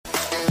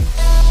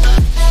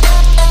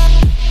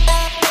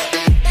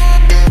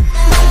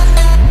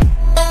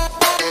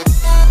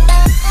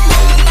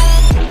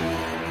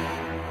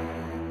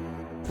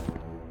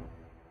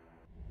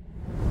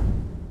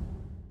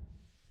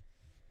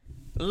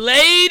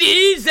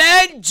Ladies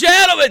and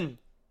gentlemen,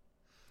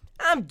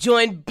 I'm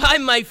joined by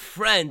my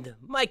friend,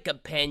 my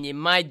companion,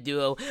 my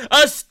duo,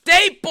 a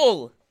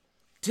staple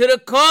to the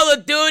Call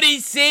of Duty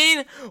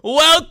scene.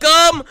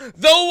 Welcome,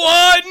 the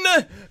one,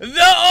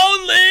 the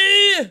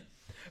only,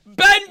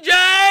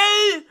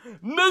 Benji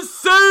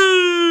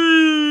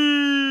Nassim!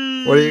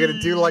 What are you going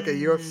to do, like a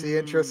UFC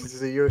intro since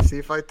it's a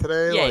UFC fight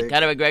today? Yeah, like...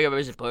 Conor McGregor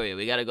versus Poirier.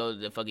 We got to go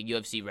the fucking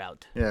UFC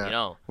route. Yeah. You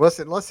know?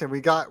 Listen,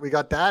 we got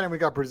that, and we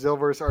got Brazil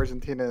versus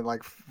Argentina in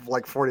like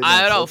 40 minutes.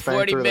 I don't know,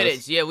 40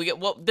 minutes. Yeah,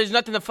 there's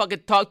nothing to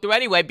fucking talk through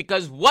anyway,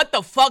 because what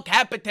the fuck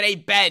happened today,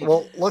 Ben?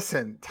 Well,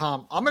 listen,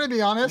 Tom, I'm going to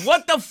be honest.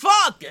 What the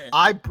fuck?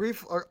 I'm going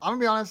to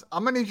be honest.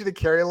 I'm going to need you to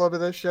carry a little bit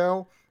of this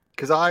show,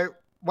 because I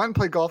went and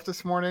played golf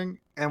this morning,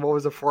 and what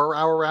was a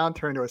 4-hour round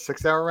turned into a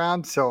 6-hour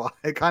round, so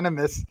I kind of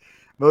missed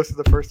most of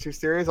the first two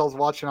series. I was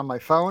watching on my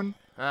phone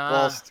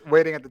whilst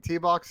waiting at the tee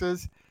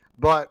boxes.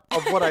 But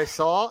of what I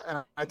saw,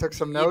 and I took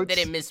some notes. You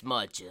didn't miss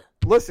much.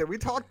 Listen, we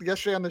talked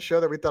yesterday on the show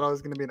that we thought it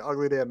was going to be an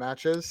ugly day of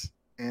matches.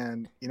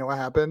 And you know what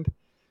happened?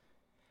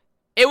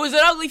 It was an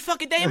ugly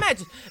fucking day of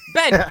matches.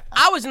 Ben,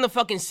 I was in the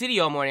fucking city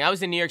all morning. I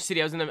was in New York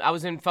City. I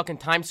was in fucking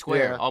Times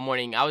Square all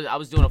morning. I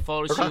was doing a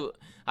photo shoot.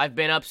 I've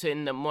been up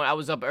in the morning. I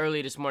was up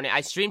early this morning.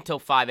 I streamed till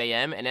 5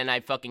 a.m. and then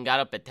I fucking got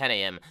up at 10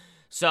 a.m.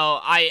 So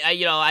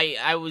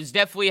I was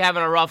definitely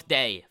having a rough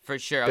day for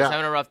sure. I was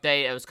having a rough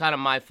day. It was kind of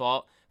my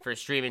fault for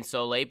streaming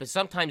so late. But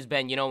sometimes,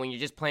 Ben, you know, when you're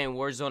just playing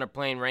Warzone or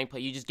playing ranked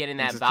play, you just get in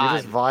that vibe.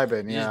 You're just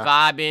vibing, You're just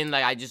vibing.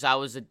 Like I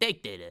was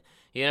addicted.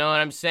 You know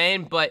what I'm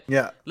saying? But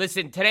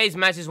listen, today's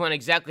matches went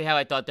exactly how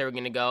I thought they were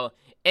gonna go.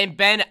 And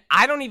Ben,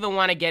 I don't even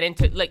want to get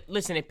into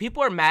listen, if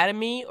people are mad at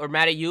me or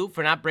mad at you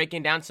for not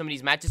breaking down some of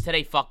these matches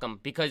today, fuck them.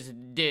 Because,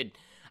 dude,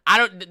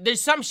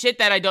 there's some shit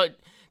that I don't.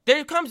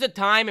 There comes a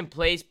time and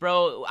place,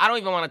 bro. I don't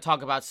even want to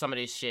talk about some of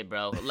this shit,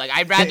 bro. Like,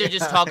 I'd rather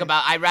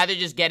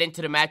just get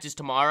into the matches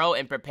tomorrow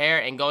and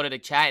prepare and go to the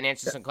chat and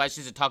answer some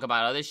questions and talk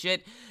about other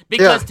shit.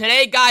 Because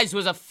today, guys,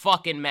 was a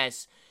fucking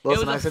mess.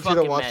 Listen, I sent you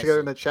to watch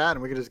together in the chat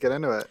and we could just get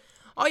into it.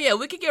 Oh, yeah,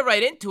 we could get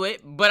right into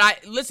it. But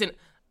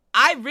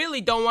I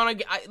really don't want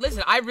to.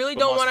 I really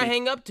don't want to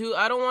hang up to.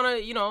 I don't want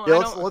to. You know. Yeah,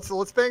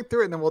 let's bang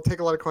through it, and then we'll take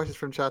a lot of questions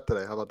from chat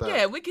today. How about that?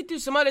 Yeah, we could do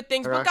some other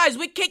things. Okay. But guys,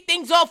 we kicked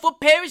things off with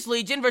Paris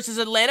Legion versus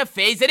Atlanta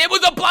FaZe, and it was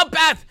a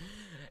bloodbath.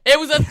 It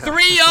was a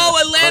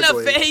 3-0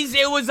 Atlanta FaZe.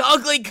 It was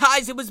ugly,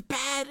 guys. It was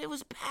bad. It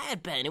was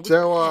bad, Ben. It was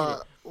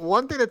bad.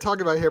 One thing to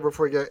talk about here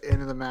before we get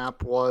into the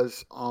map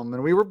was,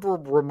 and we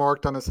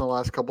remarked on this in the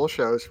last couple of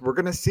shows, we're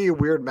going to see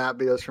weird map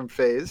videos from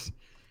FaZe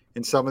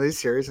in some of these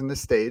series in this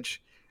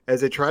stage. As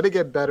they try to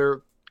get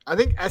better, I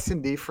think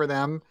S&D for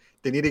them,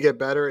 they need to get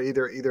better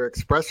either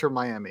Express or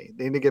Miami.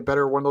 They need to get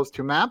better at one of those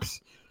two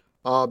maps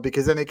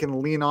because then they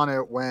can lean on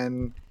it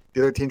when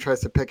the other team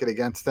tries to pick it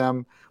against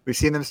them. We've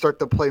seen them start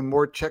to play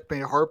more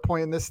checkmate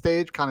hardpoint in this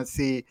stage, kind of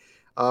see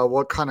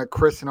what kind of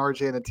Chris and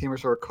RJ and the team are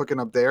sort of cooking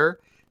up there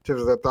in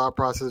terms of the thought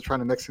process of trying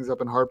to mix things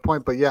up in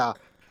hardpoint. But yeah,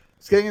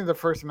 it's getting into the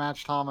first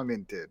match, Tom. I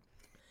mean, dude.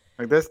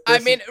 Like this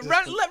run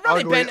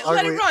it, Ben.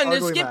 Let it run.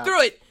 Just skip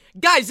through it.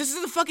 Guys, this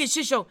is a fucking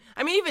shit show.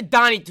 I mean, even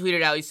Donnie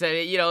tweeted out. He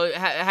said, you know,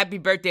 happy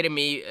birthday to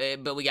me,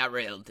 but we got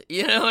railed.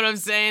 You know what I'm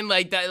saying?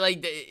 Like that.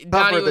 Like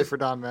Donnie birthday for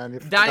Don, man.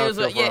 Donnie was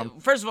like, yeah.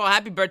 First of all,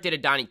 happy birthday to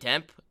Donnie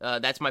Temp.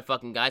 That's my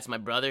fucking guy. It's my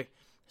brother.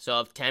 So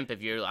if Temp, I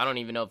don't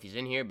even know if he's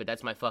in here, but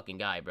that's my fucking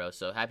guy, bro.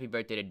 So happy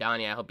birthday to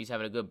Donnie. I hope he's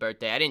having a good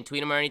birthday. I didn't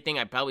tweet him or anything.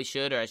 I probably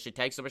should, or I should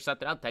text him or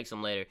something. I'll text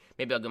him later.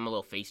 Maybe I'll give him a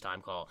little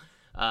FaceTime call.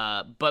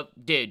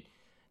 But dude.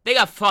 They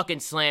got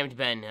fucking slammed,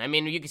 Ben. I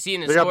mean, you can see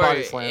in the score,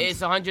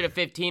 it's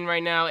 115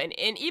 right now. And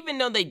even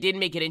though they did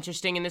make it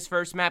interesting in this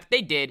first map,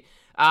 they did.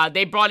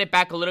 They brought it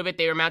back a little bit.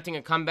 They were mounting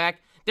a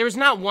comeback. There was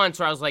not once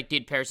where I was like,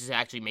 dude, Paris is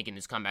actually making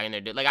this comeback. And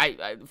they're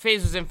like,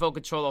 FaZe was in full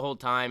control the whole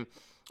time.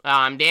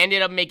 They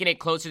ended up making it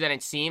closer than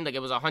it seemed. Like,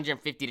 it was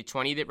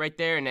 150-20 right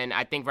there. And then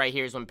I think right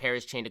here is when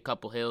Paris chained a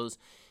couple hills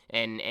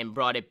and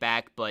brought it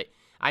back. But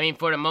I mean,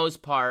 for the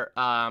most part,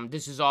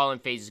 this is all in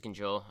FaZe's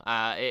control.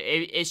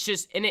 It's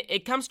just, and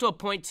it comes to a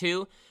point,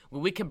 too,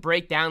 where we can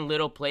break down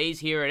little plays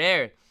here or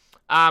there.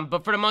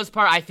 But for the most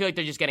part, I feel like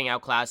they're just getting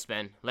outclassed,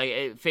 Ben.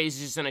 Like, FaZe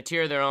is just in a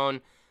tier of their own.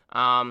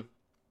 And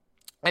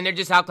they're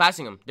just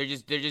outclassing them. They're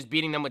just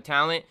beating them with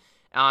talent.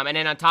 And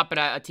then on top of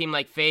that, a team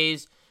like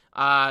FaZe,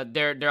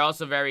 they're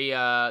also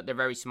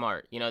very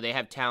smart. You know, they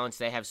have talents,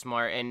 they have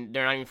smart, and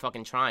they're not even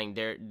fucking trying.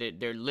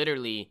 They're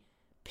literally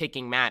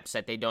picking maps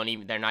that they're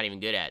not even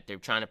good at. They're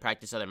trying to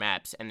practice other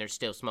maps, and they're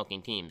still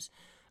smoking teams.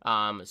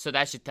 So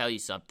that should tell you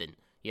something.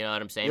 You know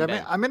what I'm saying, yeah,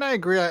 Ben? I mean, I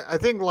agree. I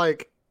think,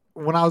 like,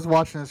 when I was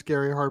watching this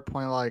Gary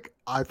Hardpoint, like,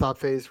 I thought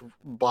FaZe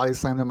body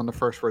slammed them on the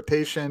first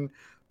rotation,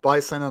 body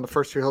slammed on the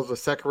first two hills of the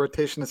second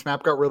rotation. This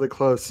map got really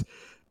close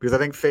because I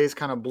think FaZe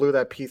kind of blew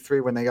that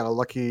P3 when they got a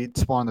lucky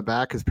spawn in the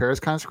back because Paris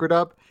kind of screwed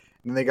up,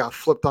 and then they got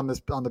flipped on the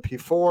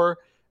P4.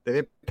 They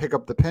didn't pick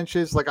up the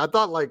pinches. Like, I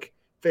thought, like,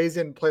 FaZe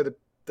didn't play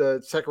the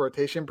second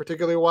rotation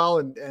particularly well,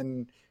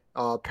 and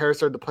Paris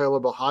started to play a little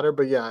bit hotter.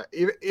 But yeah,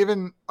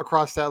 even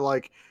across that,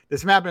 like,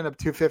 this map ended up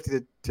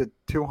 250 to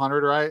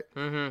 200, right?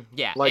 Mm-hmm.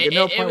 Yeah, like at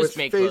no point was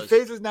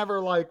FaZe was never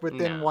like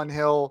within one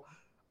hill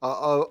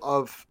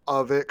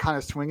of it kind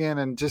of swinging,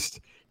 and just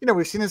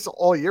we've seen this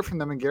all year from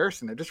them in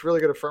Garrison. They're just really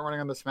good at front running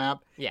on this map.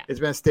 Yeah, it's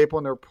been a staple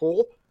in their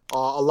pool.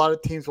 A lot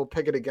of teams will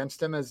pick it against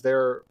them as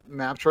their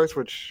map choice,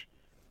 which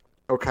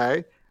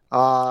okay.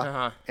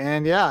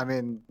 And yeah, I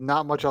mean,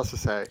 not much else to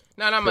say.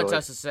 No, not much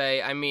else to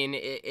say. I mean,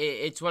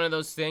 it's one of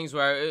those things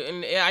where,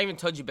 and I even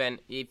told you, Ben,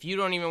 if you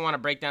don't even want to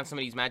break down some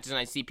of these matches, and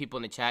I see people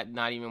in the chat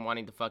not even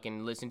wanting to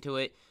fucking listen to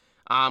it,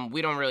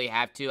 we don't really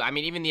have to. I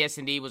mean, even the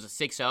S&D was a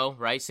 6-0,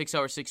 right? 6-0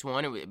 or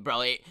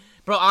 6-1.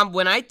 Bro,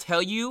 when I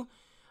tell you,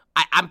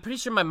 I'm pretty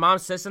sure my mom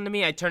said something to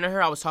me. I turned to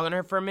her. I was talking to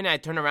her for a minute. I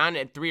turned around,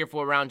 and 3 or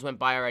 4 rounds went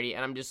by already,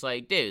 and I'm just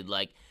like, dude,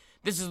 like,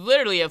 this is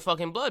literally a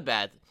fucking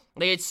bloodbath.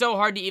 Like, it's so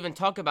hard to even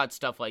talk about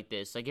stuff like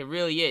this. Like, it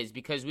really is,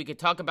 because we could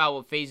talk about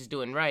what FaZe is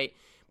doing right,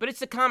 but it's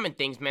the common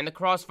things, man. The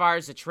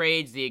crossfires, the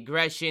trades, the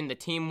aggression, the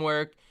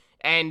teamwork,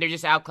 and they're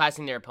just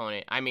outclassing their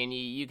opponent. I mean,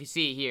 you can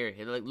see it here.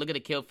 Look at the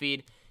kill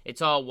feed.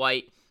 It's all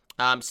white.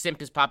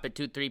 Simp is popping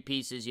 2-3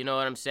 pieces. You know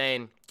what I'm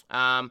saying?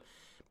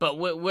 But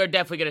we're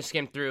definitely going to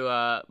skim through...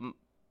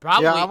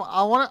 Probably. Yeah,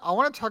 I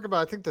want to talk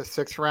about. I think the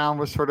 6th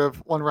round was sort of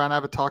one round I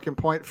have a talking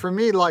point for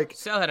me. Like,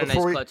 Cell had a nice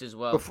clutch as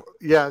well.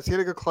 Yes, he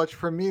had a good clutch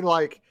for me.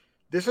 Like,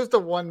 this is the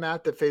one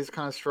map that FaZe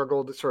kind of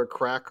struggled to sort of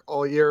crack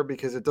all year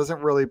because it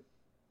doesn't really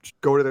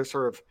go to their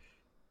sort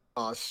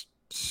of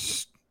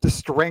the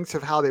strengths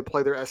of how they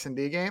play their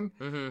S&D game.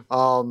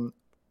 Mm-hmm.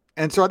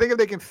 And so I think if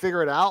they can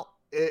figure it out,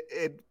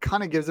 it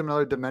kind of gives them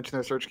another dimension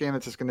of their search game.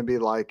 It's just going to be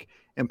like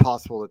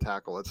impossible to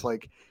tackle. It's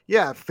like,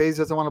 yeah, if FaZe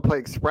doesn't want to play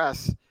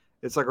Express.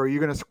 It's like, are you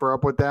going to square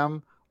up with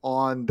them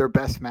on their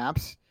best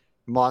maps,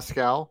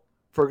 Moscow,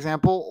 for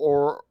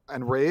example,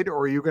 and Raid, or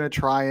are you going to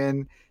try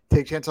and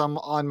take a chance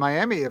on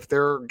Miami? If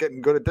they're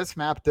getting good at this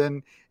map,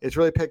 then it's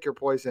really pick your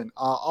poison.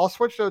 I'll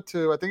switch though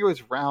to I think it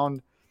was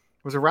round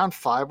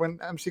 5 when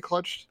MC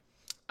clutched.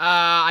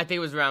 I think it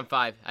was round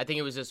 5. I think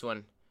it was this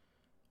one.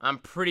 I'm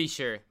pretty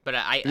sure, but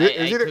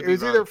it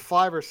was either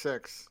 5 or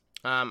 6.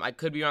 I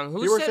could be wrong.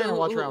 Who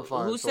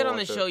said on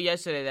the show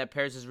yesterday that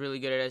Paris is really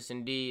good at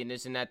S&D and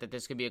this and that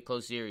this could be a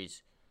close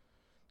series?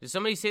 Did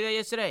somebody say that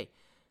yesterday?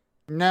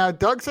 No,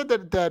 Doug said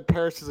that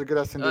Paris is a good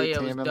S&D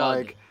team, and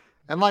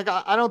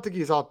I don't think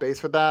he's off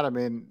base with that. I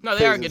mean, no,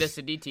 they are a good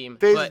S&D team.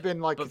 FaZe has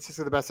been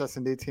consistently the best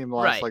S&D team the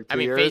last 2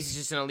 years. FaZe is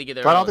just in a league of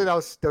their own. I don't think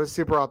that was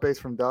super off base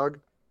from Doug,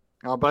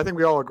 but I think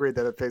we all agreed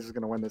that FaZe was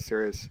going to win this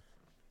series.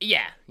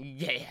 Yeah,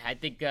 I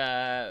think,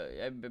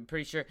 I'm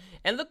pretty sure.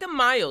 And look at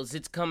Miles,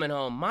 it's coming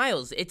home.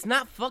 Miles, it's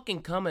not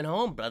fucking coming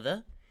home,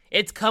 brother.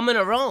 It's coming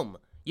to Rome.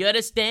 You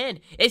understand?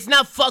 It's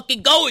not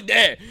fucking going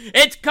there.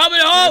 It's coming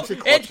home.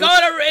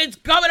 It's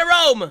coming to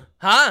Rome.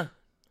 Huh?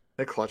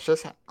 They clutched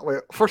this.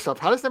 Wait, first off,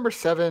 how does number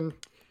 7...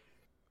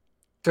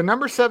 So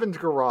number 7's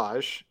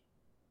Garage,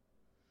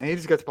 and he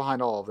just gets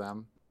behind all of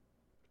them.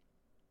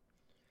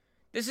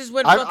 This is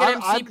when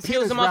fucking MC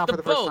peels him off the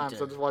boat. First time,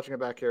 so I'm just watching it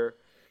back here.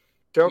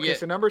 So, okay,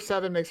 so number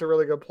 7 makes a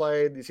really good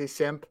play. You see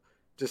Simp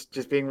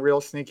just being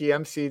real sneaky.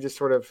 MC just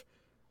sort of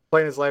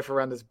playing his life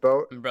around this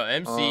boat. Bro,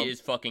 MC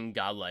is fucking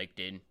godlike,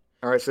 dude.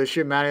 All right, so they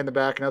shoot Matty in the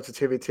back, and that's a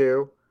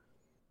 2v2.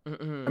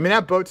 Mm-mm. I mean,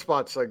 that boat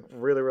spot's like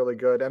really, really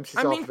good. MC's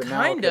off of it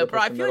now. Kind of,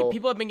 bro. I feel like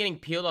people have been getting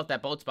peeled off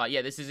that boat spot.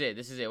 Yeah, this is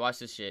it. Watch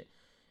this shit.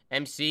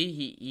 MC,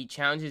 he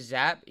challenges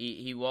Zap.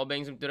 He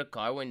wallbangs him through the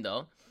car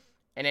window.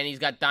 And then he's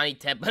got Donnie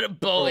Temp at a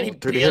bow, and he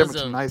peels hit him with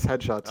some nice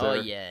headshots there. Oh,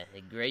 yeah.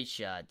 Great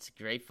shots.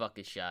 Great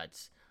fucking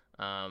shots.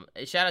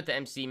 Shout out to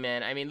MC,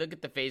 man. I mean, look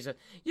at the phase.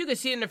 You can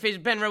see it in the face.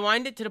 Ben,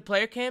 rewind it to the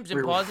player cams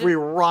and pause it.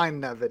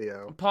 Rewind that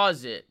video.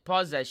 Pause it.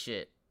 Pause that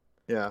shit.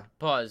 Yeah.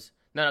 Pause.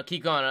 No,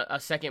 keep going. A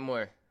second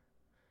more.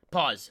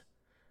 Pause.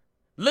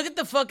 Look at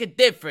the fucking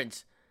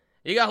difference.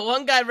 You got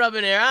one guy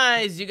rubbing their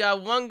eyes. You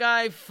got one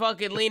guy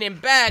fucking leaning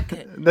back.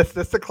 That's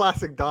the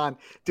classic Don.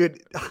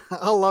 Dude,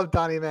 I love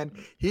Donnie, man.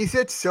 He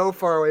sits so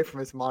far away from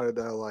his monitor,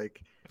 though.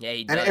 Like, yeah,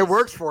 he does. And it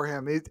works for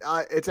him.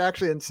 It's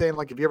actually insane.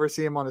 Like, if you ever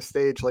see him on a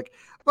stage, like,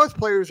 most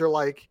players are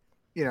like,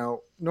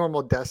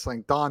 normal desk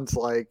length. Don's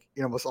like,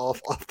 almost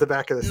off the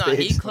back of the stage. No,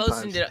 he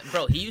closened it up.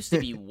 Bro, he used to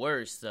be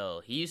worse,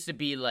 though. He used to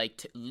be,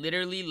 like,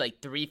 literally, like,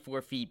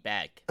 3-4 feet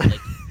back. Like,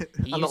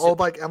 on the old,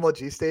 like,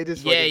 MLG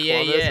stages?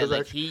 Yeah.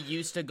 Like, he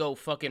used to go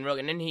fucking rogue.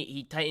 And then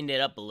he tightened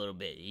it up a little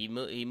bit. He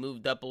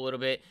moved up a little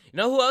bit. You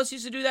know who else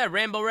used to do that?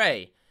 Rambo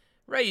Ray.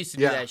 Ray used to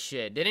do that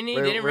shit. Didn't he?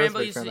 Didn't Rambo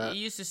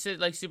used to sit,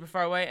 like, super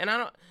far away? And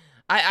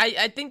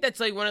I think that's,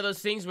 like, one of those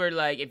things where,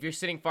 like, if you're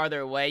sitting farther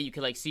away, you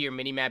can, like, see your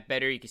mini-map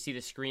better. You can see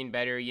the screen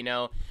better,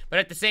 But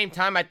at the same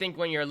time, I think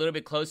when you're a little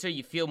bit closer,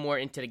 you feel more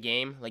into the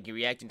game. Like, your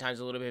reaction time's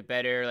a little bit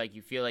better. Like,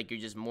 you feel like you're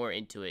just more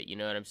into it. You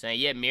know what I'm saying?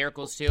 Yeah,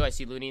 Miracles, too. I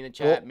see Loony in the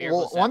chat.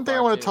 Miracles. One thing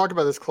I want to talk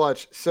about this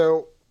clutch.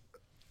 So,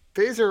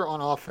 Phaser on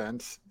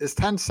offense is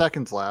 10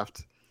 seconds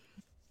left.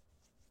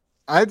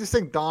 I just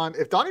think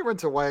if Donnie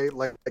runs away,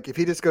 like if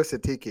he just goes to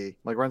Tiki,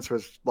 like runs to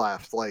his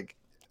left, like,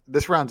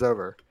 this round's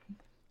over.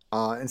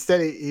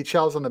 Instead, he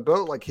chows on the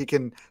boat. Like, he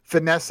can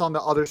finesse on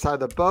the other side of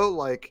the boat.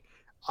 Like,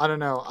 I don't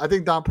know. I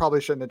think Don probably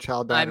shouldn't have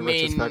chowed down in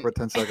retrospect with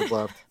 10 seconds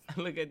left.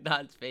 Look at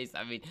Don's face.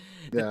 I mean,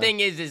 the thing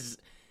is,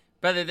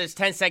 brother, there's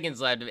 10 seconds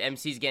left. If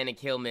MC's getting a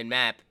kill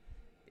mid-map,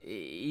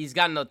 he's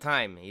got no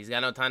time. He's got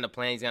no time to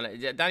plan.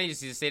 Donnie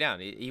just needs to stay down.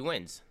 He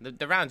wins.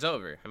 The round's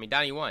over. I mean,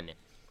 Donnie won.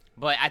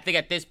 But I think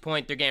at this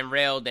point they're getting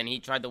railed, and he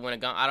tried to win a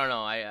gun. I don't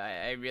know.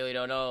 I really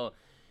don't know.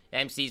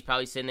 MC's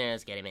probably sitting there.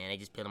 Let's get it, man. I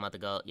just peeled him out the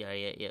goat.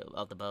 Yeah,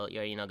 off the boat. You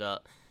already know goat.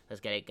 Let's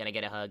get it. Gonna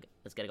get a hug.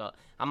 Let's get a go.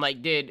 I'm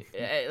like, dude,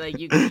 like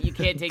you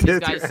can't take this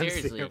guy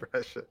seriously. Bro,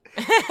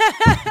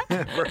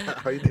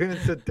 you're doing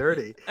it so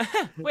dirty.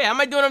 Wait, how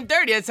am I doing him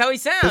dirty? That's how he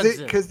sounds.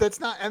 Because that's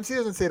not MC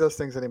doesn't say those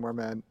things anymore,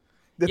 man.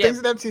 The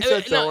things that MC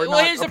says no, are well,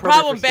 not here's the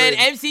appropriate problem, for Ben.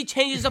 saying. MC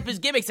changes up his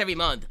gimmicks every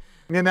month.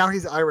 Yeah, now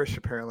he's Irish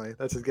apparently.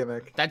 That's his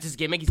gimmick. That's his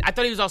gimmick. I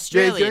thought he was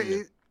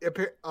Australian.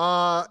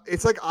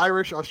 It's like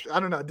Irish. I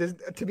don't know.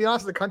 To be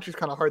honest, the country's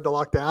kind of hard to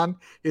lock down.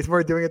 He's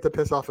more doing it to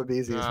piss off Abizi.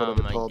 Is what I've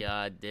been told. Oh my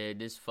god, dude,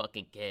 this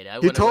fucking kid.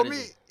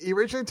 He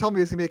originally told me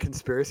he was gonna be a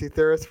conspiracy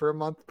theorist for a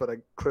month, but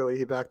clearly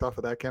he backed off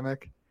of that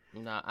gimmick.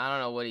 No, I don't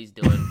know what he's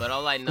doing, but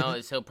all I know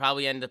is he'll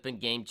probably end up in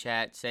game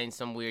chat saying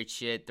some weird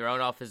shit,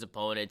 throwing off his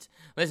opponents.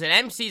 Listen,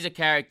 MC's a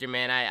character,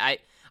 man.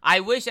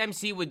 I wish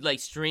MC would like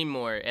stream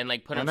more and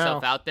like put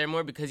himself out there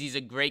more because he's a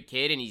great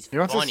kid and he's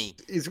funny.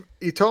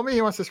 He told me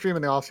he wants to stream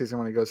in the off season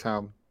when he goes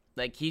home.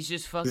 Like he's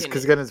just fucking.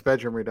 Because he's getting his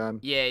bedroom redone.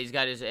 Yeah, he's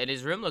got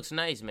his room looks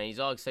nice, man. He's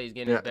all excited he's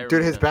getting his bedroom.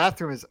 Dude, his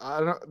bathroom is. I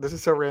don't know. This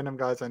is so random,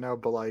 guys. I know,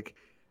 but like,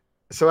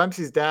 so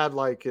MC's dad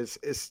like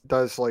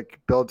does like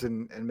builds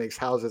and makes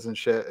houses and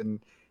shit, and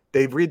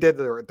they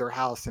redid their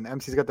house, and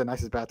MC's got the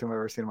nicest bathroom I've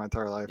ever seen in my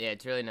entire life. Yeah,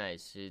 it's really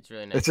nice. It's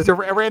just a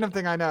random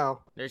thing I know.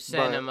 They're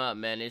setting him up,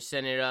 man. They're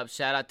setting it up.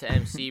 Shout out to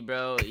MC,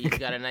 bro. He's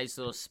got a nice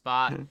little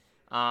spot.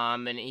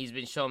 And he's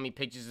been showing me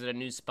pictures of the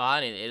new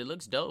spot, and it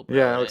looks dope, bro.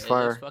 Yeah, it looks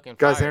fire.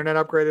 Guys, the internet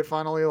upgraded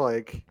finally,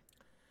 like.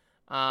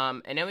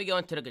 And then we go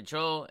into the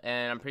control,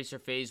 and I'm pretty sure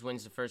FaZe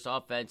wins the first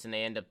offense, and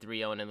they end up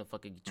 3-0 in the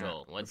fucking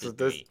control.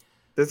 1-2-3.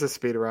 This is a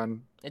speed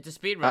run. It's a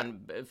speed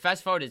run.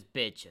 Fast forward is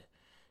bitch.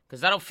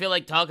 Because I don't feel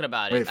like talking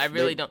about it. Wait, I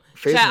really don't.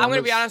 Chat, I'm going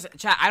to be honest.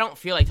 Chat, I don't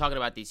feel like talking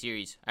about these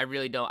series. I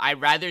really don't.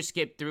 I'd rather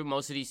skip through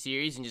most of these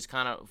series and just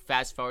kind of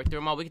fast forward through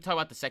them all. We can talk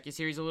about the second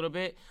series a little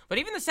bit. But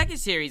even the second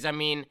series, I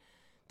mean,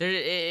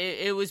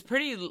 it was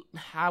pretty.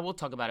 We'll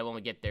talk about it when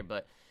we get there.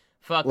 But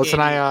fucking. Listen,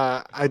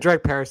 I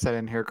dragged Parasite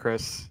in here,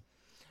 Chris.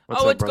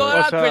 What's going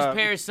on, Chris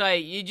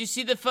Parasite? Did you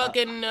see the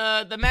fucking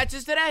the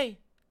matches today?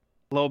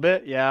 A little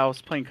bit, yeah. I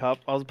was playing Cup.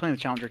 I was playing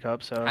the Challenger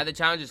Cup. So how'd the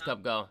Challengers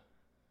Cup go?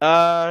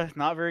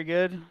 Not very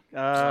good. We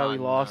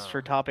lost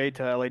for top 8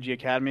 to LAG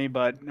Academy,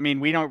 but I mean,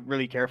 we don't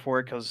really care for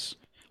it because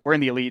we're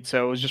in the elite,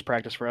 so it was just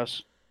practice for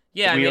us.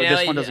 Yeah,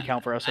 this one doesn't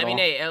count for us at all.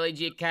 Hey,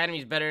 LAG Academy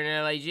is better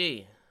than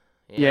LAG.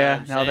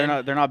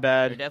 They're not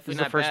bad. They're This is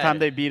the first time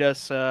they beat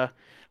us.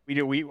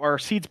 Our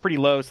seed's pretty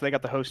low, so they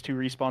got the host 2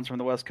 respawns from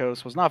the West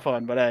Coast. It was not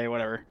fun, but hey,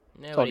 whatever.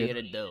 Yeah, what are you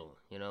gonna do?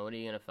 You know, what are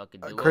you gonna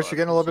fucking do? Chris, you're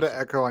getting a little bit of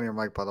echo on your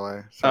mic, by the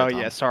way. Sorry,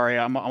 yeah, sorry.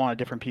 I'm on a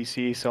different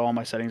PC, so all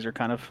my settings are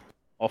kind of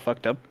all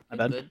fucked up. My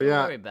bad. Don't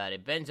worry about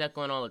it. Ben's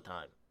echoing all the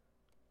time.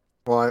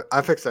 Well,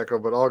 I fixed echo,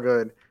 but all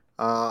good.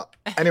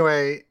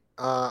 Anyway,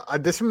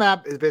 this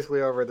map is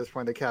basically over at this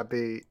point. The Cat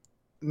B.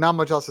 Not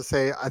much else to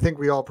say. I think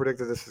we all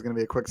predicted this was going to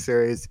be a quick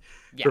series.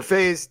 Yeah. For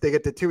FaZe, they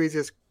get the 2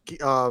 easiest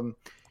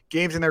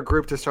games in their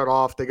group to start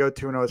off. They go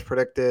 2-0 as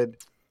predicted.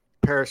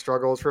 Paris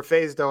struggles. For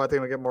FaZe, though, I think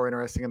it'll get more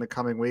interesting in the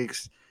coming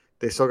weeks.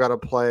 They still got to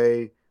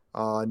play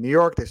New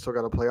York. They still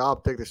got to play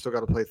Optic. They still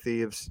got to play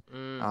Thieves.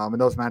 And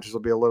those matches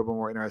will be a little bit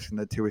more interesting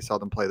than the 2 we saw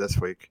them play this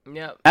week.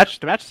 Yeah.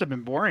 The matches have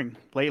been boring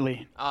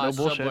lately. No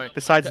bullshit. So boring.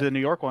 Besides the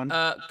New York one.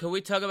 Can we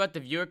talk about the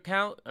viewer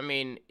count? I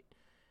mean,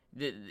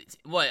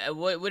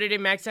 what did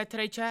it max at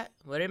today, chat?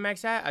 What did it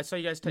max at? I saw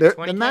you guys touch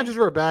 20. The matches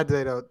were bad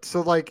today, though.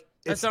 So, like,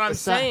 that's what I'm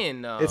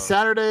saying, though. It's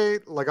Saturday.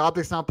 Like,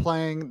 Optic's not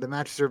playing. The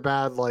matches are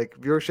bad. Like,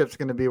 viewership's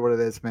going to be what it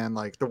is, man.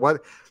 Like, the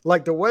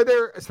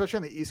weather, especially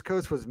on the East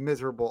Coast, was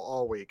miserable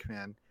all week,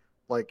 man.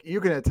 Like,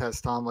 you can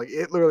attest, Tom. Like,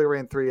 it literally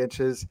rained 3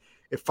 inches.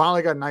 It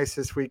finally got nice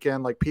this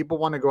weekend. Like, people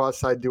want to go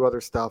outside, do other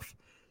stuff.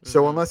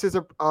 So unless there's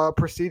a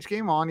prestige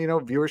game on,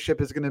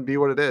 viewership is going to be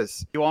what it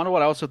is. You want to know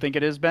what I also think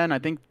it is, Ben? I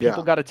think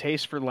people got a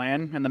taste for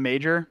LAN and the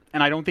major,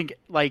 and I don't think,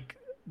 like,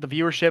 the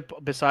viewership,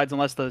 besides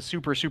unless the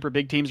super, super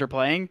big teams are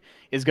playing,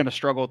 is going to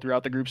struggle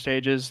throughout the group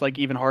stages, like,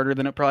 even harder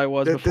than it probably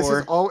was before.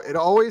 It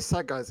always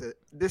sucks, guys.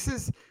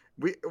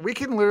 We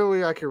can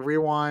literally, I can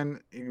rewind.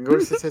 You can go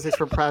to statistics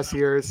from past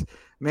years.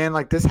 Man,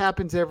 like, this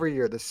happens every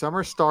year. The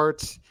summer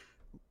starts,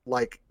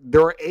 like,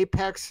 there are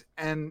apex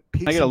and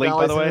peaks and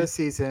valleys in the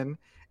season.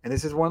 And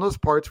this is one of those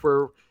parts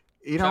where,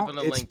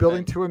 it's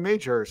building to a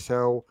major.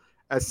 So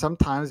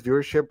sometimes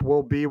viewership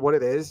will be what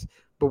it is.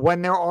 But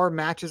when there are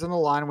matches on the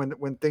line,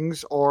 when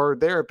things are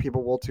there,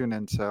 people will tune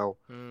in. So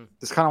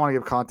just kind of want to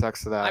give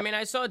context to that. I mean,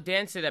 I saw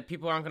Dan say that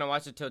people aren't going to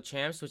watch it till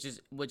champs,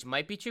 which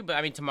might be true. But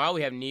I mean, tomorrow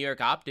we have New York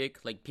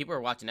Optic. Like, people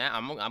are watching that.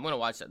 I'm going to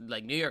watch,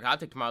 like, New York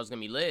Optic tomorrow is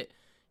going to be lit.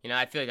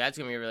 I feel like that's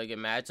gonna be a really good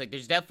match. Like,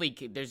 there's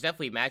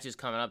definitely matches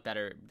coming up that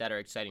are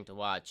exciting to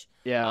watch.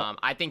 Yeah.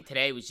 I think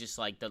today was just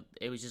like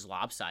it was just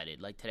lopsided.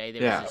 Like, today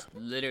there was just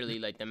literally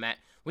like the match.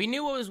 We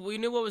knew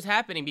what was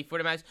happening before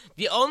the match.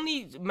 The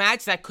only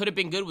match that could have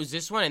been good was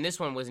this one, and this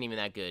one wasn't even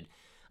that good.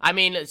 I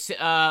mean,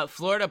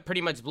 Florida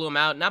pretty much blew them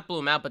out. Not blew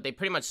them out, but they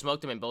pretty much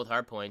smoked them in both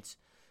hard points.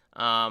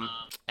 And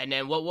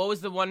then what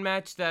was the one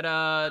match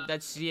that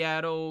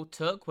Seattle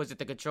took? Was it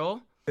the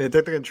control? They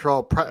took the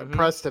control.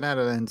 Preston had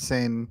an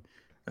insane,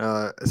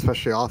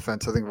 especially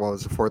offense. I think what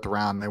was the fourth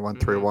round. They won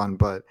 3-1.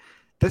 But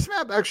this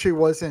map actually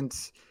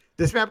wasn't.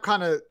 This map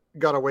kind of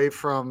got away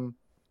from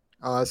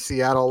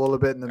Seattle a little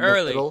bit in the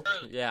middle.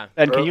 Yeah.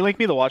 And can you link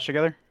me the watch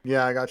together?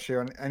 Yeah, I got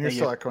you. And you're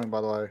still echoing,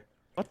 by the way.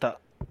 What's that?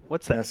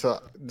 Yeah, so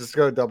just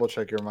go double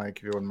check your mic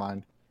if you wouldn't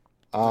mind.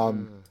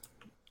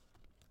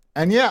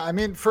 And yeah, I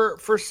mean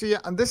for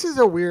Seattle, this is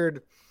a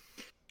weird.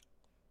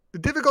 The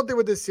difficulty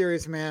with this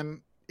series,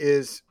 man,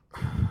 is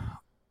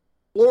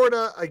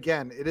Florida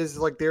again. It is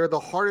like they're the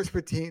hardest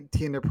team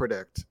to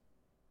predict.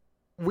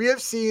 We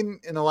have seen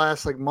in the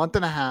last month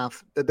and a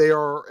half that they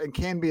are and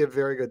can be a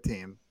very good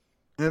team,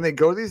 and then they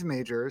go to these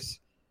majors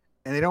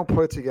and they don't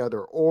put it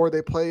together, or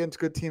they play against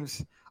good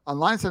teams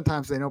online.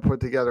 Sometimes they don't put it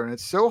together, and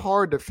it's so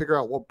hard to figure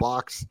out what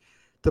box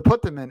to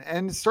put them in.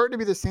 And it's starting to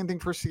be the same thing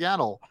for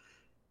Seattle.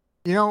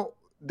 You know,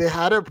 they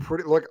had a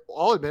pretty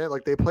I'll admit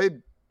it, they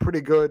played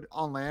pretty good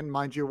on land,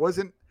 mind you. It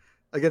wasn't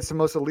against the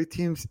most elite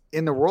teams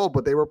in the world,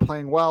 but they were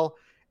playing well.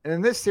 And in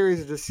this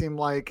series, it just seemed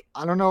like,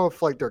 I don't know if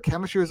their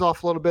chemistry was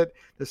off a little bit.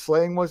 The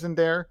slaying wasn't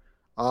there.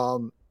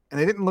 And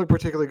they didn't look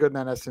particularly good in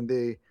that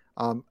S&D.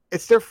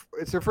 It's their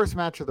first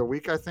match of the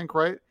week, I think,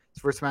 right? It's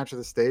the first match of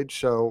the stage.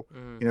 So,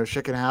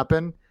 shit can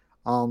happen.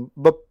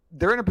 But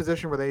they're in a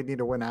position where they need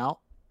to win out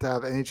to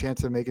have any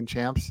chance of making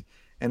champs.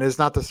 And it's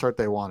not the start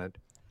they wanted.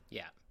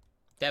 Yeah,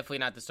 definitely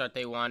not the start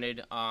they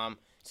wanted.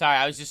 Sorry,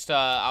 I was just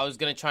I was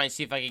gonna try and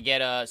see if I could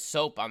get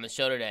Soap on the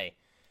show today.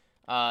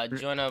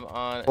 Join up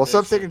on. Well,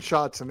 Soap's taking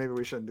shots, so maybe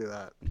we shouldn't do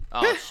that.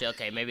 Oh shit.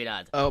 Okay, maybe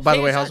not. Oh, by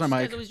the way, how's my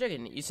mic?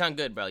 You sound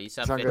good, bro. You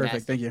sound perfect.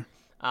 fantastic. Thank you.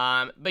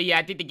 But yeah,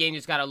 I think the game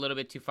just got a little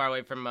bit too far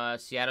away from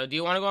Seattle. Do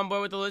you want to go on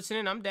board with the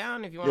listening? I'm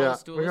down if you want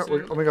to do a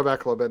listening. Let me go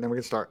back a little bit, and then we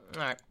can start.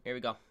 All right, here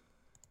we go.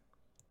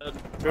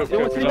 Let's go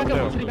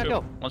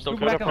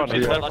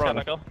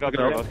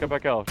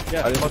back out.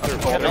 Yeah,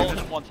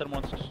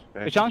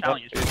 Hey, Sean?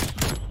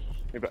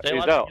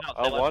 He's out.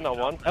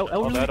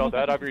 L1. All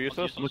dead. I've your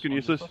useless. Looking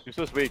useless.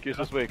 Useless weak.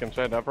 I'm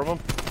staying down from him.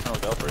 Oh,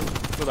 go for it.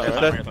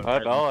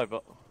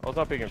 I was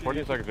not peeking.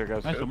 14 seconds here,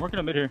 guys. Nice, I'm working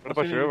a mid here. What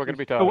about you? We're gonna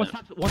be tough. One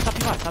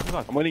stop you.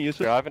 I'm winning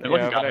useless. Yeah, I have an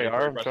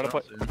AR. I'm trying to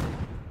play.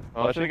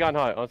 Let's see the guy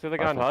hot. Let's see the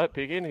guy hot.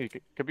 Peeking. He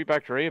could be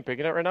back tree and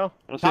peeking it right now.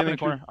 Top in the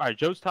corner. Alright,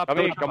 Joe's top.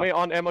 Come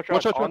on ammo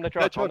truck. On the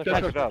truck. He's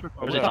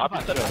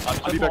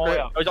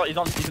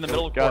in the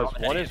middle. Guys,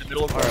 one is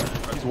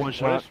He's one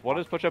shot. One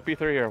is push up B3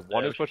 here.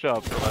 One is push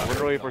up.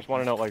 Literally, if we're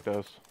spawning out like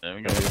this. There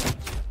we go.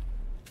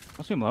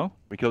 I'll see him low.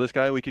 We kill this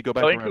guy. We could go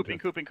back. In coop.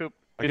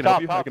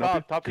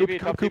 Top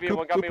TV.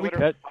 One got me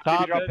later.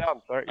 Top drop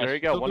down. There you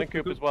go. One in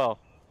coop as well.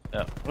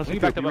 Yeah. He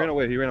ran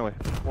away.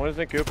 One is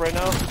in coop right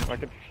now.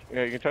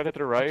 You can try to hit to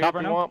the right if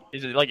you want.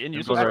 Is it in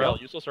useless or L?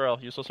 Useless or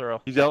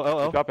L? He's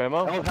L. Got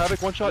ammo. L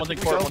Havoc, one shot. One's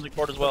in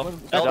court as well.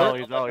 He's out.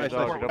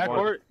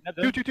 Backcourt.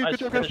 Two.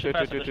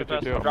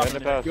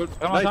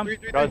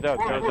 Guys down.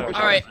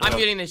 Alright, I'm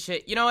muting this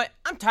shit. You know what?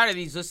 I'm tired of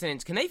these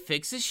listenings. Can they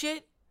fix this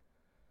shit?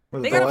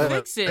 They gotta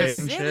fix this.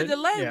 The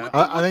delay. Yeah.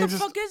 What the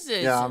fuck is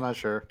this? Yeah, I'm not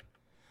sure.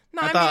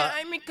 No,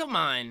 I mean, come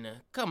on.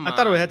 I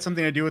thought it had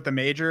something to do with the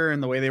major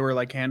and the way they were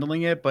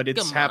handling it, but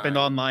it's happened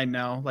online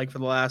now, for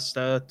the last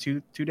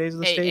two days of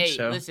the stage.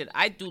 Hey, listen,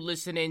 I do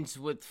listen-ins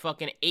with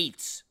fucking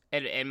 8s,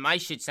 and my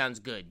shit sounds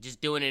good.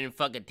 Just doing it in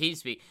fucking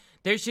TeamSpeak.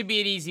 There should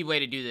be an easy way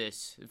to do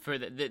this.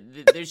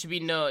 There should be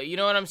no, you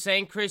know what I'm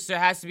saying, Chris? There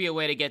has to be a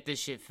way to get this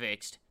shit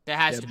fixed. There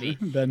has to be.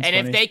 And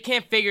if they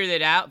can't figure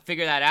that out,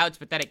 it's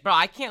pathetic, bro.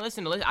 I can't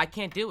listen to. I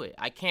can't do it.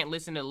 I can't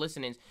listen to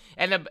listen-ins.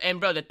 And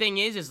bro, the thing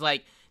is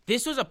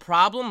this was a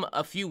problem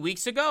a few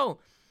weeks ago,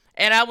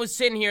 and I was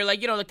sitting here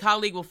the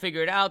colleague will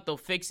figure it out, they'll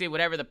fix it,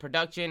 whatever the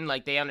production,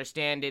 they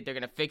understand it, they're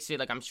gonna fix it,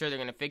 I'm sure they're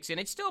gonna fix it, and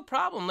it's still a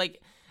problem.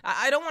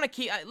 I don't want to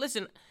keep,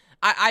 listen,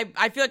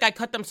 I feel like I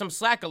cut them some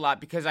slack a lot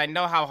because I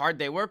know how hard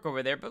they work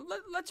over there, but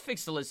let's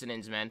fix the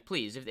listen-ins, man,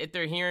 please, if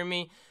they're hearing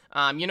me.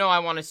 I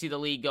want to see the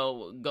league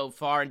go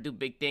far and do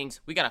big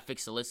things. We gotta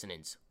fix the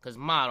listen-ins, cause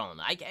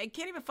I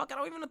can't even I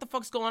don't even know what the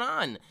fuck's going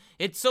on.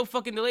 It's so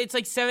fucking delayed.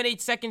 It's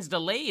 7-8 seconds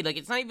delayed.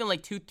 It's not even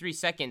 2-3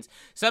 seconds.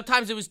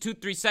 Sometimes it was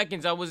 2-3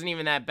 seconds. I wasn't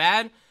even that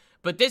bad,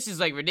 but this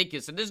is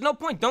ridiculous. So there's no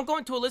point. Don't go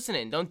into a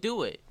listen-in. Don't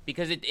do it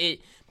because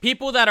it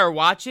people that are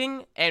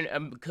watching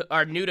and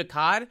are new to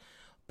COD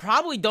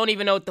probably don't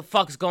even know what the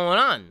fuck's going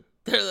on.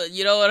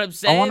 You know what I'm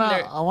saying?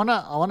 I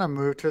wanna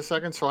move to a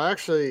second. So I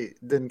actually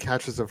didn't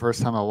catch this the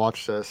first time I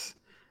watched this.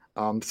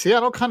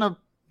 Seattle kind of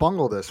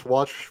bungled this.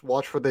 Watch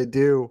what they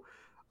do.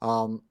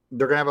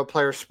 They're gonna have a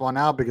player spawn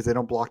out because they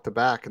don't block the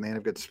back, and they end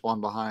up getting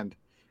spawned behind.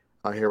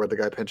 Here with the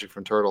guy pinching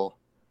from Turtle.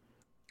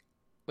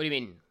 What do you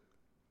mean?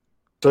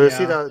 So you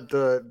see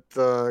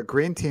the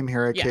green team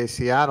here at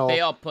Seattle. They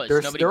all push.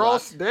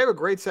 They have a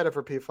great setup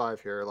for P5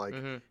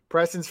 here.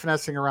 Preston's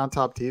finessing around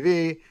top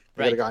TV.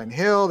 They got a guy in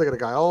Hill. They got a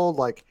guy old.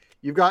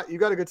 You've got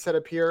a good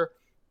setup here.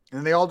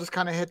 and they all just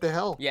kind of hit the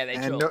hill. Yeah, they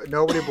and choke.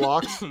 nobody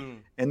blocks.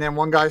 And then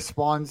one guy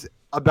spawns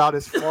about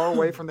as far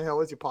away from the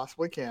hill as you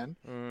possibly can,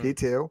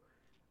 P2.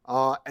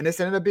 And this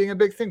ended up being a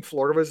big thing.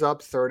 Florida was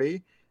up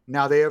 30.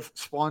 Now they have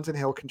spawns and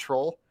hill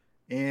control.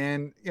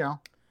 And,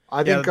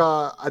 I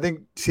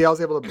think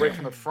Seattle's able to break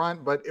from the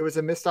front, but it was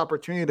a missed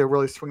opportunity to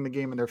really swing the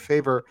game in their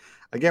favor.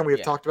 Again, we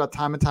have talked about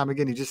time and time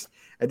again. You just,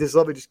 at this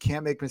level, you just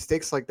can't make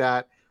mistakes like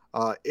that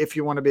if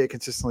you want to be a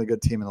consistently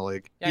good team in the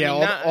league.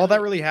 All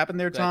that really happened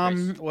there,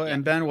 Tom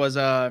and Ben, was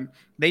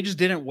they just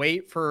didn't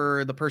wait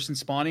for the person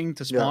spawning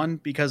to spawn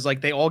because like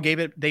they all gave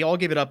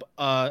it up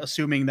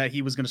assuming that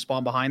he was going to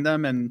spawn behind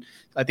them, and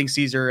I think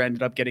Caesar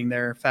ended up getting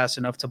there fast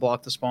enough to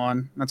block the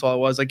spawn. That's all it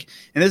was. Like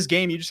in this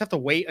game, you just have to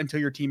wait until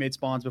your teammate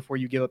spawns before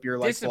you give up your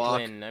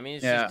discipline. block. I mean,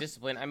 it's just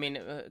discipline. I mean,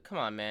 come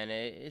on, man.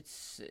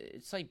 It's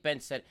like Ben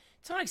said.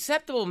 It's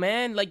unacceptable,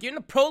 man. Like, you're in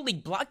the pro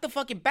league. Block the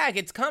fucking back.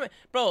 It's coming.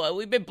 Bro,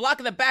 we've been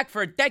blocking the back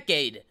for a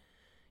decade.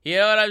 You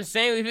know what I'm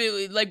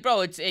saying? Like,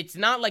 bro, it's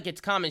not like it's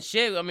common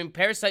shit. I mean,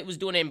 Parasite was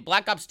doing it in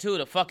Black Ops 2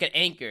 to fucking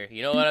anchor.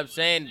 You know what I'm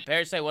saying?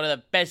 Parasite, one of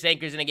the best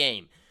anchors in the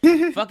game.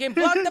 Fucking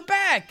block the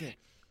back.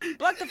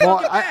 Block the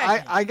fucking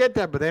back. I get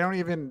that, but they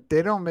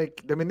don't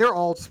make, I mean, they're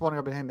all spawning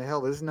up behind the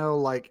hill. There's no,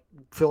 like,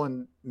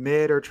 filling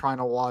mid or trying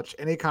to watch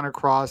any kind of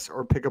cross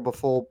or pick up a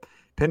full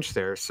pinch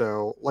there.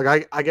 So,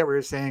 like, I get what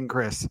you're saying,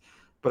 Chris,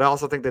 but I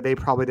also think that they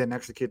probably didn't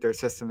execute their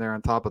system there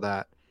on top of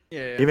that.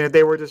 Yeah. Even if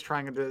they were just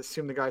trying to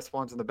assume the guy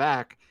spawns in the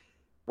back,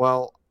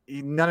 well,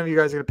 none of you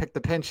guys are going to pick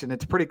the pinch, and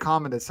it's pretty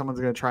common that someone's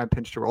going to try and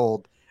pinch to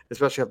old,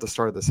 especially at the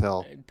start of this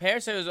hill.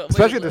 Parasite was,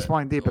 especially if they're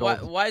spawning deep at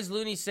old. Why is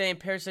Loony saying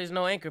Parasite is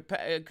no anchor?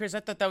 Chris,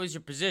 I thought that was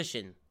your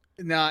position.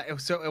 No,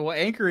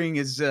 anchoring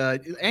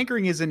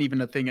isn't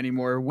even a thing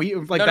anymore.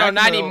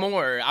 Not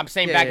anymore. I'm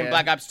saying back in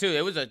Black Ops 2,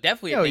 it was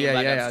definitely a thing in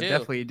Black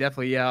Ops 2.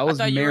 Definitely. Yeah, I was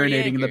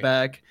marinating in the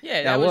back.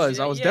 Yeah, I was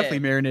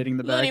definitely marinating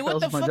the back. Looney, what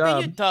the fuck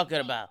are you talking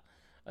about?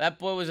 That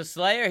boy was a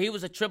slayer. He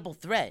was a triple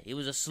threat. He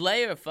was a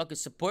slayer, a fucking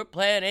support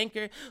player, an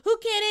anchor. Who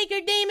can't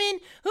anchor, Damon?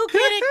 Who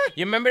can't anchor?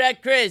 You remember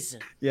that, Chris?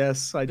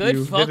 Yes, I do.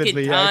 Good fucking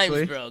vividly, times,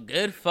 actually. bro.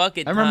 Good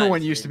fucking times. I remember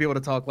when you used to be able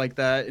to talk like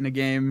that in a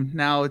game.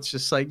 Now it's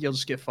just like you'll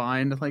just get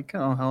fined. Like,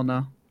 oh, hell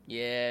no.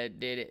 Yeah,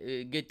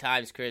 good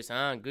times, Chris,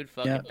 huh? Good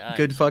fucking times.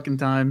 Good fucking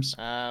times.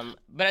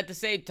 But at the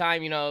same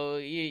time,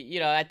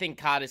 I think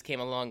COD has came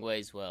a long way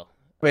as well.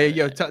 Wait,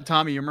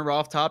 Tommy, you remember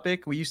off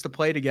topic? We used to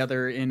play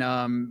together in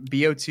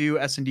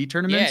BO2 S&D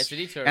tournaments. Yeah,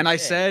 S&D tournaments. And I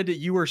said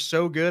you were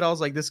so good. I was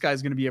like, this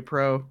guy's gonna be a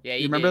pro. Yeah,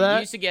 you remember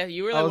that?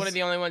 You were like one of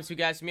the only ones who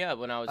gassed me up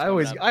when I was. I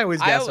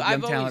always gas up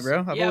young talent, bro.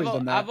 I've always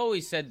done that. I've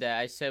always said that.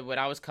 I said when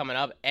I was coming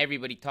up,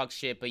 everybody talked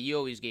shit, but you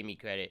always gave me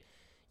credit.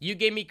 You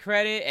gave me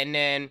credit, and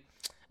then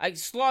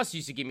Sloss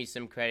used to give me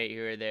some credit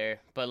here or there,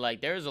 but like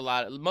there was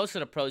most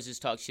of the pros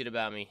just talk shit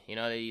about me. You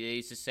know, they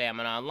used to say I'm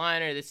an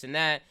onliner, this and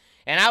that.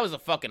 And I was a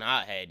fucking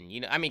hothead.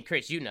 And, I mean,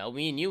 Chris, me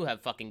and you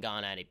have fucking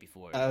gone at it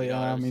before. Oh,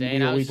 yeah. I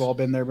mean, we've all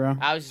been there, bro.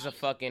 I was just a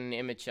fucking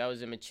immature. I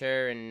was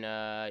immature. And,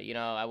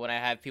 when I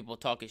have people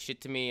talking shit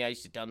to me, I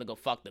used to tell them to go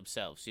fuck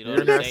themselves. You know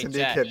what I'm saying?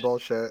 You're kid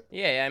bullshit.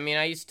 Yeah, I mean,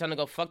 I used to tell them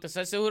to go fuck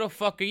themselves. I said, who the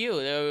fuck are you?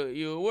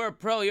 We're a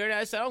pro.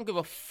 I said, I don't give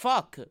a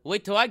fuck.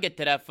 Wait till I get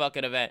to that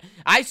fucking event.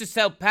 I used to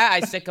sell Pat. I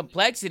said,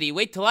 complexity.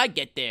 Wait till I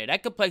get there.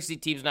 That complexity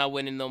team's not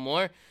winning no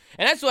more.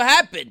 And that's what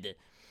happened.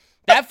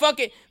 That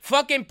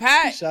fucking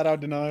Pat. Shout out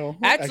Denial.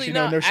 Actually,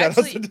 no.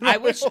 Actually,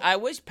 I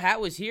wish Pat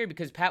was here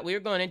because Pat. We were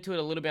going into it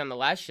a little bit on the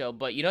last show,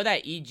 but you know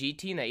that EG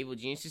team, that Evil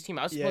Geniuses team.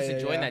 I was supposed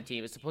to join that team.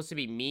 It was supposed to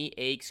be me,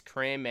 Aches,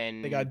 Krim,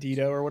 and they got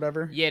Dito or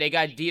whatever. Yeah, they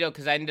got Dito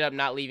because I ended up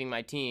not leaving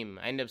my team.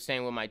 I ended up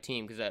staying with my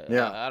team because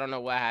I don't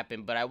know what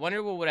happened, but I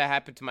wonder what would have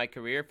happened to my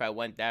career if I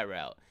went that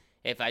route.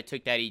 If I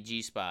took that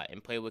EG spot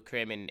and played with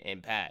Krim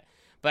and Pat,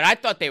 but I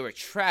thought they were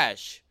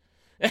trash.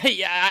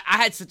 Yeah, I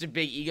had such a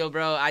big ego,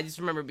 bro. I just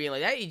remember being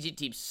like, that EG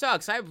team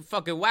sucks. I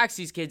fucking wax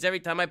these kids every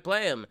time I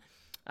play them.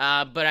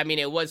 But, I mean,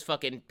 it was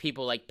fucking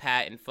people like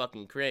Pat and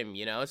fucking Krim,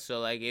 you know?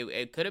 So, like,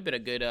 it could have been a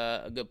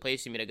good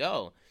place for me to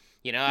go.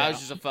 You know, I was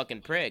just a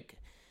fucking prick.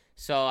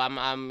 So, I'm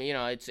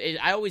I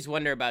always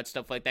wonder about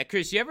stuff like that.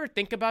 Chris, you ever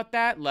think about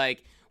that?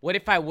 Like, what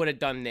if I would have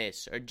done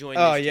this or joined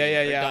this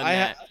team or done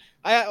that?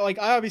 I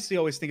obviously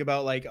always think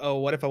about like, oh,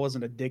 what if I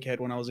wasn't a dickhead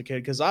when I was a kid?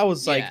 Because I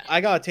was like, I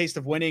got a taste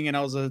of winning and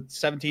I was a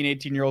 17,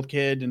 18-year-old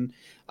kid. And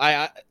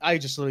I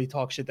just literally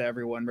talk shit to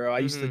everyone, bro. I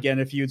used to get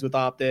into feuds with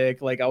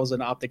Optic. Like I was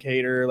an Optic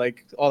hater,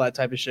 like all that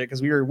type of shit.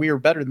 Because we were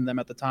better than them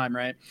at the time,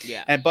 right?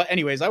 Yeah. But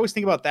anyways, I always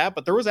think about that.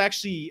 But there was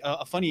actually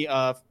a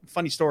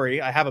funny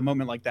story. I have a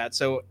moment like that.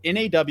 So in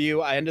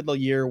AW, I ended the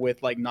year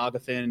with like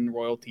Nagafin,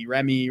 Royalty,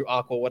 Remy,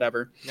 Aqua,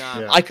 whatever.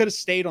 I could have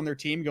stayed on their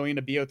team going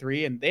into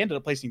BO3, and they ended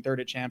up placing third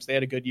at champs. They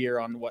had a good year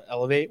on what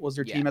Elevate was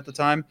their team at the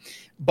time.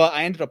 But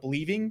I ended up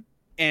leaving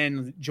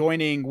and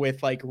joining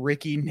with like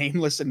Ricky,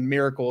 Nameless, and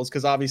Miracles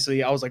because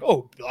obviously I was like,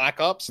 oh, Black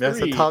Ops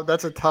 3.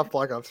 That's a tough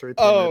Black Ops 3 team.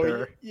 Oh, right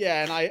there.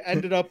 Yeah, and I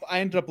ended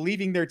up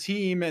leaving their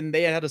team, and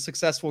they had a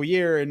successful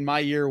year, and my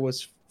year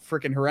was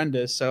freaking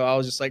horrendous. So I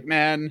was just like,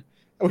 man,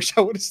 I wish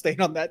I would have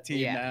stayed on that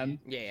team, man.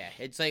 Yeah.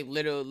 It's like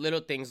little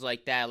things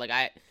like that. Like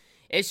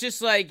It's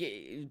just like,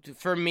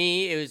 for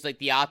me, it was like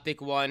the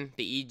Optic one,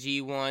 the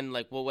EG one.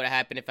 Like, what would have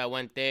happened if I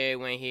went there,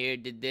 went here,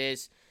 did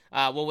this?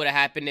 What would have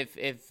happened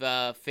if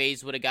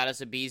FaZe would have got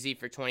us a BZ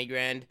for 20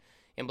 grand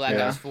in Black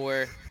Ops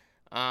 4?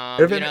 It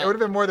would have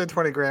been more than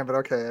 20 grand, but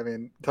okay. I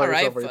mean, tell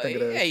yourself what you think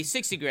it is. Hey,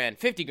 60 grand,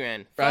 50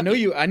 grand. I knew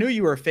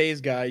you were a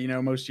FaZe guy,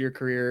 most of your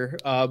career.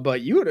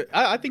 But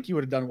I think you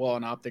would have done well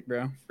on Optic,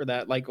 bro, for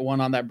that one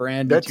on that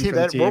brand. That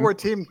World War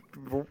team,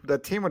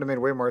 that team would have made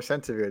way more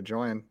sense if you had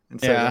joined.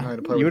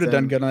 You would have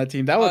done good on that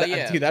team.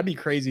 Dude, that'd be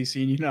crazy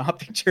seeing you in an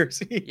Optic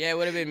jersey. Yeah, it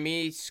would have been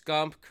me,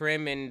 Scump,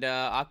 Crim, and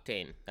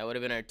Octane. That would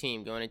have been our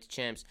team going into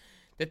champs.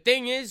 The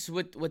thing is,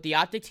 with the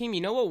Optic team, you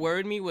know what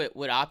worried me with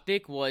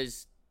Optic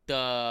was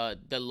the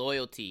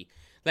loyalty.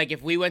 Like,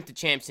 if we went to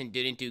champs and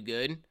didn't do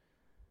good,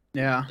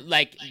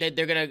 like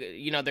they're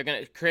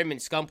gonna Crim and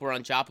Scump were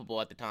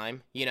unchoppable at the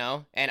time,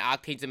 and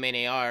Octane's the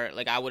main AR.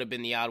 Like, I would have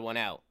been the odd one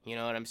out. You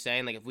know what I'm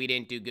saying? Like, if we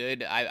didn't do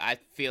good, I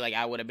feel like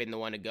I would have been the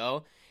one to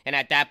go. And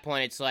at that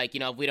point, it's like,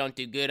 if we don't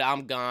do good,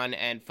 I'm gone,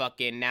 and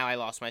fucking now I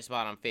lost my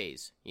spot on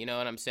FaZe. You know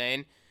what I'm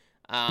saying?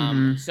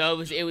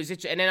 So it was,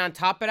 and then on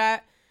top of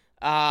that,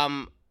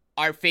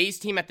 our FaZe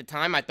team at the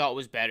time I thought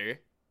was better.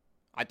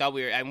 I thought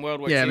we were in World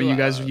War II. Yeah, I mean,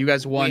 you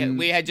guys won.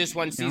 We had just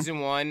won season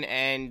 1,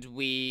 and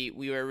we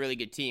were a really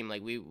good team.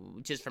 Like, we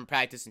just from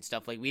practice and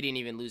stuff. Like, we didn't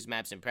even lose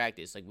maps in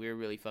practice. Like, we were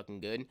really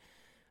fucking good.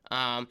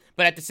 But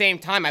at the same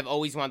time, I've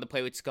always wanted to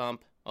play with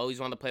Scump.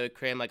 Always wanted to play with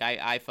Crim. Like,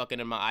 I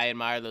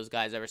admire those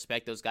guys. I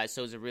respect those guys.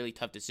 So it was a really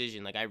tough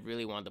decision. Like, I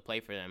really wanted to play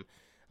for them.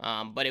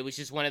 But it was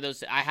just one of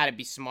those. I had to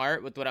be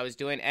smart with what I was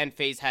doing, and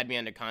FaZe had me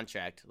under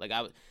contract. Like,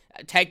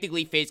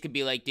 technically, FaZe could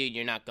be like, dude,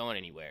 you're not going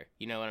anywhere.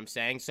 You know what I'm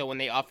saying? So when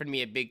they offered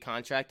me a big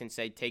contract and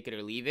said take it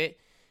or leave it,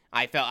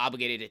 I felt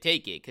obligated to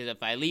take it, because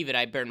if I leave it,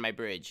 I burn my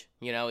bridge.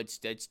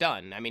 It's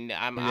done. I mean,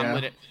 I'm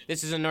with it.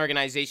 This is an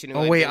organization who.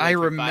 Oh wait, I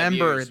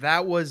remember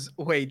that was.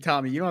 Wait,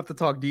 Tommy, you don't have to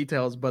talk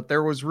details, but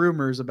there was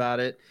rumors about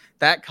it.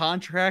 That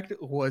contract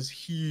was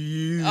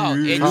huge. Oh,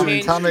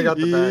 Tommy got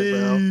the bag,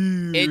 bro.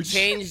 It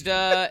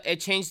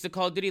changed the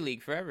Call of Duty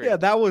League forever. Yeah,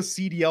 that was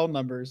CDL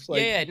numbers.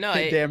 Like,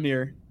 damn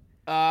near.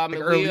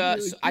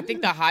 I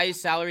think the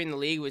highest salary in the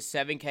league was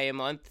 $7K a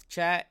month,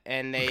 chat,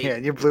 and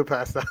you blew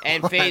past that.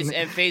 And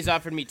FaZe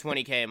offered me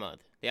 $20K a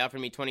month. They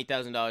offered me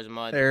 $20,000 a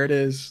month. There it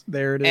is.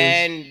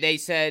 And they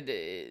said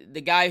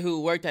the guy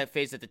who worked at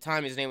FaZe at the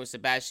time, his name was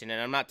Sebastian,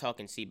 and I'm not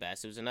talking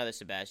Seabass. It was another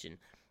Sebastian.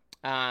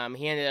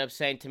 He ended up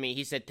saying to me,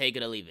 he said, "Take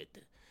it or leave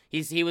it."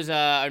 He was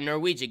a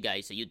Norwegian guy.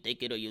 He said, "You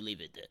take it or you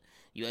leave it.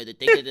 You either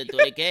take it at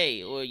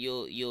 20K or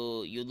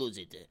you lose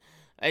it."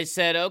 I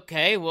said,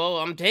 okay, well,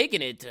 I'm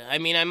taking it. I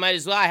mean, I might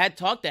as well. I had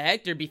talked to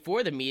Hector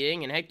before the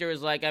meeting, and Hector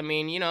was like, I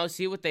mean,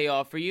 see what they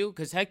offer you.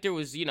 Because Hector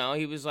was, he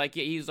was like,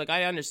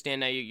 I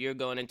understand that you're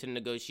going into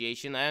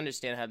negotiation. I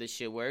understand how this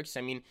shit works.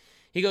 I mean,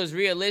 he goes,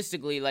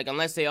 realistically, like,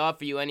 unless they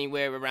offer you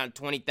anywhere around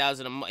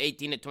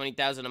 18 to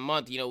 20,000 a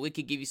month, we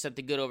could give you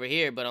something good over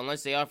here. But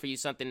unless they offer you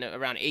something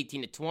around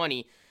 18 to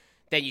 20,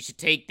 then you should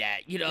take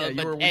that. You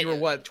were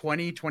what,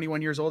 20,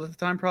 21 years old at the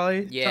time,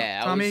 probably?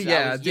 Yeah, Tommy?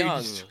 I was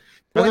young.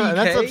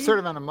 That's an absurd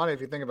amount of money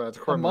if you think about it. It's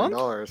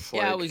 $250,000.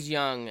 Yeah, I was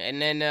young.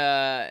 And then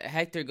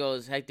Hector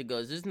goes,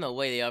 there's no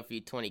way they offer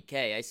you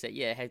 20K. I said,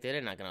 yeah, Hector,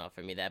 they're not going to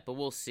offer me that, but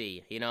we'll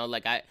see.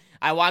 Like,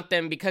 I want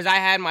them, because I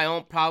had my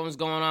own problems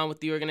going on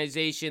with the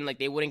organization. Like,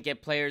 they wouldn't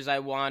get players I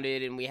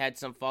wanted, and we had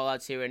some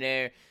fallouts here and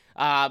there.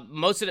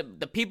 Most of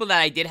the people that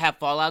I did have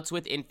fallouts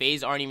with in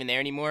FaZe aren't even there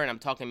anymore, and I'm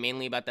talking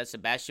mainly about that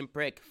Sebastian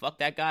prick. Fuck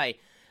that guy.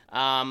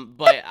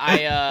 But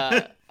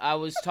I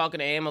was talking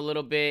to him a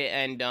little bit,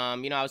 and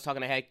I was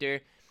talking to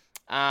Hector.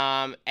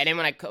 And then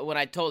when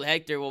I told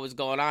Hector what was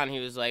going on, he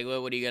was like,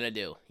 "Well, what are you gonna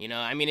do?"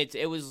 I mean,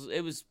 it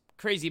was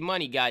crazy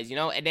money, guys.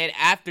 And then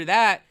after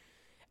that,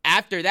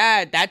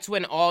 that's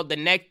when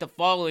the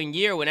following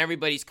year, when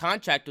everybody's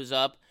contract was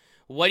up.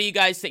 What do you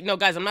guys think? No,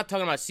 guys, I'm not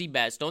talking about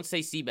Seabass. Don't say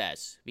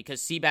Seabass, because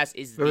Seabass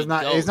is the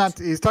GOAT.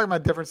 He's talking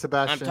about a different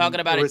Sebastian. I'm talking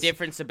about a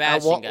different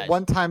Sebastian, guys.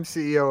 One-time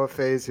CEO of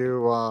FaZe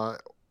who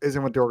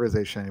isn't with the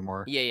organization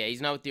anymore. Yeah,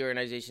 he's not with the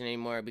organization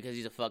anymore because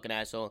he's a fucking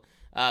asshole.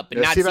 But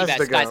not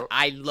Seabass, guys.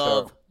 I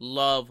love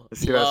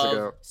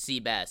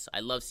Seabass. I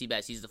love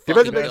Seabass. He's the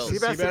fucking GOAT.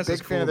 Seabass is a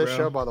big fan of this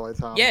show, by the way,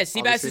 Tom. Yeah,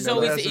 Seabass is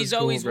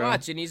always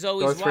watching. He's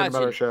always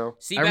watching. Show.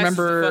 Seabass is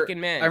the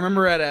fucking man. I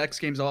remember at X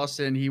Games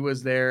Austin, he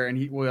was there, and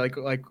we had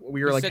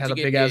a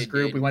big ass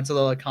group. Dude. We went to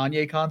the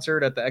Kanye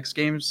concert at the X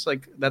Games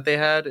that they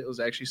had. It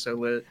was actually so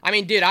lit. I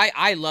mean, dude,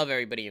 I love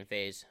everybody in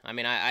FaZe. I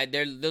mean,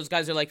 those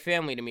guys are like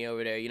family to me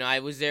over there.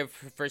 I was there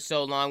for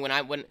so long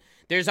when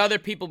there's other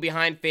people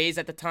behind FaZe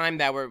at the time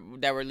that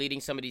were leading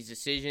some of these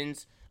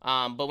decisions.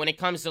 But when it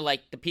comes to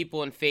like the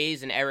people in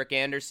FaZe and Eric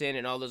Anderson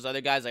and all those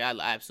other guys, like I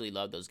absolutely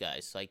love those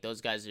guys. Like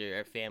those guys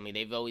are family.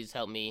 They've always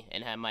helped me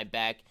and had my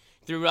back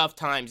through rough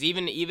times,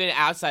 even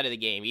outside of the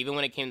game, even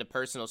when it came to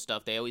personal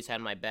stuff, they always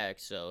had my back.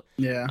 So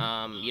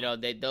yeah, you know,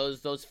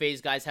 those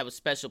FaZe guys have a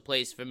special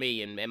place for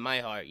me in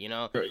my heart, you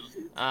know.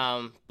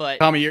 But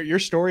Tommy, your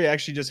story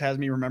actually just has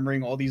me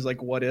remembering all these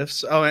like what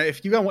ifs. Oh,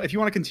 if you want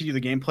to continue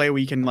the gameplay,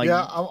 we can like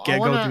go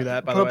through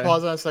that. By the way, put a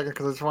pause on a second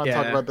because I just want to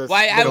talk about this. Well,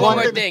 I have one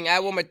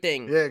more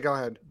thing. Yeah, go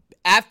ahead.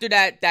 After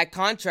that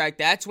contract,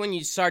 that's when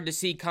you start to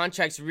see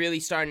contracts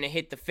really starting to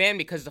hit the fan,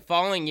 because the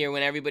following year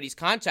when everybody's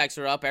contracts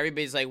are up,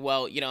 everybody's like,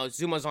 well, you know,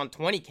 ZooMaa's on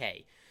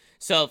 20K.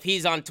 So if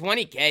he's on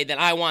 20K, then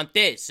I want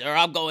this, or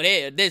I'll go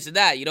here, this or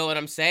that. You know what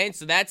I'm saying?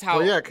 So that's how.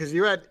 Well, yeah, because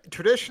you had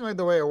traditionally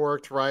the way it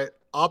worked, right?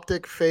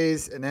 Optic,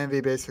 FaZe, and Envy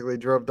basically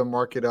drove the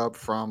market up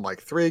from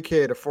like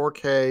 3K to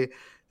 4K,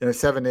 then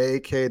 7 to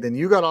 8K. Then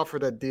you got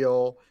offered a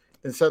deal.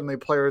 Then suddenly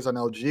players on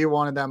LG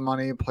wanted that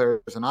money,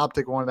 players on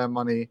Optic wanted that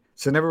money.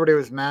 So then everybody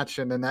was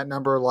matching, and that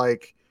number,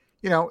 like,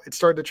 you know, it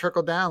started to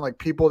trickle down. Like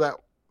people that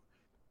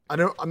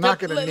I'm not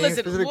going to name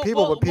specific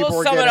people, but people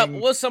were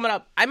getting. We'll sum it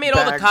up. I made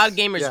all the COD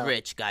gamers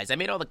rich, guys. I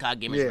made all the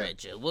COD gamers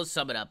rich. We'll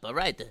sum it up. All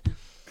right.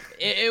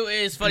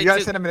 It was funny. You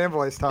guys sent him an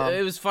invoice, Tom.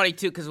 It was funny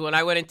too, because when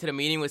I went into the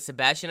meeting with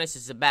Sebastian, I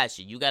said,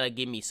 Sebastian, you got to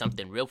give me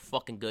something real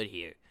fucking good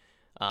here.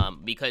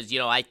 Because, you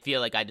know, I feel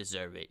like I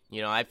deserve it.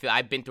 You know,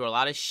 I've been through a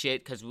lot of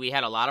shit because we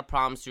had a lot of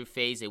problems through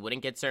FaZe. They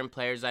wouldn't get certain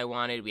players I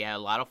wanted. We had a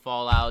lot of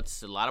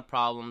fallouts, a lot of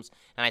problems.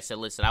 And I said,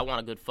 listen, I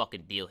want a good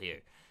fucking deal here,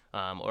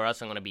 or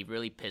else I'm going to be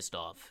really pissed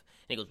off.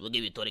 And he goes, we'll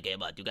give you 20K,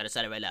 but you got to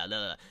sign it right now. Blah,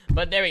 blah, blah.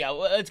 But there we go.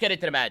 Let's get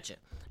into the match.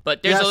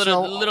 But there's a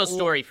little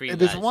story for you guys.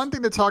 There's one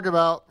thing to talk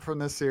about from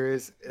this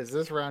series is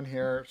this round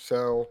here.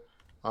 So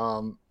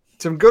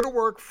some good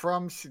work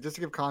from, just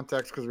to give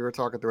context because we were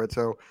talking through it.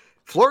 So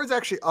Florida's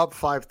actually up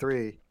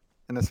 5-3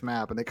 in this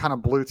map, and they kind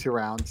of blew 2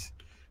 rounds.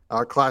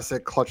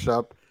 Classic clutched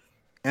up.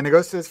 And it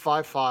goes to this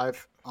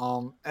 5-5.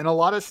 And a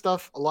lot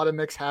of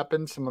mix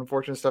happens. Some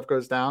unfortunate stuff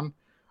goes down.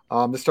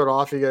 To start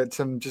off, you get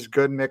some just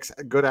good mix,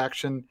 good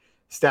action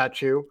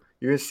statue.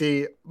 You're going to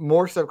see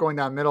more stuff going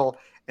down middle.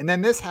 And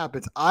then this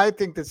happens. I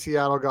think that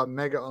Seattle got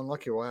mega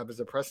unlucky. What happens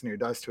to Preston here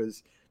dies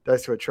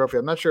to a trophy.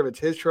 I'm not sure if it's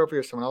his trophy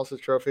or someone else's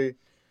trophy.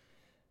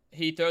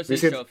 He throws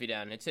his trophy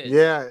down. It's his.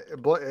 Yeah,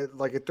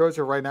 it throws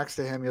it right next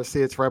to him. You'll see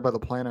it's right by the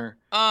planter.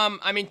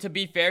 I mean, to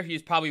be fair, he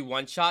was probably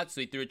one shot,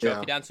 so he threw a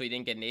trophy down, so he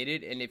didn't get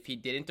naded. And if he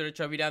didn't throw the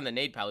trophy down, the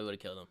nade probably would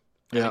have killed him.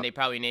 I mean, they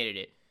probably naded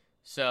it.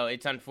 So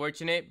it's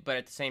unfortunate, but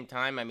at the same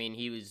time, I mean,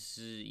 he was,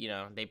 you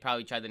know, they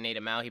probably tried to nade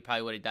him out. He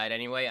probably would have died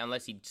anyway,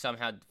 unless he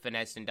somehow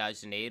finessed and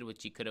dodged the nade,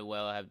 which he could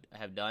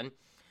have done.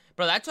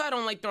 Bro, that's why I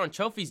don't like throwing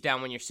trophies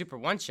down when you're super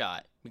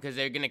one-shot, because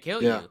they're going to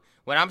kill you.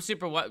 When I'm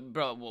super,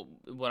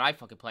 when I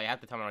fucking play, half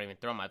the time I don't even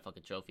throw my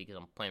fucking trophy because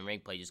I'm playing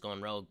rank play, just going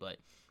rogue. But,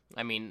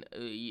 I mean,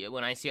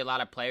 when I see a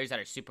lot of players that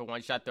are super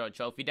one-shot throw a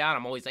trophy down,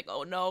 I'm always like,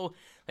 oh, no.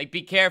 Like,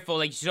 be careful.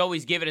 Like, you should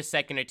always give it a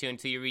second or two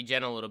until you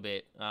regen a little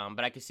bit.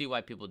 But I can see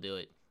why people do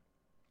it.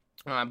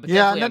 But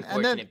definitely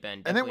unfortunate,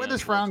 Ben. And then where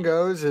this round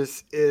goes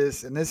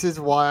is, and this is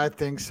why I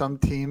think some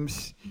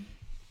teams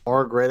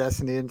are great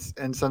S&D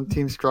and some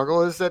teams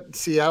struggle, is that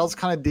Seattle's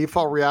kind of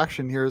default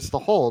reaction here is to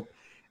hold.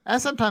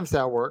 And sometimes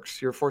that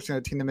works. You're forcing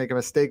a team to make a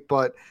mistake,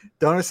 but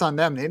the onus on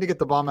them. They need to get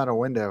the bomb out a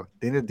window.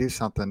 They need to do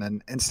something.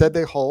 And instead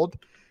they hold.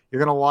 You're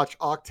going to watch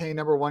Octane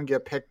 #1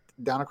 get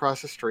picked down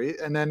across the street.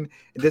 And then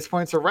at this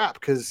point it's a wrap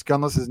because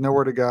Gunless has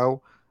nowhere to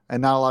go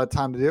and not a lot of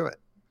time to do it.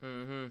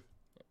 Mm-hmm.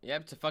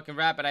 Yep, it's a fucking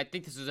wrap. And I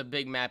think this was a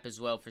big map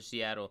as well for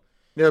Seattle.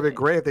 Yeah, it'd be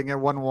great if they can get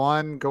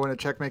 1-1, go into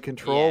checkmate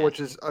control, which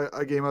is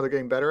a game they're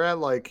getting better at.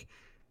 Like,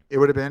 it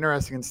would have been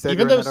interesting instead.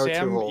 Even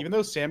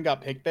though Sam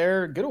got picked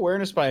there, good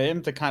awareness by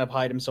him to kind of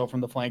hide himself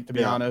from the flank. To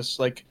be honest,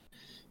 like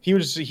he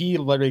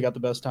literally got the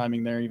best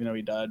timing there, even though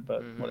he died.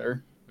 But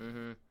whatever.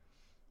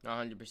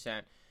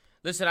 100%.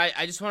 Listen,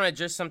 I just want to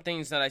address some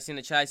things that I see in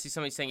the chat. I see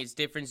somebody saying it's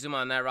different. ZooMaa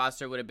on that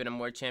roster would have been a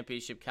more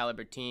championship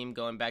caliber team,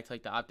 going back to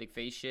like the Optic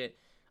FaZe shit.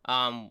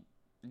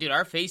 Dude,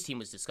 our FaZe team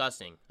was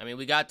disgusting. I mean,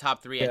 we got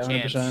top 3 at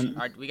champs.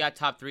 We got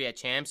top 3 at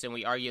champs, and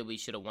we arguably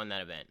should have won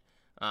that event.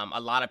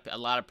 A lot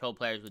of pro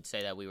players would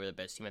say that we were the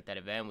best team at that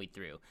event. We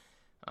threw,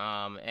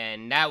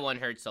 and that one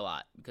hurts a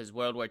lot because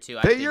World War II.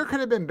 That year could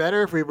have been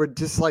better if we were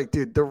just like,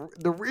 dude. The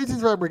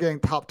reasons why we're getting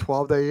top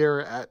 12 that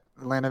year at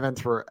LAN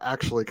events were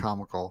actually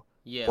comical.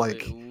 Yeah,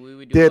 like we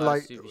would do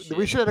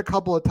we should have had a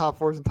couple of top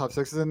 4s and top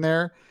 6s in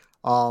there.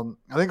 I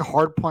think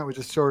Hardpoint was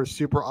just sort of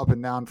super up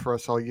and down for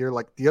us all year.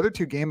 Like the other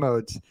 2 game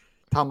modes,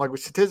 Tom, like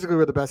statistically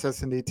we're the best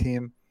S&D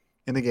team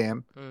in the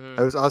game.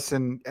 It was us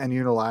and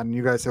Unilat, and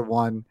you guys have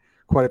won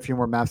quite a few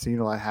more maps than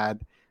Unilat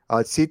had.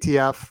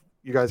 CTF,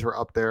 you guys were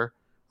up there.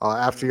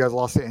 After you guys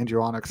lost to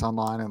Andrew Onyx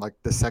online in like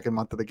the second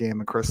month of the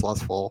game, and Chris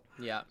lost full.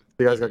 Yeah,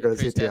 you guys got good at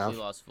CTF. Definitely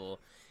lost full.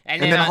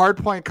 And then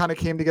Hardpoint kind of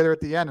came together at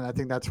the end, and I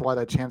think that's why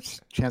that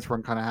chance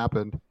run kind of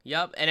happened.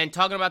 Yep, and then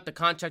talking about the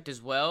contract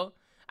as well,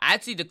 I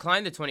actually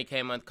declined the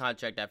 20K a month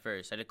contract at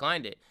first. I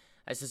declined it.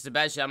 I said,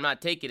 Sebastian, I'm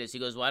not taking this. He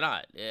goes, why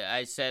not?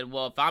 I said,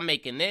 well, if I'm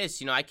making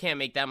this, I can't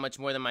make that much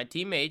more than my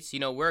teammates.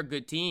 We're a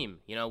good team.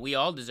 We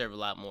all deserve a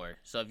lot more.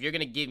 So if you're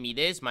going to give me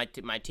this, my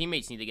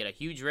teammates need to get a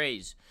huge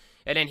raise.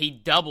 And then he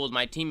doubled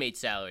my teammate's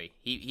salary.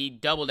 He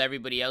doubled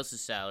everybody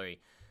else's salary.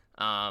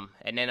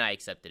 And then I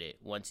accepted it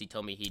once he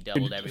told me he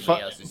doubled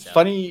everybody else's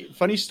salary.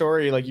 Funny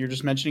story. Like you're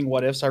just mentioning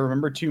what ifs. I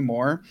remember two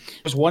more.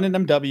 There's one in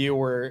MW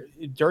where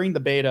during the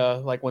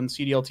beta, like when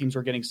CDL teams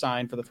were getting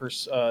signed for the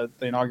first the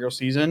inaugural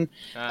season,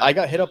 I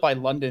got hit up by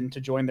London to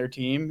join their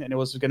team, and it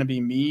was going to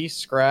be me,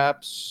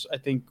 Scraps, I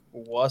think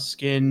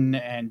Wuskin,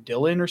 and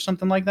Dylan or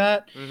something like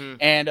that. Mm-hmm.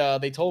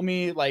 And they told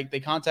me, like, they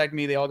contacted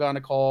me. They all got on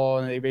a call,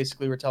 and they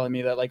basically were telling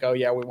me that, like, oh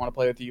yeah, we want to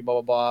play with you,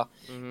 blah blah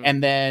blah. Mm-hmm.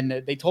 And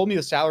then they told me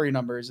the salary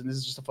numbers, and this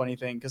is just a funny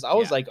thing because I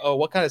was like, oh,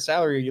 what kind of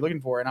salary are you looking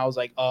for? And I was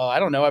like, I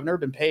don't know, I've never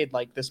been paid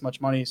like this much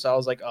money. So I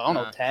was like, I don't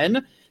know,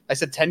 10. I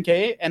said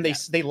 10K, and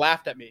they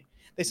laughed at me.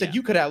 They said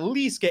you could at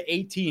least get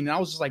 18, and I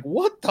was just like,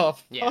 what the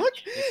fuck?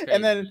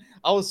 And then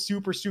I was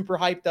super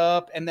hyped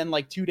up, and then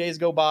like 2 days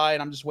go by,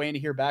 and I'm just waiting to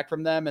hear back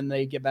from them, and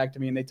they get back to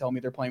me and they tell me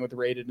they're playing with the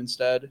rated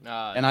instead,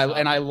 and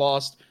I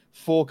lost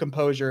full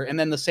composure. And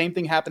then the same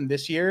thing happened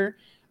this year.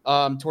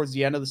 Towards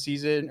the end of the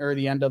season or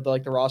the end of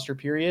the roster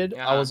period,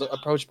 I was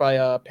approached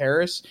by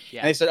Paris,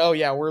 and they said, "Oh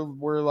yeah,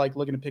 we're like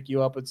looking to pick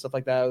you up and stuff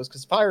like that." It was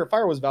because Fire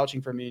was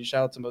vouching for me.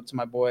 Shout out to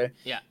my boy.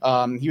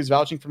 He was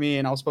vouching for me,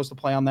 and I was supposed to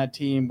play on that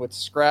team with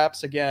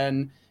Scraps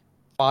again,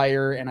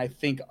 Fire, and I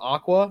think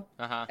Aqua.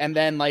 And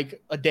then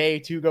like a day,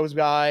 2 goes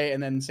by,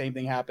 and then the same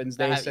thing happens.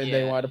 They said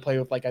they wanted to play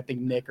with like I think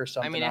Nick or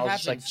something. I mean, I was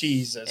just like,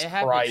 Jesus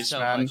Christ, so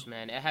much,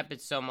 man. It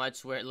happens so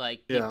much where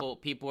like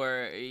people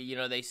are,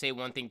 they say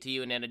one thing to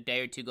you, and then a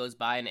day or 2 goes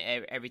by, and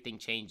everything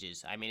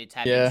changes. I mean, it's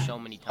happened so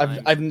many times.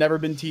 I've never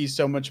been teased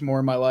so much more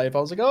in my life. I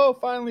was like, oh,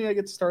 finally I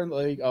get to start.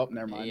 Like, oh,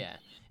 never mind. Yeah.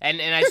 And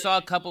I saw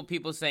a couple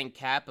people saying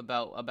cap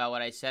about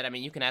what I said. I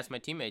mean, you can ask my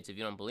teammates if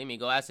you don't believe me.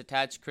 Go ask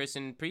Attach, Chris,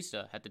 and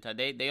Priesta at the time.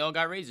 They all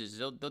got raises.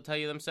 They'll tell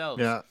you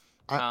themselves. Yeah.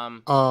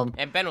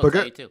 And Ben will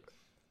tell you too.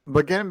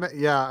 But I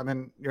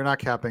mean, you're not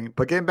capping.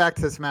 But getting back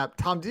to this map,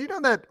 Tom, do you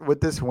know that with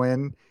this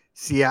win,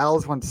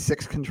 Seattle's won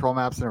 6 control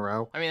maps in a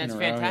row? I mean, that's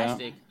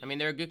fantastic. I mean,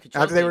 they're a good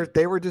control team. After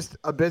they were just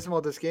abysmal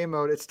at this game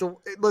mode. It's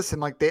still listen,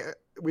 like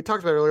we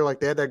talked about earlier, like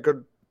they had that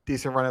good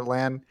decent run at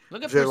LAN.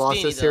 Look at they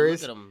lost this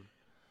series. Look at them.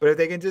 But if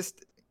they can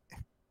just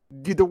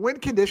the win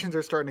conditions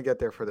are starting to get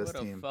there for this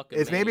team.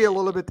 It's maybe a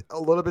little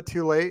bit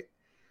too late,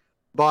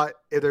 but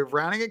if they're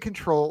rounding at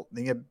control,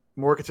 they get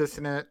more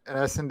consistent at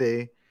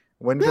S&D.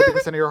 Win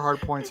 50% of your hard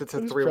points. It's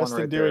a 3-1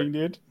 right there.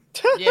 Dude.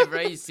 Yeah,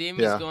 bro. You see him?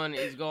 He's going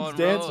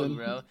dancing, rogue,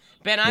 bro.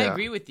 Ben, I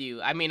agree with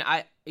you. I mean,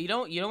 you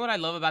know what I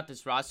love about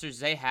this roster is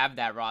they have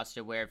that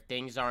roster where if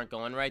things aren't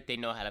going right, they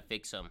know how to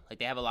fix them. Like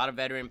they have a lot of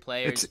veteran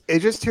players.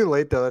 It's just too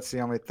late though. That's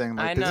the only thing.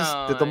 Like,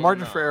 the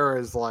margin for error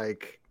is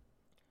like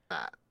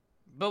that.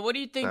 But what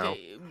do you think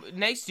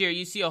next year?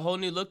 You see a whole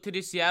new look to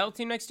the Seattle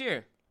team next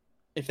year?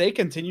 If they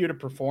continue to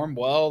perform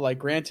well, like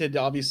granted,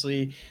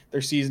 obviously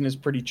their season is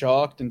pretty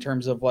chalked in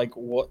terms of like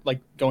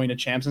going to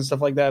champs and stuff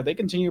like that. If they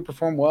continue to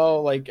perform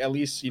well, like at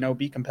least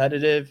be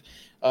competitive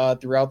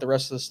throughout the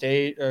rest of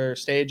the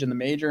stage and the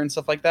major and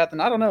stuff like that,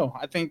 then I don't know.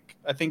 I think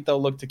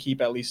they'll look to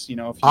keep at least a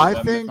few of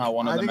them, if not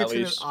one of them at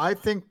least. I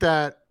think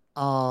that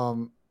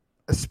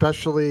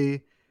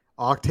especially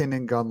Octane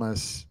and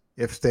Gunless,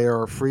 if they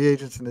are free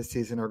agents in this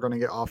season, are going to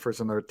get offers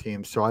on their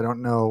teams. So I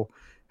don't know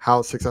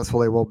how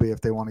successful they will be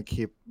if they want to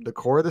keep the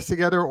core of this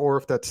together or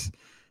if that's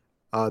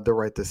the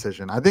right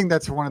decision. I think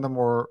that's one of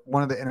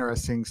the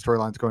interesting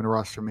storylines going to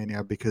Roster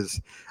Mania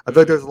because I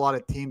feel like there's a lot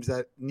of teams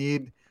that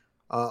need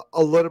a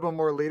little bit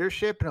more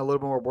leadership and a little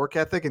bit more work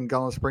ethic, and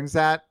Gunless brings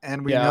that.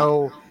 And we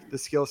know the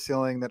skill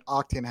ceiling that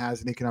Octane has,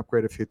 and he can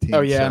upgrade a few teams.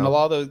 Oh, yeah, and a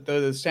lot of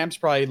the Sam's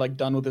probably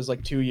done with his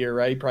 2-year,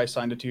 right? He probably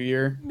signed a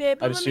 2-year,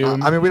 I'd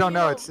assume. I mean, we don't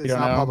know. It's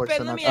not public.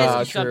 Ben, let me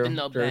ask you something,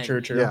 though, Ben.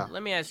 True. Yeah.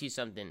 Let me ask you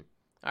something.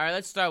 All right,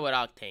 let's start with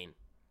Octane.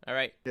 All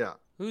right? Yeah.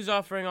 Who's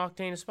offering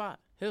Octane a spot?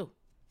 Who?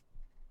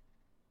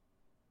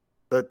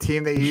 The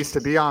team that he used to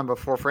be on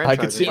before franchise.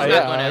 I could see. He's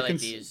not going to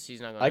LADs. He's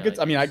not going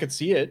to I could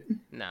see it.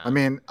 No. I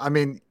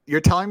mean,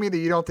 you're teling me that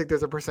you don't think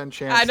there's a %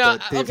 chance I know.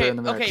 that Thieves are in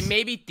the mix. Okay,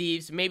 maybe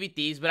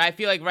Thieves, but I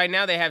feel like right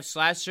now they have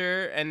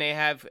Slasher and they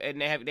have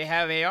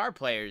AR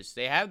players.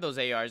 They have those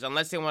ARs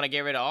unless they want to get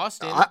rid of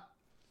Austin.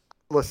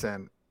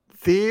 Listen,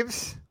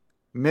 Thieves,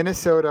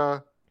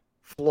 Minnesota,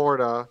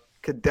 Florida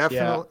could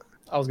definitely. Yeah.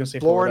 I was going to say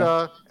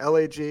Florida,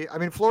 LAG. I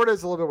mean, Florida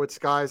is a little bit with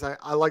Skies.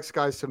 I like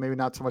Skies, so maybe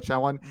not so much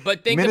that one.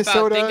 But think about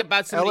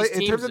some of these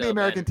teams, in terms of the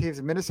American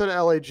teams,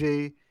 Minnesota,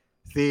 LAG,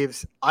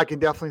 Thieves, I can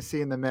definitely see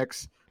in the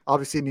mix.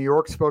 Obviously, New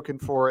York's spoken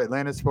for,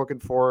 Atlanta's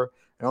spoken for.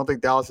 I don't think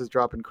Dallas is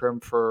dropping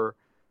Crim for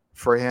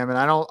him, and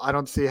I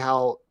don't see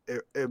how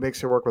it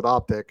makes it work with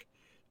Optic.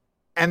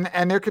 And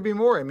there could be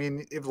more. I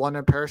mean, if London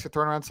and Paris are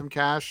throwing around some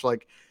cash,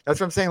 like that's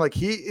what I'm saying. Like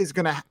he is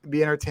going to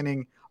be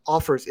entertaining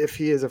offers if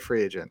he is a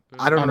free agent.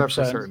 I don't know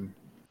for certain.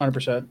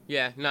 100%.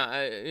 Yeah, no,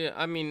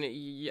 I mean,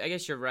 I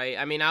guess you're right.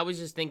 I mean, I was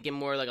just thinking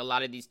more like a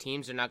lot of these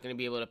teams are not going to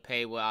be able to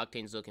pay what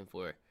Octane's looking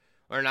for,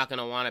 or not going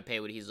to want to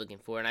pay what he's looking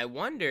for. And I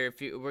wonder if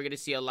we're going to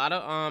see a lot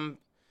of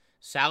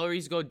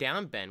salaries go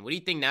down, Ben. What do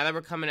you think now that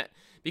we're coming at?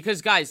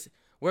 Because guys,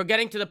 we're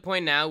getting to the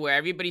point now where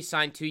everybody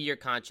signed 2-year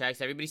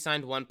contracts. Everybody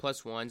signed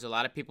 1+1s. A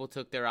lot of people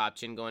took their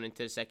option going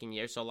into the second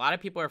year. So a lot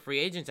of people are free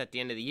agents at the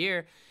end of the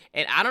year.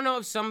 And I don't know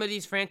if some of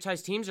these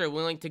franchise teams are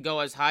willing to go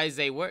as high as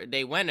they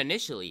went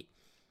initially.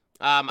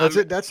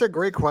 That's a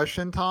great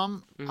question,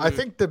 Tom. Mm-hmm. I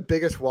think the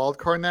biggest wild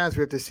card now is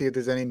we have to see if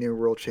there's any new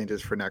rule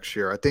changes for next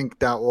year. I think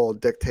that will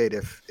dictate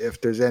if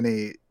there's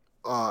any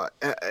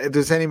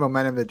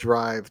momentum to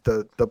drive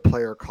the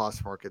player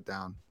cost market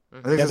down.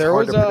 I think it's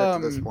hard to predict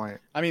at this point.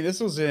 I mean, this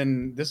was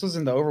in the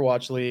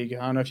Overwatch League.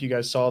 I don't know if you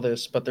guys saw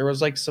this, but there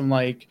was like some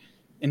like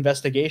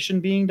investigation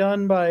being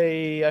done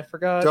by I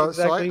forgot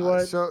exactly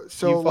what.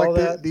 So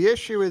like the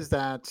issue is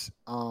that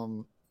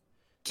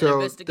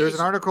there's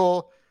an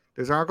article.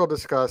 There's an article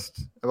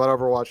discussed about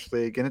Overwatch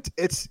League, and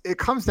it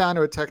comes down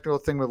to a technical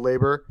thing with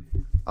labor,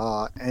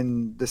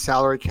 and the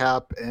salary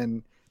cap,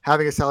 and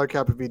having a salary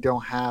cap if you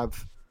don't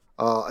have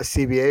a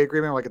CBA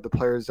agreement, like if the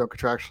players don't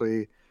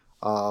contractually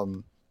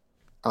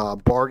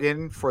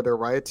bargain for their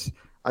rights.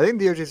 I think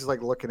DOJ is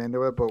like looking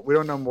into it, but we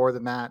don't know more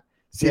than that.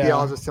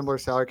 CDL has a similar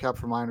salary cap,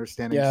 from my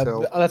understanding. Yeah,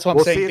 so that's what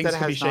I'm saying. Things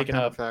could be shaken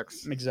up.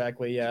 Effects.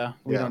 Exactly. Yeah,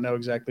 we don't know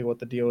exactly what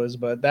the deal is,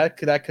 but that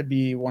could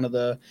be one of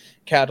the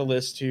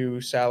catalysts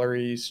to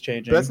salaries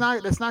changing. But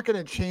that's not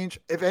going to change.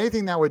 If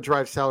anything, that would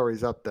drive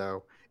salaries up,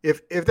 though.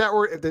 If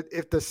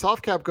the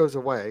soft cap goes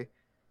away,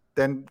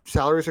 then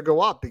salaries would go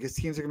up because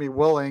teams are going to be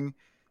willing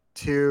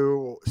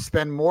to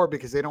spend more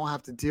because they don't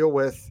have to deal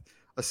with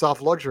a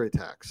soft luxury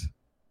tax.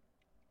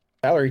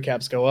 Salary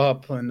caps go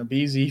up, and the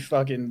BZ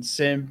fucking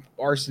Simp,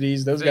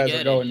 Arcities, those guys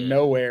are going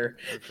nowhere.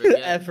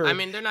 Ever. I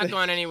mean, they're not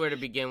going anywhere to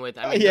begin with.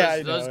 I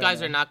mean, those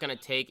guys are not going to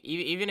take,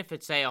 even if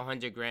it's say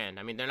 $100,000.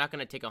 I mean, they're not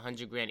going to take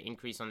 $100,000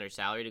 increase on their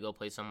salary to go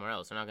play somewhere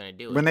else. They're not going to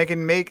do it. When they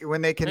can make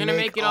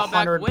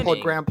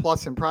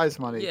 $100,000+ in prize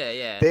money.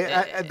 Yeah.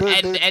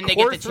 And they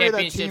get the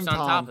championships on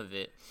top of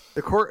it.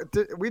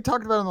 We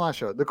talked about it in the last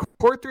show. The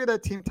core three of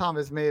that team, Tom,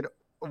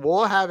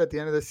 will have at the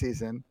end of the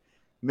season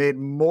made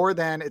more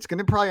than, it's going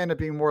to probably end up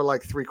being more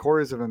like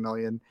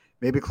 $750,000,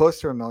 maybe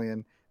close to $1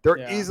 million. They're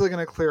easily going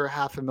to clear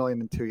 $500,000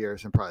 in 2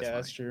 years in prize money.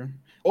 That's true.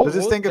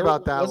 Just think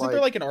about that. Wasn't there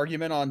like an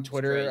argument on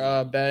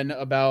Twitter, Ben,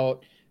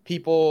 about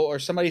people, or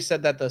somebody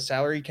said that the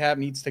salary cap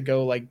needs to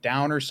go like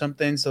down or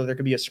something, so there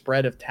could be a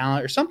spread of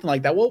talent or something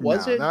like that? What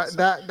was it?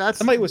 That's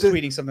somebody was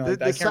tweeting something like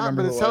that. I can't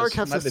remember. But the salary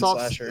cap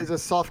is a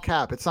soft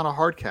cap. It's not a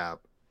hard cap.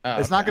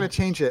 It's not going to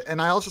change it. And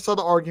I also saw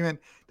the argument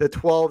that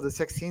 12 to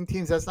 16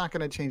 teams, that's not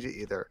going to change it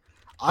either.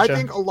 I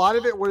think a lot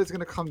of it, what is going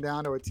to come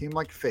down to a team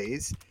like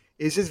FaZe,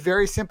 is just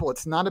very simple.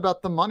 It's not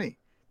about the money.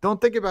 Don't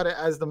think about it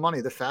as the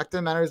money. The fact of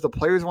the matter is the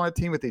players want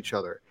to team with each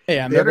other.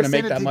 Yeah, and they're going to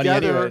make that money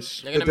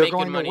anyways. They're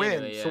going to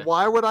win. Anyway, So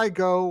why would I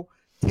go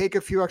take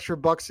a few extra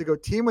bucks to go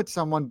team with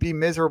someone, be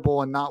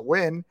miserable and not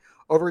win,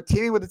 over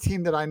teaming with a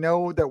team that I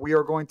know that we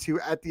are going to,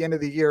 at the end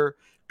of the year,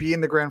 be in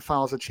the grand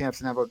finals of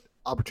champs and have an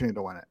opportunity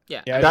to win it.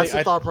 Yeah, that's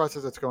the thought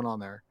process that's going on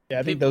there. Yeah,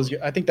 I think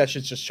that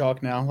shit's just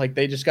chalk now. Like,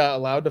 they just got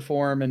allowed to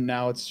form, and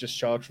now it's just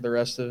chalk for the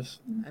rest of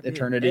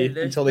eternity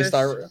until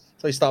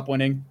they stop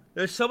winning.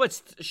 There's so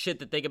much shit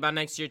to think about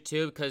next year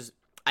too, because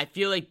I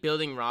feel like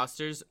building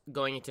rosters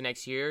going into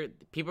next year,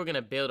 people are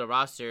gonna build a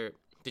roster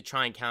to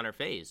try and counter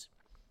FaZe.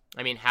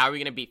 I mean, how are we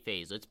gonna beat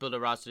FaZe? Let's build a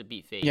roster to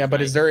beat FaZe. Yeah,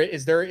 but is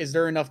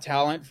there enough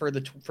talent for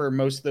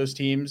most of those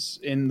teams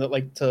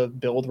to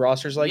build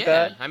rosters like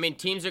that? I mean,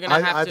 teams are gonna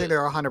have to. I think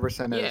there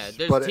 100% is.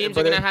 Yeah, teams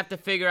are gonna have to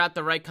figure out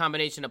the right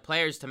combination of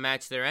players to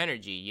match their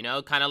energy. You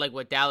know, kind of like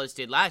what Dallas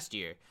did last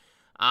year.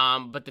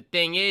 But the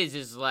thing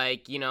is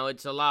like, you know,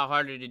 it's a lot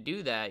harder to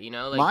do that. You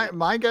know, like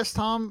my guess,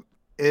 Tom,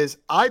 is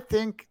I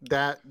think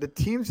that the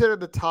teams that are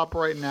at the top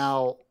right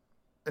now,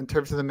 in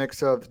terms of the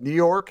mix of New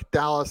York,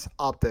 Dallas,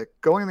 Optic,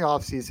 going in the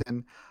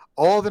offseason,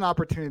 all have an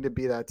opportunity to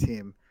be that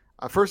team.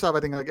 First off, I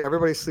think like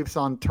everybody sleeps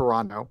on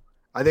Toronto.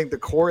 I think the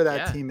core of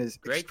that team is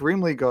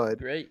extremely good.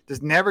 Great.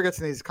 Just never gets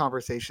in these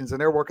conversations, and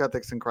their work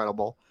ethic's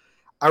incredible.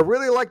 I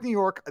really like New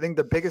York. I think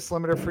the biggest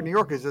limiter for New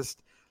York is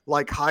just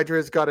like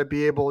Hydra's got to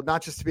be able,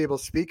 not just to be able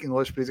to speak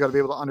English, but he's got to be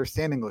able to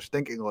understand English,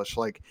 think English.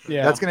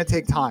 That's going to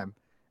take time,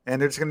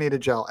 and they're just going to need a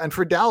gel. And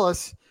for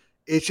Dallas,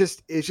 it's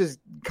just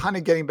kind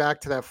of getting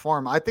back to that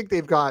form. I think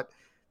they've got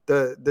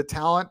the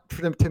talent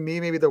for them. To me,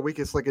 maybe the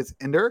weakest link is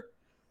Ender,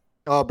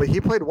 but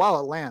he played well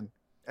at LAN.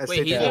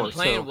 Wait, he's been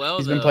playing well.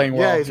 He's been playing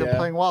well. Yeah, he's been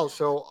playing well.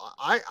 So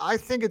I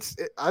think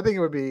it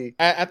would be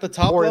at the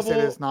top level.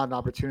 It's not an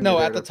opportunity. No,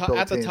 at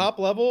the top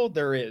level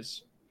there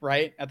is.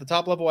 Right at the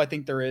top level, I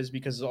think there is,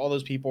 because all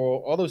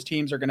those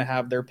teams are going to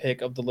have their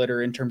pick of the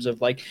litter in terms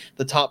of like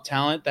the top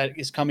talent that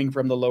is coming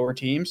from the lower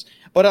teams.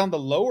 But on the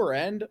lower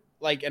end,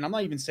 like, and I'm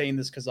not even saying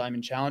this because I'm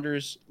in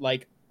challengers,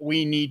 like,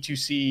 we need to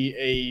see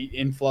a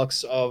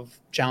influx of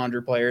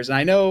challenger players. And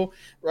I know,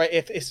 right,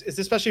 if it's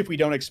especially if we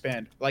don't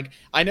expand, like,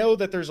 I know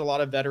that there's a lot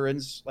of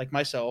veterans like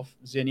myself,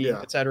 Zinni,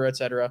 et cetera,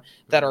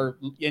 that are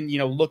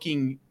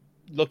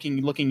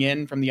looking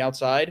in from the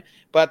outside,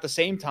 but at the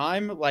same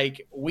time,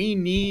 like, we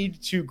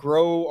need to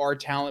grow our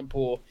talent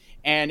pool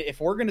And if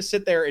we're going to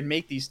sit there and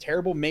make these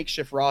terrible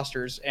makeshift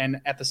rosters,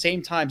 and at the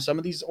same time, some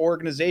of these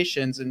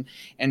organizations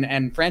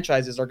and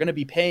franchises are going to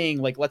be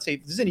paying, like, let's say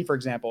Zinni, for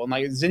example, and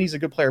like Zinni's a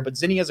good player, but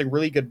Zinni has a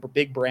really good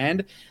big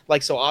brand.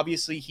 Like, so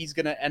obviously he's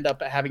going to end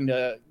up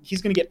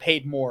he's going to get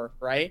paid more,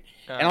 right?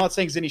 And I'm not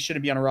saying Zinni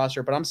shouldn't be on a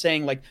roster, but I'm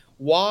saying, like,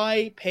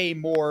 why pay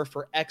more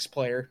for X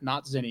player,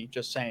 not Zinni,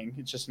 just saying,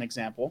 it's just an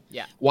example.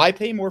 Yeah. Why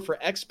pay more for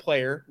X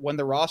player when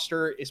the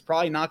roster is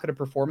probably not going to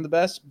perform the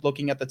best,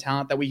 looking at the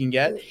talent that we can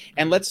get?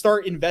 And let's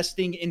start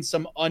investing in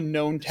some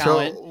unknown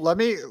talent. So let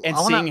me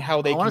seeing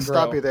how they can grow. I want to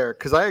stop you there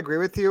because I agree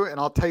with you, and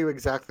I'll tell you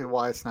exactly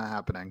why it's not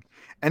happening.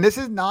 And this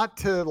is not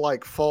to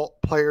like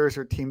fault players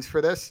or teams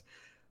for this.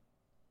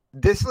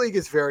 This league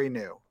is very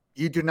new.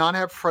 You do not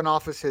have front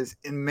offices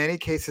in many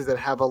cases that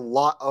have a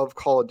lot of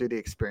Call of Duty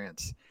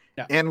experience.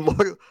 Yeah. And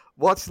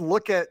let's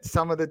look at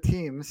some of the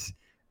teams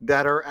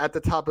that are at the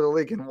top of the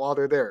league and while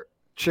they're there.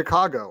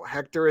 Chicago,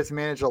 Hector has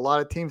managed a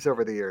lot of teams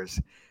over the years.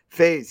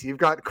 FaZe, you've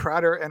got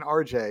Crowder and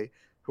RJ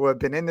who have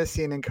been in this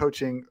scene and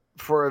coaching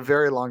for a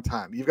very long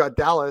time. You've got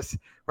Dallas,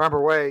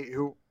 Robert Way,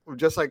 who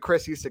just like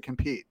Chris used to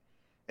compete,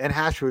 and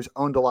Hash, who's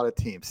owned a lot of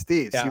teams.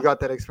 Thieves, you've got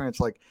that experience.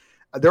 Like,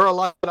 there are a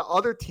lot of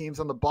other teams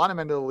on the bottom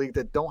end of the league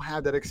that don't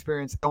have that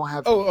experience, don't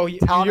have talent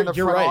in the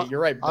front office. You're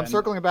right. Ben. I'm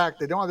circling back.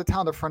 They don't have the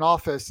talent in the front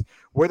office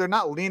where they're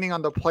not leaning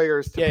on the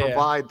players to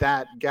provide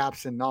that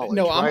gaps in knowledge.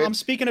 No, right? I'm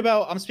speaking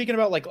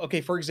about like,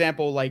 okay, for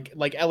example, like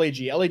LAG.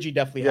 LAG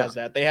definitely has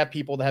that. They have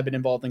people that have been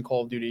involved in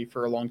Call of Duty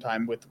for a long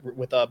time with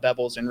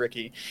Bevels and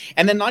Ricky.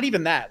 And then not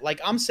even that. Like,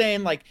 I'm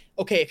saying, like,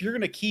 okay, if you're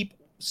gonna keep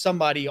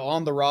somebody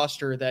on the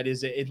roster that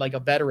is like a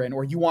veteran,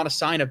 or you want to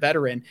sign a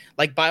veteran,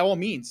 like, by all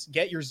means,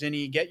 get your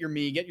Zinni, get your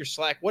me, get your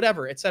Slack,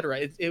 whatever,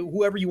 etc.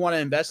 Whoever you want to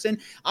invest in.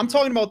 I'm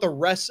talking about the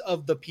rest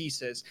of the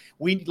pieces.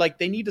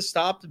 They need to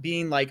stop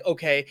being like,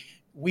 okay,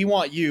 we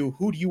want you.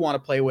 Who do you want to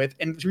play with?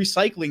 And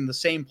recycling the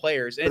same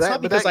players. And it's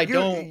not because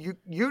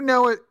you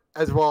know it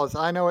as well as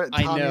I know it.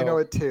 Tom, you know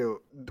it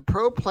too. The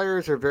pro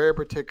players are very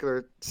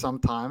particular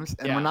sometimes,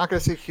 and we're not going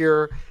to sit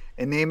here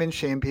and name and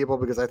shame people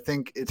because I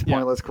think it's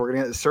pointless. We're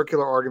going to get a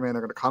circular argument.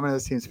 They're going to come into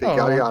this team, speak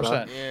yada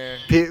yada.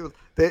 Yeah.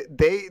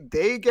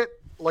 They get,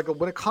 like,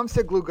 when it comes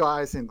to glue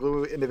guys and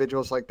glue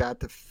individuals like that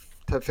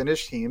to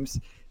finish teams,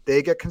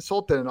 they get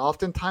consulted, and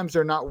oftentimes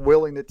they're not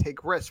willing to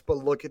take risks. But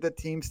look at the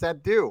teams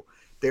that do.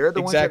 They're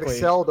the ones that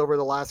excelled over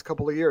the last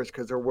couple of years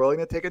because they're willing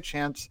to take a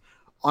chance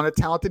on a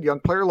talented young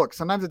player. Look,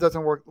 sometimes it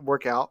doesn't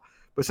work out,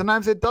 but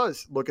sometimes it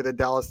does. Look at the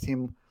Dallas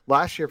team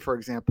last year, for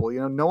example. You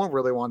know, no one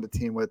really wanted a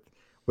team with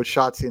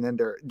Shotzi and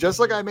Ender. Just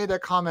like I made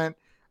that comment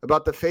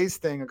about the FaZe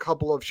thing a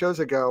couple of shows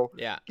ago.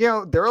 Yeah. You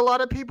know, there are a lot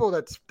of people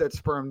that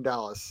spurmed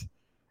Dallas.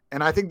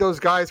 And I think those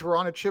guys were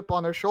on a chip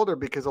on their shoulder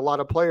because a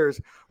lot of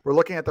players were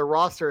looking at the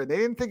roster and they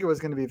didn't think it was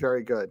going to be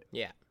very good.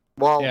 Yeah.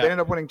 Well, they ended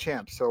up winning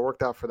champs, so it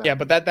worked out for them. Yeah,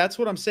 but that's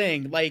what I'm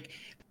saying. Like,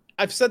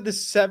 I've said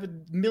this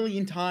 7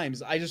 million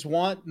times. I just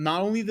want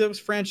not only those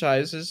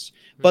franchises,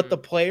 but the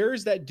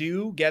players that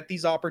do get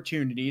these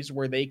opportunities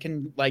where they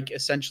can, like,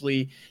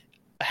 essentially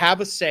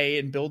have a say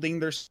in building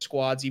their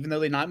squads, even though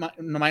they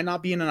might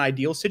not be in an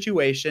ideal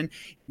situation.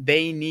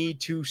 They need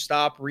to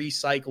stop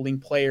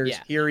recycling players,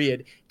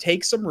 period.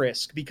 Take some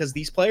risk, because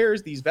these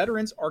players, these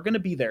veterans, are going to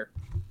be there.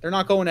 They're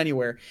not going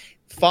anywhere.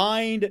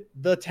 Find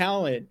the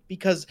talent,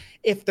 because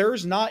if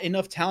there's not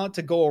enough talent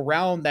to go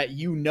around that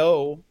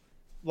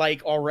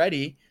like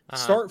already,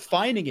 start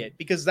finding it,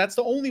 because that's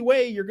the only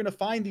way you're going to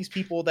find these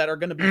people that are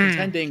going to be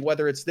contending,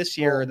 whether it's this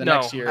year or the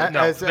next year.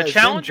 The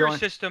challenger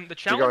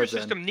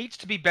system needs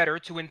to be better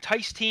to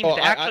entice teams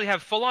to actually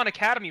have full-on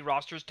academy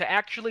rosters to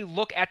actually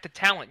look at the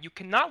talent. You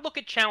cannot look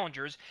at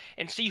challengers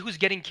and see who's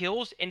getting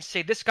kills and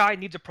say this guy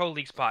needs a pro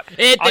league spot.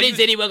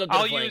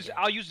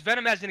 I'll use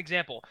Venom as an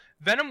example.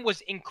 Venom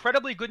was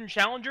incredibly good in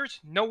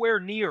challengers, nowhere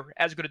near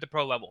as good at the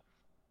pro level.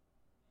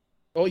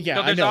 Oh yeah,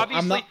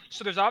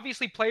 So there's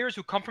obviously players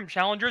who come from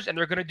challengers and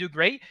they're going to do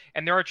great,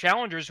 and there are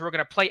challengers who are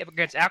going to play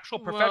against actual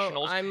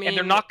professionals, and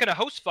they're not going to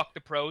host fuck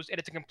the pros, and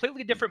it's a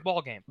completely different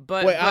ballgame.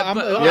 I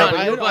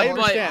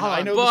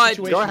know the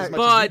situation as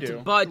much as you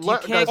do. But you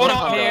can't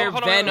compare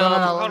Venom.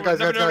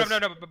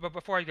 No, but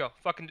before I go,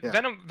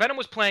 Venom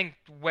was playing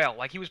well,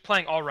 like he was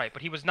playing all right,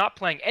 but he was not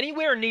playing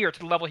anywhere near to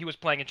the level he was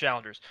playing in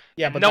challengers.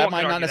 Yeah, but that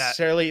might not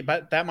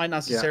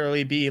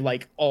necessarily be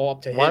like all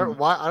up to him.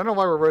 Why I don't know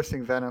why we're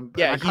roasting Venom.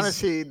 Yeah, I kind of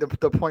see the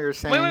point you're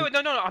saying. Wait,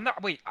 no, I'm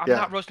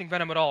not roasting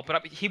Venom at all.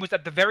 But he was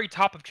at the very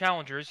top of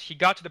challengers. He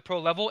got to the pro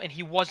level, and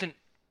he wasn't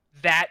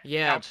that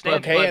outstanding.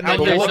 Okay, and then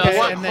you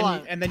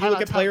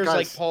look at players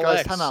like Paul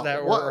X.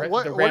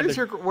 What is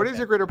your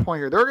greater point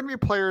here? There are going to be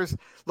players.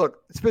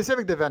 Look,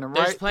 specific to Venom,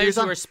 right? There's players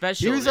who are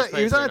special.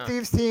 He was on a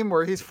Thieves team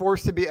where he's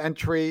forced to be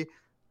entry.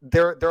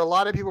 There are a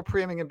lot of people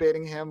preeming and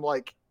baiting him.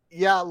 Like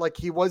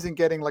he wasn't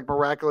getting like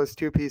miraculous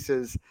two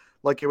pieces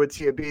like you would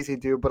see a Beasley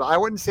do, but I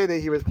wouldn't say that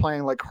he was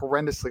playing like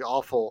horrendously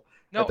awful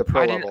at the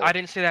pro level. I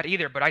didn't say that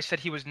either, but I said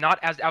he was not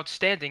as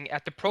outstanding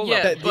at the pro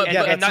Yeah, level.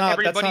 And not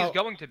everybody is not,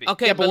 going to be.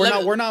 Okay, yeah, but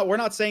we're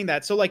not saying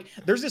that. So like,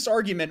 there's this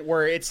argument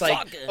where it's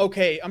like,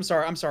 okay, I'm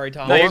sorry,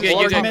 Tom. No, you're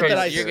good.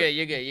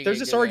 You're good. There's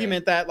this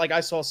argument that like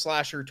I saw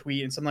Slasher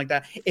tweet and something like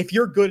that. If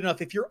you're good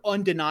enough, if you're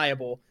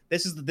undeniable,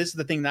 this is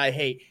the thing that I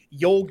hate.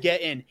 You'll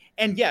get in.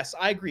 And yes,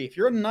 I agree. If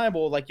you're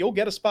undeniable, like you'll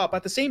get a spot. But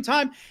at the same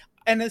time,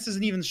 and this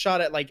isn't even shot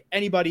at like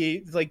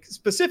anybody like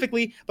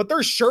specifically, but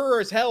there's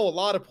sure as hell a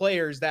lot of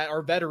players that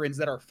are veterans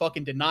that are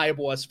fucking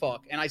deniable as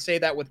fuck. And I say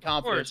that with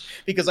confidence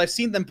because I've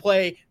seen them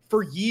play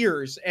for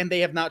years and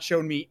they have not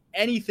shown me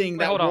anything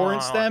that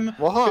warrants them.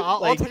 Well, hold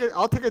on.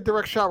 I'll take a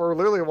direct shot. We're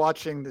literally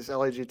watching this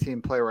LAG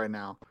team play right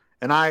now.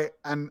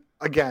 And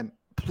again,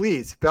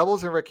 please,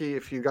 Bevels and Ricky,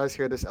 if you guys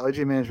hear this, LAG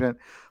management,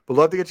 would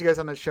love to get you guys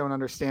on the show and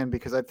understand,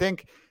 because I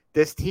think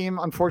this team,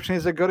 unfortunately,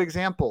 is a good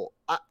example.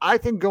 I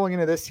think going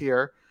into this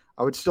year,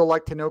 I would still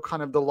like to know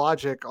kind of the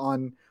logic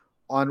on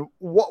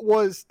what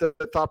was the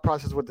thought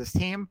process with this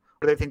team,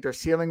 what they think their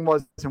ceiling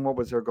was, and what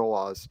was their goal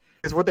was.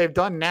 Because what they've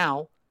done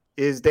now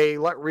is they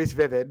let Reese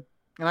Vivid,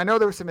 and I know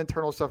there was some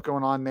internal stuff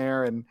going on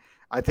there, and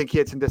I think he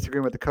had some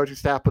disagreement with the coaching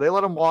staff, but they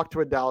let him walk to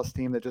a Dallas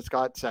team that just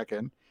got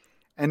second.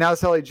 And now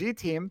this LAG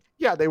team,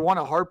 yeah, they won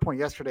a hard point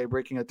yesterday,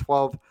 breaking a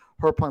 12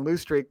 hard point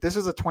lose streak. This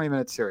is a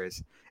 20-minute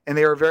series, and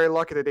they were very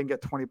lucky they didn't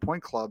get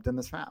 20-point clubbed in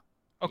this map.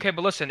 Okay,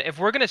 but listen, if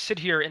we're going to sit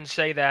here and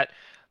say that,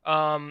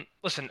 I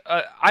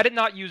did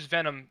not use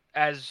Venom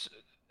as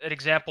an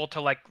example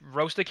to like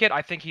roast the kid.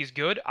 I think he's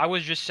good. I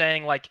was just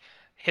saying like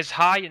his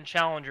high in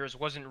challengers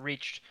wasn't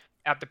reached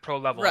at the pro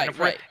level.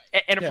 Right,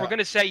 and if we're going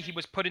to say he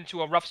was put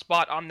into a rough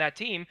spot on that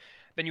team,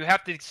 then you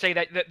have to say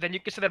that. Then you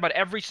can say that about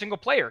every single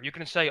player. You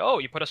can say, oh,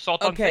 you put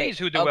Assault on FaZe,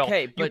 who do well.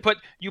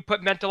 You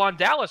put Mental on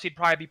Dallas, he'd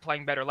probably be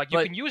playing better. Like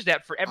you can use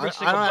that for every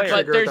single player.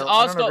 But there's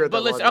also,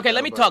 but listen, okay,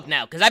 let me talk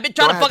now, because I've been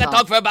trying to fucking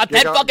talk for about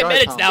 10 fucking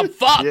minutes now.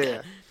 Fuck.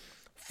 Yeah.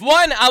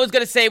 One, I was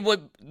going to say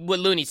what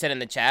Looney said in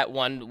the chat.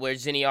 One, where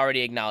Zinni already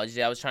acknowledged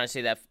it. I was trying to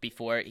say that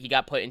before. He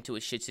got put into a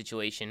shit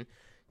situation.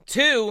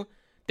 Two,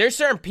 there's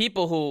certain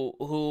people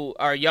who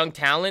are young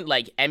talent,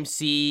 like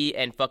MC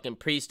and fucking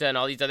Priesta and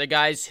all these other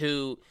guys,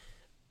 who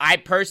I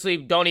personally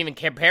don't even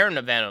compare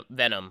them to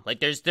Venom. Like,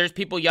 there's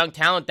people, young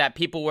talent, that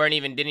people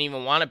didn't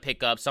even want to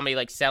pick up. Somebody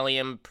like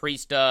Celium,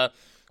 Priesta,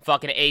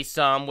 fucking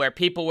Asum, where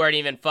people weren't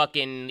even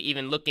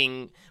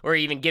looking or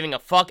even giving a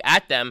fuck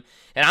at them.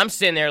 And I'm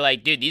sitting there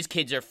like, dude, these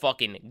kids are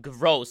fucking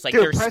gross. Like,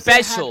 they're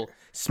special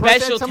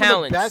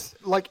talents.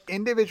 Best, like,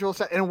 individual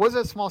stats, and it was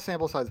a small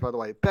sample size, by the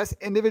way. Best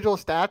individual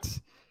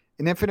stats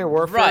in Infinite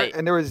Warfare, right.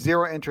 And there was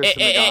zero interest in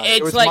the guy.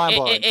 It was like,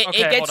 mind-blowing.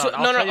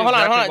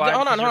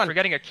 Hold on. You're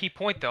forgetting a key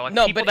point, though.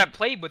 Like, people that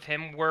played with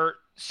him were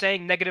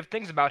saying negative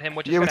things about him,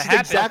 which is going to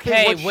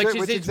happen.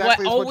 Which is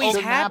what always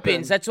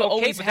happens. That's what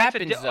always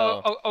happens,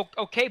 though.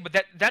 Okay,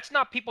 but that's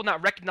not people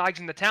not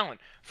recognizing the talent.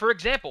 For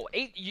example,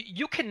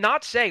 you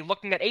cannot say,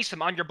 looking at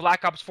Asum on your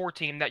Black Ops 4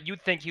 team, that you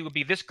think he would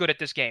be this good at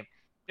this game.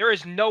 There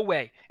is no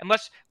way,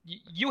 unless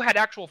you had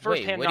actual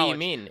first-hand knowledge. What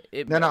do you mean?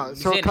 No.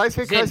 So Zin, can I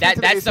speak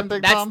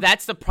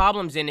that's the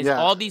problem, Zin, is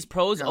all these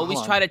pros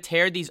always try to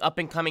tear these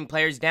up-and-coming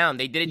players down.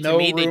 They did it to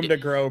me. No room to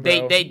grow,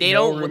 bro. They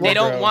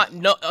don't want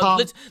no.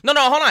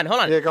 Hold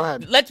on. Yeah, go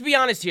ahead. Let's be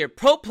honest here.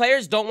 Pro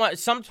players don't want.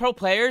 Some pro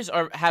players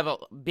have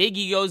big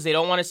egos. They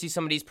don't want to see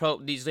some of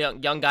these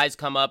young guys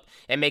come up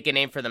and make a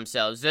name for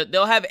themselves.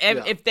 They'll have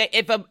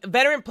if a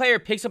veteran player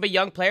picks up a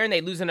young player and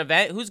they lose an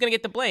event, who's gonna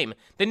get the blame?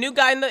 The new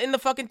guy in the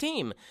fucking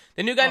team.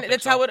 The new guy.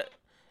 That's how it.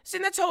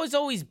 Zin, that's how it's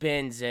always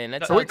been, Zin.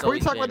 That's how it's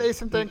always been. Can we talk about the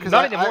Asum thing?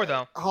 Not anymore,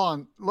 though. Hold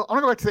on. I'm going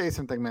to go back to the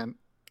Asum thing, man.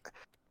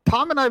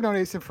 Tom and I have known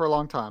Asum for a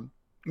long time.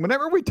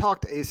 Whenever we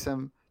talk to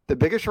Asum, the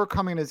biggest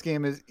shortcoming in his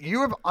game is you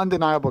have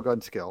undeniable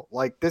gun skill.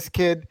 Like, this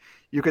kid,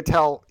 you could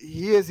tell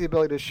he has the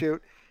ability to shoot.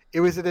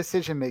 It was a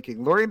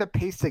decision-making. Learning to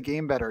pace the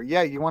game better.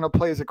 Yeah, you want to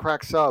play as a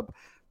crack sub,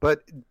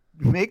 but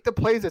make the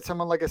plays that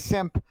someone like a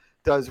Simp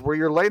does, where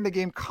you're letting the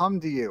game come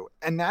to you.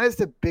 And that is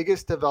the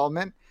biggest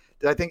development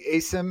that I think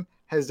Asum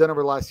has done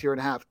over the last year and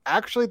a half. I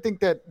actually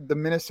think that the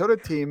Minnesota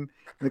team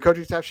and the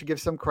coaching staff should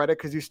give some credit,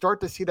 because you start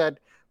to see that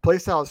play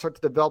style start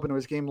to develop into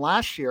his game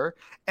last year.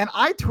 And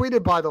I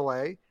tweeted, by the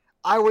way,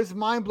 I was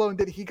mind blown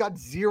that he got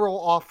 0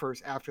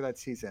 offers after that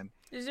season.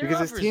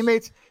 Because his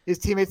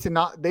teammates did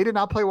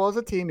not play well as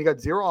a team. He got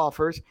 0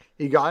 offers.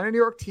 He got a New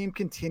York team,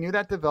 continue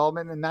that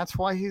development, and that's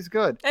why he's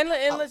good. And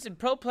listen,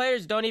 pro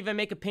players don't even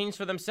make opinions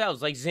for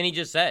themselves. Like Zinni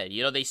just said,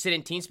 they sit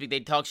in TeamSpeak, they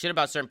talk shit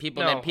about certain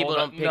people, and then people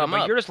don't pick them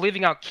up. You're just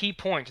leaving out key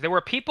points. There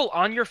were people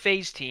on your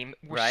FaZe team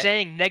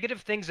saying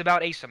negative things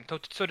about Asum.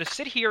 So to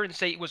sit here and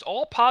say it was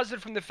all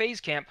positive from the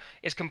FaZe camp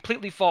is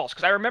completely false.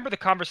 Because I remember the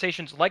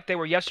conversations like they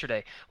were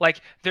yesterday.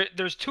 Like,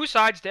 there's two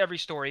sides to every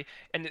story,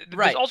 and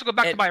let's also go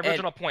back to my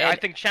original point.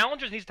 think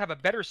Challengers needs to have a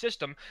better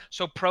system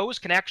so pros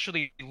can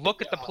actually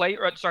look at the play.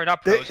 Or, sorry,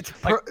 not pros.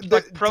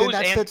 Pros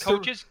and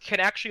coaches can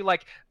actually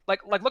like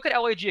look at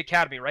LAG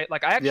Academy, right?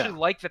 Like I actually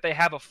like that they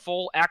have a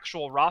full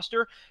actual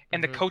roster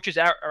and the coaches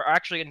are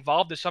actually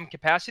involved to some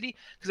capacity,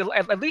 because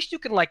at least you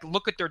can like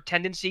look at their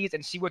tendencies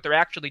and see what they're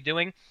actually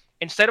doing,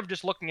 instead of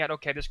just looking at,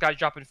 okay, this guy's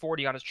dropping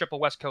 40 on his triple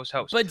West Coast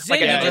host. But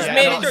Zinni,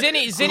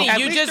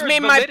 you just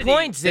made my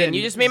point, Zin.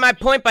 You just made my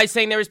point by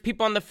saying there was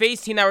people on the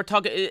FaZe team that were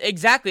talking.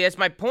 Exactly, that's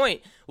my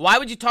point. Why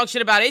would you talk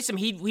shit about Asim?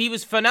 He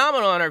was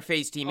phenomenal on our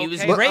FaZe team. He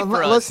was great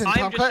for us. Listen,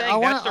 Tom,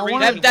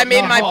 that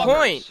made my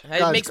point.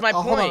 It makes my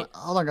point.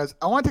 Hold on, guys.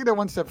 I want to take that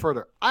one step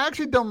further. I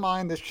actually don't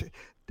mind this.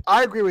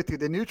 I agree with you.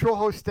 The neutral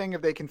host thing,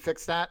 if they can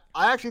fix that,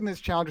 I actually think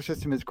this challenger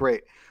system is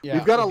great. Yeah,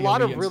 we've got a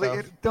lot of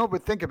really. No,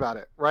 but think about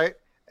it, right?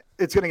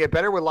 It's going to get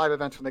better with live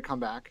events when they come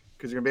back,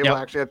 because you're going to be able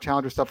to actually have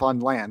challenger stuff on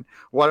LAN.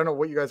 Well, I don't know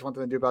what you guys want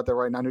them to do about that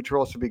right now.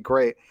 Neutral hosts would be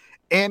great.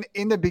 And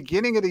in the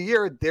beginning of the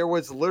year, there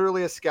was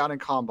literally a scouting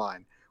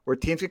combine where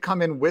teams could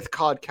come in with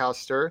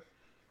Codcaster,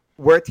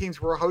 where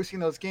teams were hosting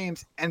those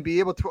games and be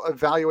able to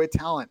evaluate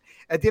talent.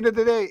 At the end of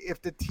the day,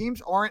 if the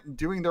teams aren't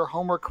doing their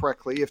homework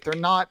correctly, if they're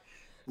not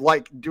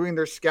like doing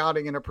their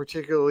scouting in a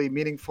particularly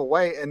meaningful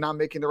way and not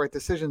making the right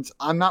decisions,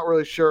 I'm not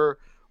really sure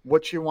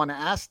what you want to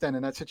ask then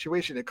in that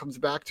situation. It comes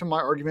back to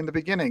my argument in the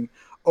beginning.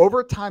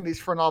 Over time, these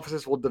front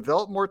offices will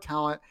develop more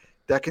talent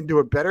that can do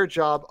a better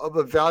job of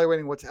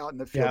evaluating what's out in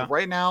the field.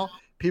 Right now,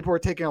 people are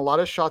taking a lot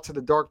of shots in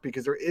the dark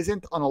because there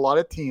isn't on a lot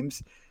of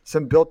teams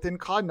some built-in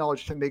COD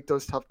knowledge to make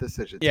those tough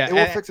decisions. Yeah, it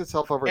will fix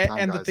itself over time.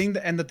 And guys.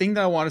 the thing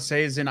that I want to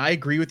say is, and I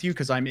agree with you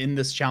because I'm in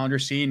this challenger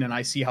scene and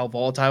I see how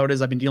volatile it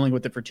is. I've been dealing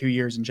with it for 2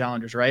 years in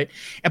challengers, right?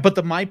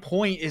 But my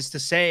point is to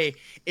say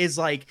is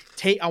like,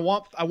 I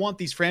want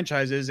these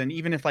franchises, and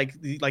even if like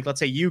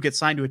let's say you get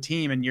signed to a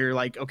team and you're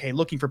like, okay,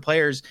 looking for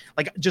players,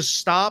 like just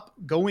stop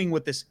going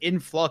with this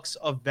influx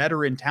of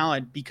veteran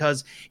talent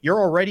because you're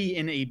already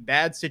in a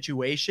bad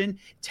situation.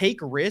 Take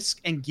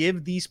risk and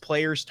give these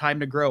players time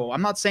to grow.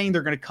 I'm not saying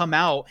they're going to come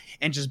out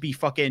and just be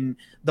fucking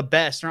the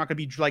best. They're not going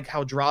to be like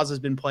how Draws has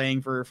been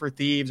playing for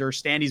Thieves, or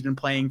Standy's been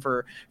playing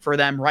for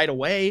them right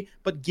away,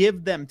 but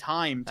give them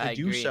time to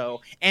do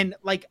so, and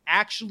like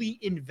actually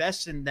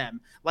invest in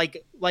them.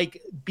 Like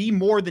be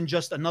more than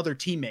just another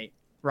teammate.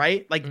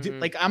 Right? Like,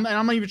 I'm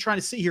not even trying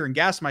to sit here and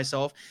gas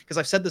myself because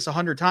I've said this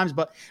 100 times,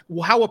 but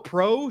how a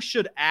pro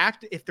should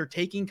act if they're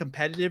taking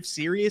competitive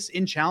serious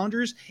in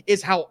challengers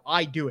is how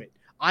I do it.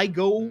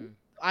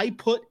 I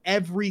put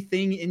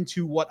everything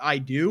into what I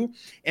do.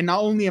 And not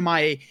only am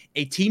I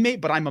a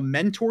teammate, but I'm a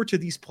mentor to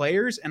these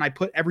players. And I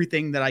put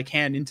everything that I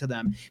can into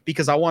them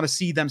because I want to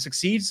see them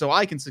succeed so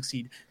I can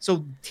succeed.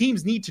 So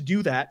teams need to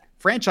do that.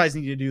 Franchise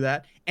need to do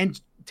that. And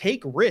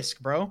take risk,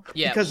 bro.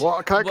 Yeah. Because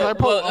hold on.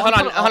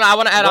 I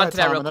want to add on to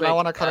that real quick. I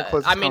want to kind of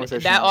close this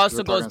conversation that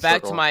also goes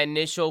back to my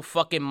initial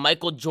fucking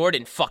Michael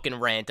Jordan fucking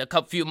rant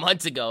a few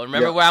months ago.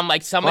 Remember where I'm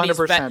like, some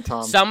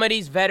of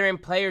these veteran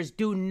players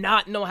do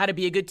not know how to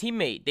be a good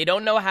teammate. They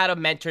don't know how to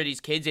mentor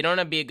these kids. They don't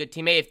know how to be a good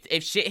teammate.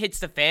 If shit hits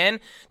the fan,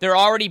 they're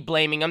already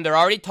blaming them. They're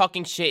already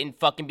talking shit and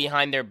fucking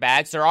behind their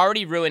backs. They're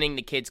already ruining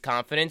the kids'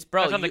 confidence,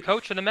 bro. It's on the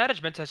coach and the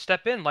management to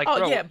step in. Like,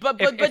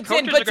 but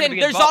Zin,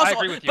 there's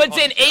also, but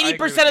Zin,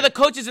 80% of the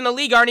coaches in the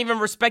league aren't even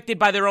respected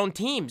by their own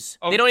teams.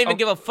 They don't even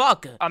give a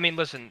fuck. I mean,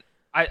 listen,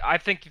 I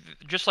think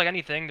just like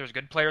anything, there's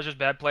good players, there's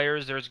bad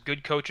players, there's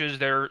good coaches,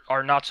 there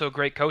are not so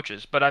great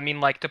coaches. But I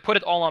mean, like, to put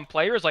it all on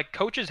players, like,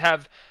 coaches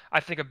have, I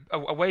think,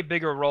 a way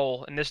bigger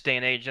role in this day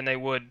and age than they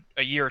would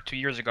a year or 2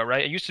 years ago,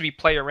 right? It used to be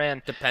player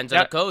ran. Depends on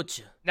the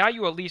coach. Now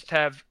you at least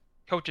have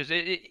coaches.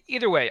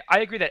 Either way,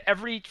 I agree that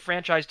every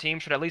franchise team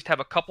should at least have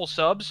a couple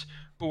subs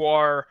who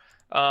are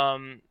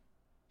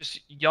just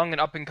young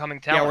and up and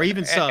coming talent. Yeah, or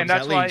even subs, and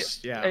that's at why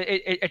least. Yeah.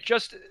 It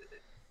just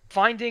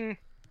finding.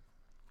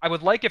 I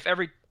would like if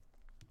every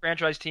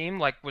franchise team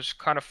like was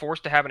kind of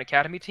forced to have an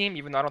academy team,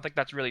 even though I don't think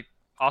that's really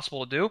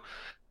possible to do.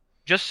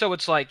 Just so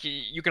it's like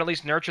you can at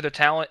least nurture the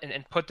talent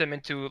and put them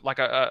into like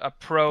a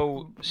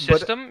pro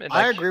system. But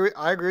I agree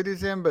with you,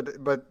 Zim.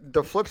 But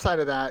the flip side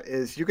of that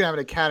is you can have an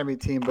academy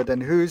team, but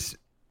then who's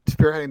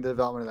spearheading the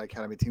development of that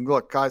academy team?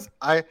 Look, guys,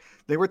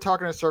 they were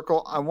talking in a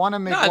circle. I want to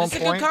make one point.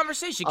 It's a good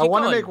conversation. I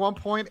want to make one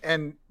point,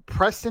 and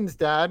Preston's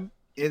dad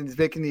is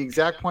making the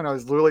exact point I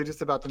was literally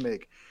just about to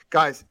make.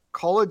 Guys,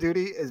 Call of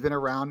Duty has been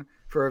around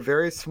for a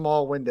very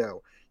small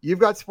window. You've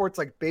got sports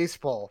like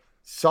baseball,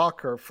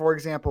 soccer, for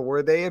example,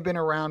 where they have been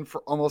around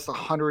for almost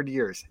 100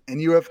 years,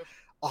 and you have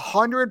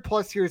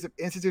 100+ years of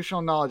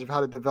institutional knowledge of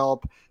how to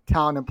develop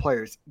talent and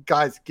players.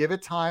 Guys, give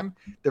it time.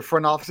 The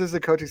front offices, the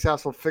coaching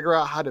staffs will figure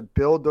out how to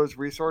build those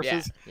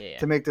resources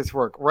to make this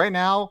work. Right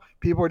now,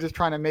 people are just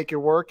trying to make it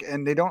work,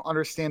 and they don't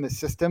understand the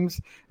systems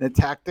and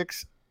the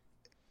tactics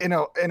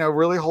in a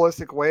really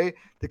holistic way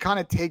to kind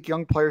of take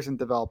young players and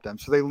develop them.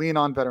 So they lean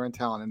on veteran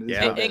talent.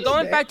 And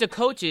going back to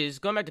coaches,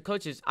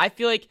 I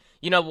feel like,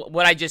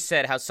 what I just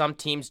said, how some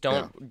teams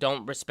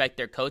don't respect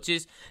their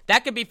coaches.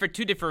 That could be for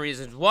two different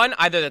reasons. One,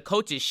 either the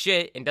coach is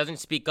shit and doesn't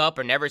speak up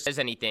or never says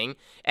anything,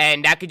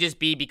 and that could just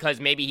be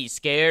because maybe he's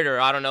scared or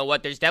I don't know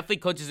what. There's definitely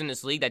coaches in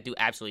this league that do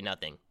absolutely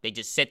nothing. They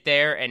just sit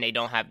there and they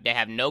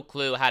have no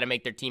clue how to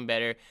make their team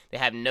better. They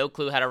have no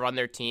clue how to run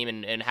their team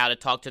and how to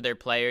talk to their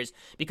players,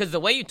 because the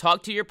way you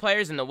talk to your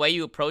players and the way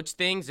you approach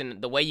things and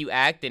the way you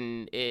act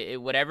and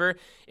whatever,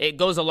 it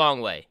goes a long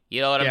way. You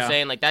know what I'm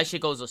saying? Like, that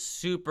shit goes a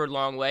super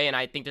long way, and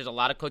I think there's a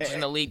lot of coaches in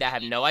the league that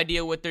have no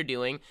idea what they're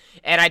doing,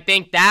 and I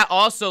think that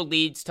also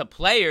leads to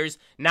players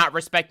not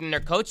respecting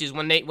their coaches.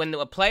 When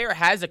a player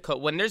has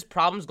when there's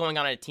problems going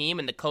on in a team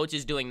and the coach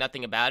is doing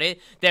nothing about it,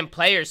 then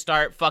players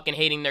start fucking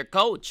hating their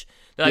coach.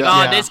 They're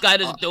like, this guy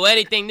doesn't do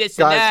anything, this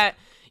and that.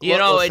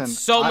 Listen, it's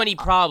so many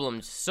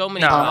problems. So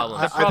many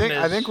problems.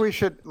 I think we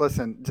should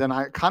listen. Jen,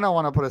 I kind of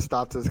want to put a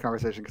stop to this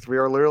conversation because we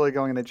are literally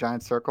going in a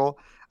giant circle.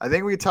 I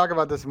think we talk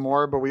about this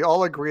more, but we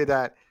all agree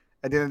that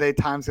at the end of the day,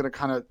 time's going to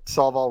kind of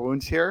solve all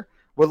wounds here.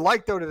 Would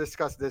like though to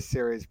discuss this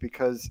series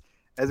because,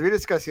 as we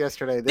discussed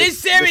yesterday, this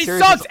series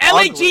sucks.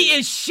 LAG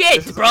is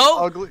shit,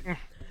 bro.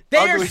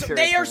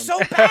 They are so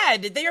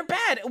bad. They are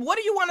bad. What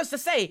do you want us to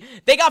say?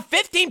 They got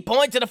 15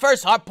 points in the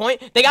first hard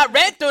point. They got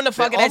ran through in the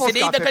fucking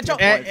SCD.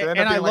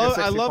 And I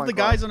love the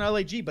guys on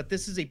LAG, but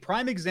this is a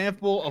prime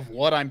example of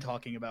what I'm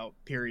talking about.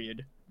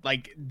 Period.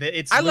 Like,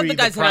 it's I love the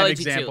guys in LAG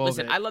too.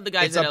 Listen, I love the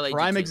guys in LAG too. It's a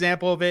prime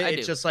example of it.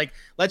 It's just like,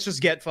 let's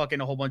just get fucking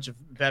a whole bunch of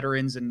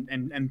veterans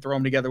and throw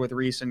them together with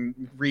Reese,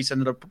 and Reese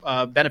ended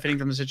up benefiting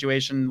from the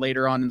situation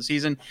later on in the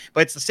season.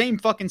 But it's the same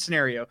fucking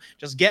scenario.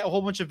 Just get a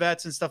whole bunch of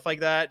vets and stuff like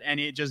that, and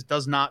it just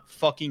does not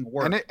fucking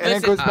work. And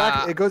it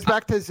goes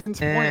back to Zin's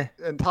point.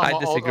 And Tom, I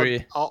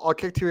disagree. I'll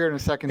kick to you here in a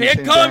second. Here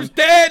comes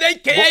Dan,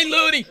 a.k.a.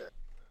 Loony.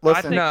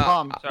 Listen,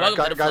 Tom,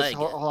 guys,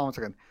 hold on one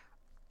second.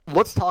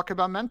 Let's talk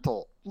about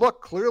mental.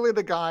 Look, clearly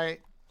the guy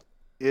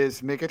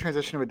is making a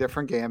transition to a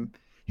different game.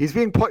 He's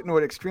being put into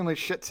an extremely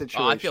shit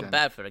situation. Oh, I feel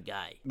bad for the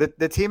guy.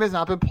 The team has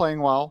not been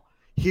playing well.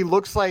 He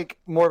looks like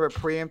more of a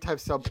pre-aim type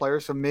sub player,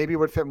 so maybe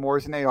would fit more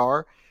as an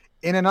AR.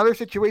 In another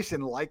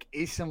situation like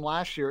ASIM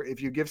last year,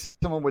 if you give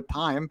someone with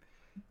time,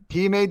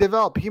 he may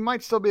develop. He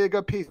might still be a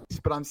good piece,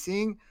 but I'm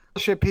seeing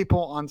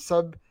people on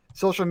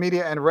social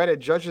media and Reddit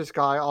judge this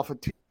guy off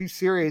of two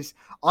series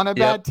on a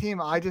bad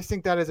team. I just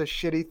think that is a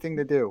shitty thing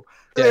to do.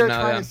 They're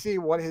trying to see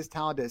what his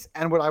talent is.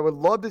 And what I would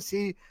love to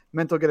see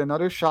Mental get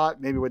another shot,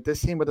 maybe with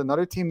this team, with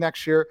another team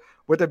next year,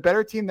 with a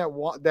better team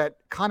that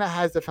kind of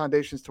has the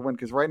foundations to win,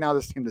 because right now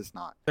this team does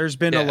not. There's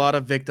been a lot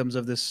of victims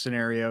of this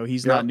scenario.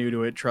 He's not new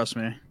to it, trust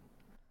me.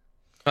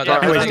 Hold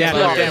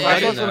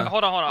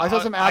on. I saw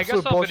some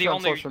absolute bullshit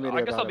on social media.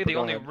 I guess I'll be the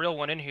only real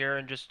one in here,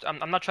 and just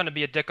I'm not trying to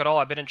be a dick at all.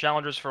 I've been in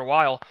challengers for a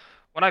while.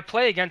 When I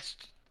played against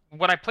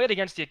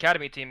the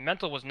academy team,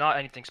 Mental was not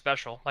anything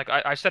special. Like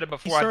I said it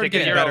before, I think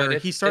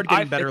he started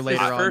getting better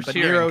later on. First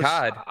year in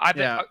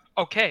COD.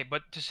 Okay,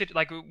 but to sit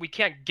like we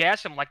can't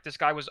gas him like this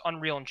guy was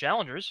unreal in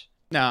challengers.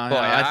 No,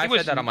 I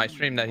said that on my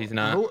stream that he's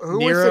not. Who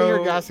was sitting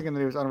here gassing him that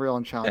he was unreal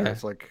in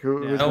challenges? Like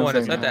who's no one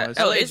has said that.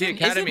 Isn't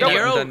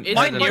Nero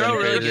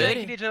really good?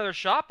 He needs another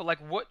shot, but like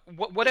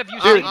what have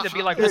you seen to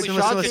be like?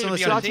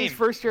 Shotzi's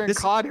first year in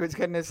COD, he was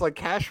getting his like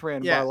cash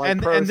ran by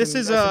like pros and this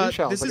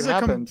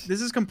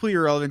is completely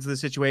irrelevant to the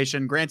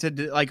situation. Granted,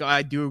 like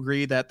I do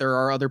agree that there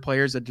are other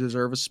players that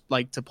deserve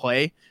to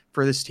play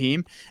for this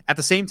team. At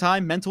the same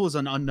time, Mental is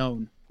an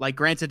unknown. Like,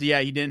 granted,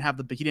 he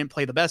didn't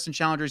play the best in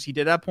challengers. He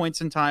did have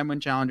points in time when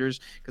challengers,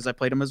 because I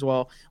played him as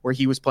well, where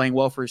he was playing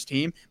well for his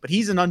team. But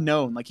he's an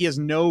unknown. Like, he has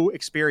no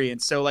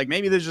experience. So, like,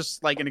 maybe there's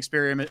just like an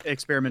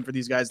experiment for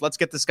these guys. Let's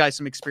get this guy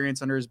some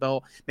experience under his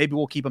belt. Maybe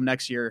we'll keep him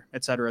next year,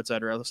 et cetera, et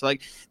cetera. So,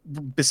 like,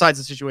 besides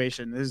the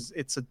situation,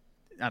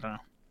 I don't know.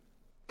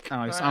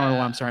 I don't know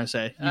what I'm trying to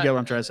say. You get what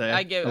I'm trying to say.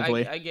 I get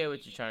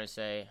what you're trying to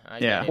say.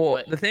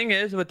 Well, the thing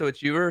is with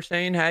what you were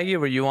saying, Haggy,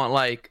 where you want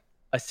like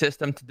a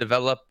system to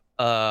develop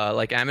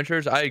like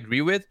amateurs, I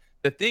agree with.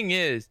 The thing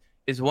is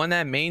when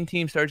that main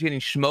team starts getting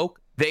smoke,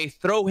 they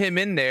throw him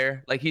in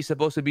there like he's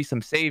supposed to be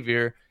some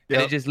savior,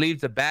 and it just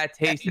leaves a bad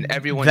taste in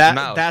everyone's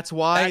mouth. That's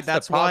why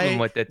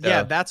with it,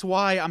 though. That's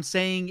why I'm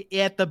saying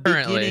at the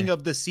beginning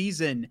of the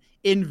season,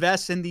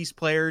 invest in these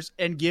players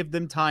and give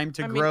them time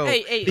to grow.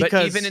 But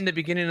even in the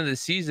beginning of the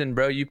season,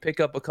 bro, you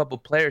pick up a couple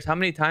players. How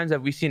many times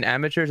have we seen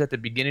amateurs at the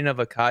beginning of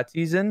a COD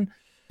season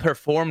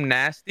perform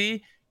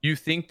nasty? You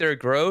think they're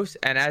gross,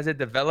 and as it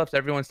develops,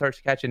 everyone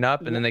starts catching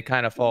up, and then they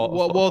kind of fall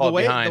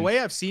behind. The way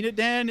I've seen it,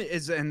 Dan,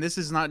 is, and this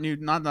is not new,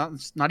 not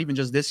even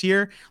just this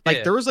year.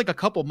 Like there was like a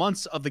couple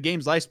months of the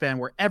game's lifespan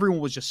where everyone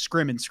was just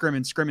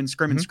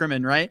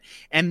scrimming, right?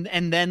 And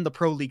then the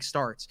pro league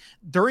starts.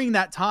 During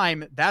that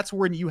time, that's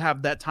when you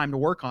have that time to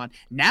work on.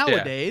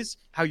 Nowadays,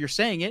 how you're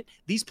saying it,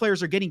 these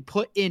players are getting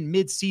put in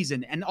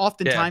mid-season, and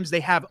oftentimes they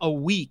have a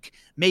week,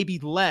 maybe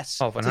less,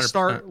 to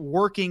start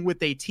working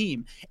with a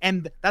team.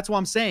 And that's what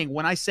I'm saying.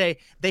 When I say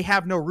they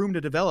have no room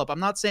to develop, I'm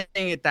not saying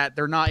it that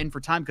they're not in for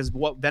time, because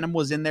Venom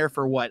was in there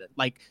for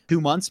like 2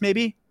 months,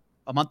 maybe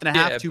a month and a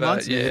half, 2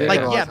 months.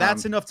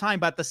 That's enough time.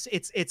 But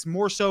it's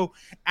more so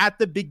at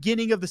the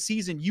beginning of the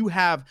season, you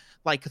have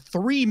like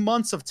 3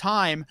 months of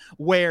time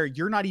where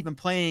you're not even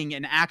playing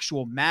an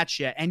actual match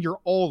yet, and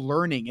you're all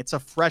learning. It's a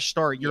fresh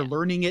start. You're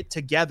learning it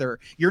together.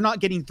 You're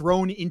not getting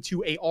thrown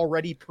into a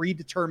already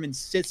predetermined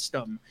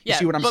system. You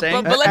see what I'm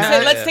saying? But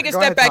let's take a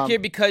step back here,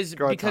 because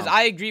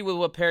I agree with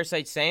what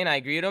Parasite's saying. I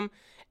agree with him.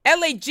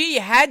 LAG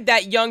had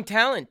that young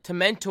talent to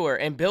mentor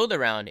and build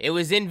around. It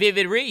was in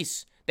Vivid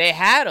Reese. They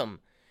had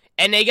him.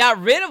 And they got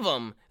rid of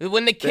him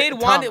when the kid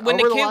wanted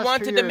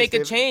to make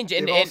a change.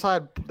 And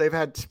they've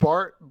had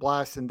Spart,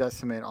 Blast, and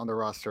Decimate on the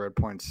roster at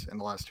points in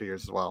the last 2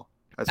 years as well.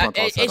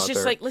 It's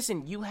just like,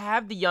 listen, you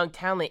have the young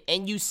talent,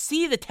 and you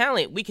see the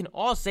talent. We can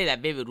all say that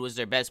Vivid was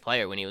their best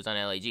player when he was on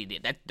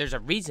LAG. There's a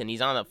reason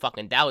he's on the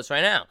fucking Dallas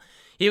right now.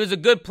 He was a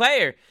good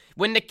player.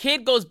 When the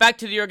kid goes back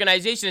to the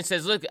organization and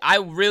says, look, I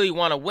really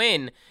want to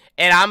win,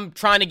 and I'm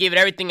trying to give it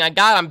everything I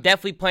got. I'm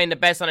definitely playing the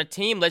best on a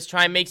team. Let's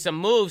try and make some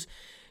moves.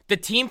 The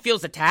team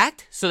feels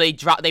attacked, so they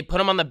put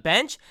him on the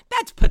bench.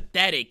 That's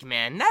pathetic,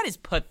 man. That is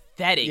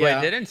pathetic.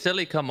 Yeah. Wait, didn't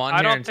Silly come on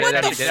here and say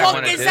that he didn't want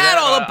to do that? What the fuck is that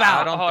all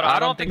about? I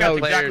don't think that's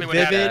exactly what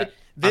happened.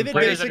 Vivid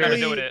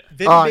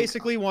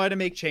basically wanted to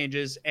make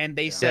changes, and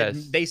they said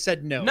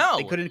no.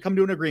 They couldn't come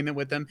to an agreement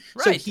with them,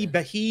 so he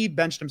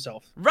benched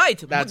himself. Right,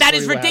 that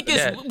is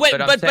ridiculous.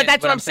 Yeah. But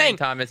that's what I'm saying.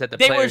 Tom, is that the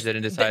players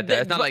didn't decide that.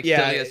 It's not like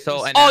Silly is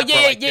so. But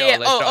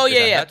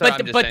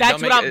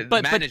that's what I'm.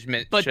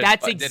 But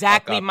that's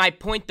exactly my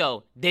point,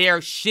 though. They are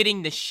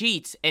shitting the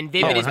sheets, and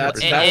Vivid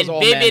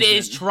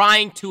is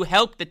trying to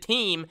help the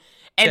team,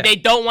 and they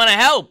don't want to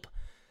help.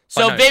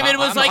 So Vivid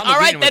was like, all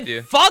right,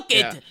 then fuck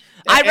it.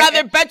 I'd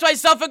rather bench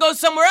myself and go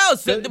somewhere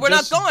else. We're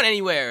not going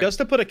anywhere. Just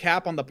to put a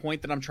cap on the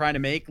point that I'm trying to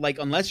make, like,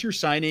 unless you're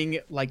signing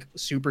like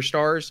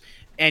superstars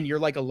and you're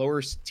like a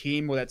lower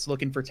team that's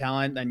looking for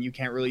talent, then you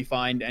can't really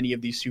find any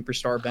of these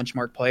superstar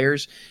benchmark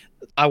players.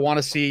 I want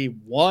to see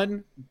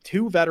 1-2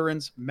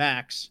 veterans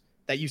max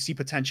that you see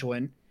potential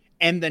in,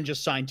 and then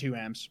just sign 2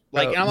 AMs.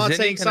 Like, and I'm not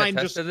saying sign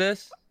just to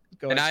this.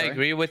 I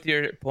agree with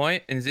your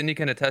point, and Zinni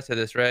can attest to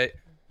this, right?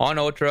 On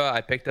Ultra,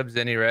 I picked up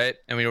Zinni, right?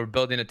 And we were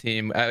building a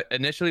team.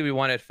 Initially, we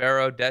wanted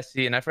Pharaoh,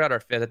 Desi, and I forgot our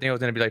fifth. I think it was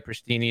going to be like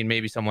Pristini and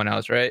maybe someone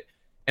else, right?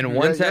 And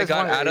once that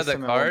got out of the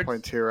cards...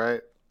 1.2,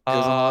 right?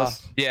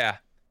 Yeah.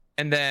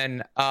 And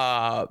then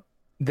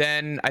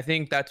I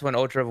think that's when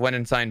Ultra went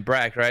and signed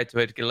Brack, right? So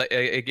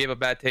it gave a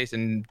bad taste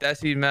in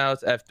Desi's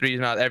mouth, F3's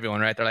mouth, everyone,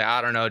 right? They're like,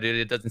 I don't know, dude.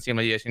 It doesn't seem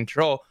like he has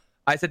control.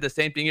 I said the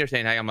same thing you're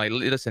saying. I'm like,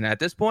 listen, at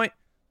this point,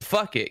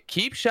 fuck it.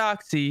 Keep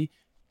Shoxy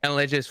and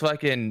let's just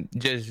fucking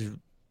just...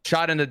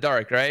 shot in the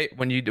dark, right?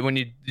 When you're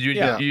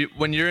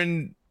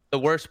in the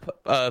worst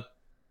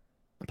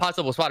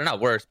possible spot, or not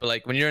worst, but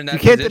like when you're in that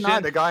position, position, deny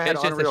the guy had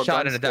it's just a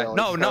shot in the dark.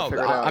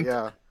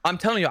 I'm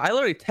telling you, I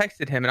literally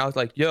texted him and I was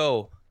like,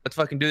 "Yo, let's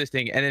fucking do this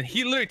thing." And then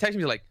he literally texted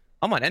me like,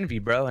 "I'm on Envy,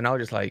 bro," and I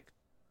was just like,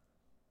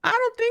 "I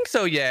don't think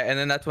so yet." And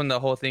then that's when the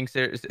whole thing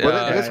this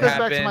goes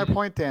back to my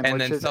point, Dan, and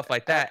then stuff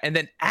like that. And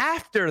then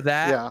after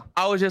that,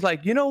 I was just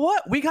like, you know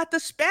what? We got the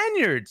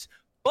Spaniards.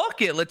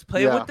 Fuck it, let's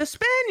play with the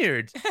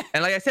Spaniards.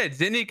 And like I said,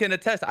 Zinni can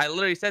attest. I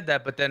literally said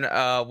that, but then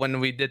when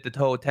we did the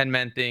whole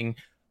 10-man thing,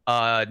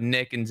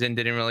 Nick and Zin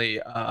didn't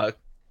really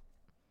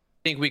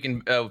think we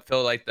can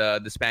fill like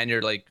the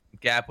Spaniard like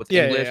gap with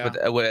English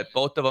with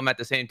both of them at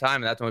the same time,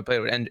 and that's when we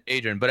played with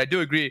Adrian. But I do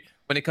agree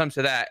when it comes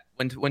to that,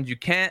 when you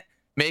can't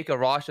make a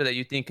roster that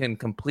you think can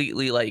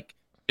completely like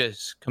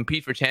just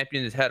compete for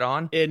champions head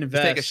on, just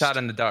take a shot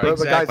in the dark.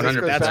 Exactly.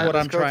 That's what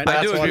I'm trying.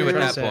 I do agree with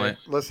that point.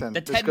 Listen,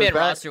 the 10-man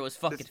roster was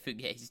fucking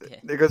fugazi.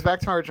 It goes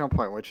back to my original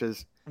point, which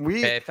is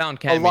I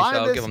found Cammy, so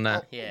I'll give them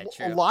that. Yeah,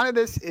 true. A lot of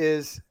this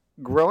is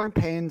growing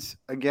pains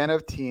again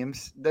of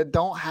teams that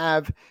don't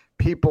have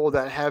people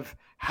that have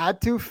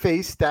had to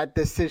face that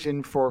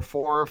decision for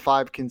 4 or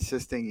 5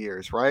 consistent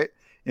years, right?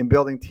 In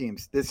building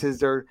teams, this is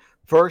their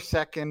first,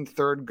 second,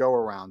 third go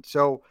around.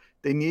 So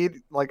they need,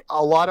 like,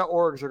 a lot of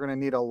orgs are going to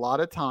need a lot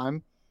of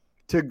time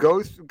to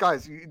go.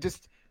 Guys,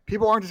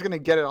 people aren't just going to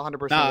get it 100% of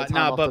the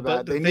time off the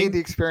bat. They need the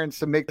experience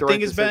to make the right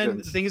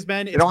decisions. The thing has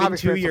been, it's been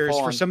 2 years.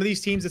 For some of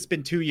these teams, it's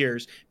been 2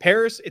 years.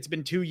 Paris, it's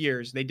been 2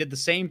 years. They did the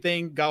same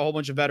thing, got a whole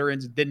bunch of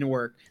veterans. It didn't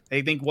work.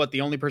 They think,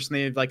 the only person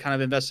they've, like, kind of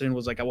invested in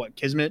was, like,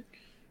 Kismet?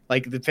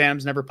 Like, the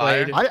Phantoms never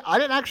played. I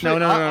didn't actually.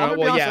 No.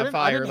 Well, yeah,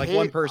 Fire. Like,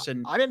 one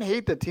person. I didn't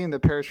hate the team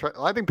that Paris.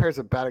 I think Paris is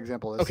a bad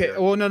example of this. Okay.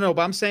 Well, no.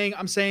 But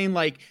I'm saying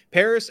like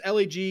Paris,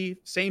 LAG,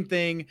 same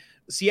thing.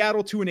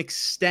 Seattle to an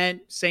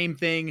extent, same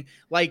thing.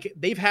 Like,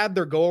 they've had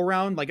their go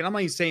around. Like, and I'm not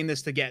even saying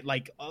this to get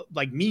like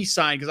me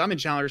signed because I'm in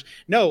challengers.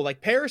 No,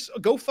 like Paris,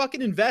 go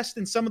fucking invest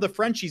in some of the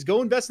Frenchies.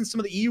 Go invest in some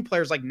of the EU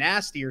players like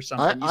Nasty or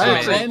something.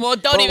 Well,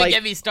 don't even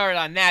get me started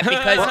on that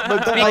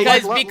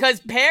because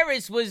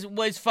Paris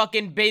was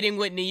fucking baiting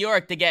with New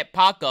York to get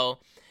Paco.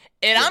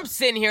 And I'm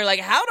sitting here like,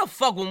 how the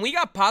fuck, when we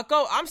got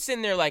Paco, I'm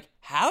sitting there like,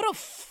 how the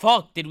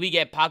fuck did we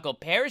get Paco?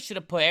 Paris should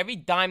have put every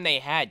dime they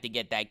had to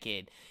get that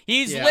kid.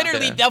 He's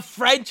literally the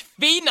French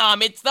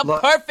phenom. It's the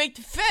perfect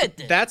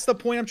fit. That's the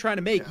point I'm trying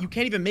to make. You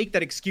can't even make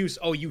that excuse.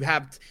 Oh,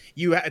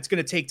 it's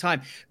going to take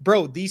time.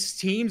 Bro, these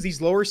teams,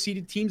 these lower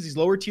seeded teams, these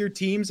lower tier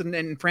teams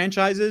and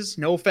franchises,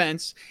 no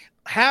offense,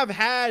 have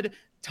had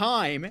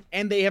time,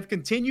 and they have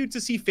continued to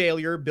see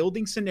failure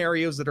building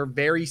scenarios that are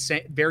very,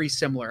 very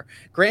similar.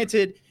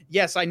 Granted,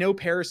 yes, I know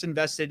Paris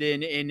invested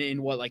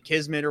in what, like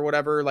Kismet or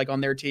whatever, like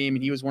on their team,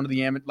 and he was one of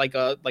the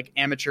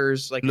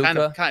amateurs, like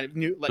Luka. kind of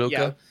new,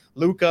 like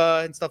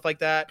Luka and stuff like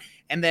that.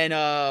 And then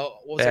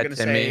what was I going to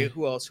say?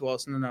 Who else?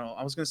 No,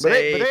 I was going to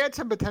say. But they had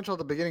some potential at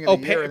the beginning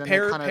of the year, and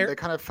then they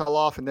kind of fell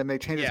off, and then they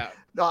changed. Yeah.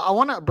 I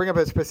want to bring up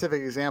a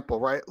specific example,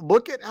 right?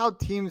 Look at how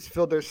teams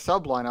filled their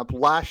sub lineup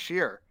last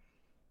year.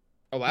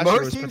 Oh, last year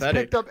was most teams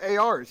pathetic. Picked up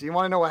ARs. You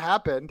want to know what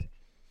happened?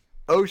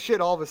 Oh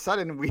shit! All of a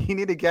sudden, we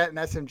need to get an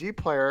SMG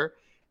player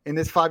in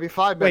this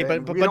 5v5. Wait,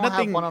 but we don't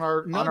nothing, have one on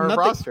our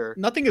roster.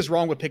 Nothing is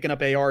wrong with picking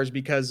up ARs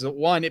because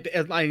one,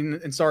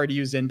 and sorry to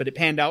use but it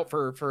panned out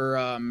for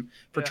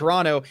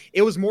Toronto.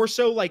 It was more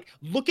so like,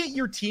 look at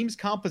your team's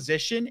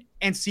composition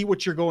and see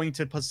what you're going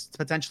to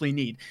potentially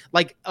need.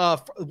 Like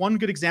one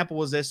good example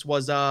was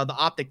the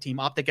Optic team,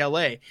 Optic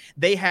LA.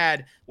 They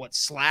had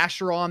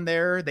Slasher on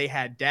there. They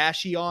had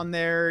Dashy on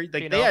there.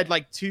 Like they had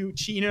like two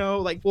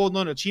Chino.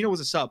 No, Chino was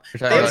a sub.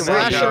 They had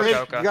Slasher.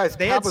 You guys,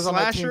 they had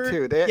Slasher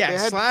too. They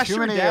had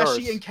Slasher,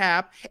 Dashy, and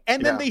Cap,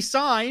 and then they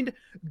signed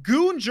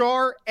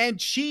Goonjar and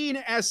Sheen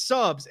as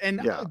subs. And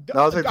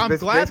I'm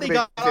glad they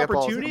got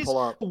opportunities.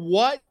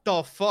 What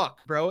the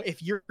fuck, bro?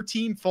 If your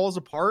team falls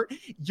apart,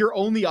 your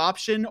only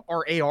option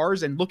are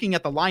ARs. And looking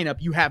at the lineup,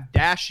 you have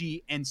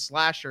Dashy and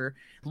Slasher.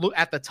 Look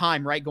at the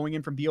time, right? Going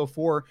in from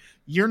BO4,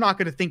 you're not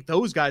going to think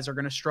those guys are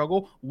going to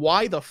struggle.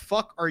 Why the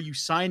fuk are you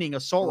signing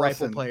assault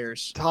rifle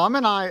players? Tom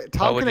can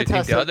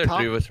attest the other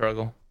three would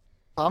struggle.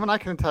 Tom and I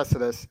can attest to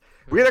this.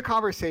 We had a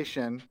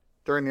conversation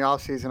during the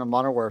offseason of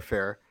Modern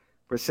Warfare.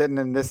 We're sitting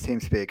in this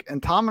team speak,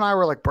 and Tom and I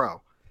were like,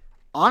 bro,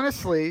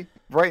 honestly,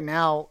 right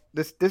now,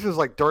 this was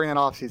like during an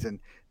offseason,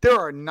 there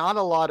are not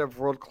a lot of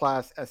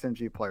world-class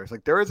SMG players.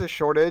 Like, there is a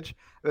shortage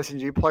of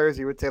SMG players.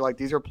 You would say, like,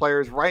 these are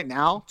players right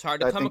now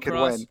that I think could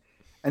win.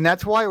 And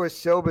that's why it was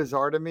so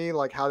bizarre to me,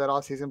 like, how that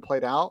offseason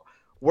played out,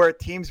 where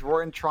teams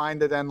weren't trying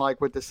to then,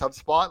 like, with the sub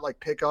spot, like,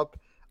 pick up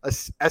a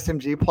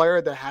SMG player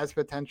that has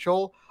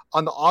potential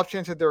on the off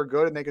chance that they were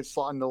good and they could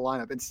slot into the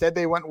lineup. Instead,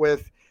 they went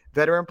with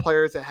veteran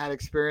players that had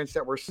experience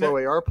that were slow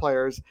AR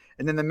players,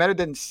 and then the meta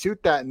didn't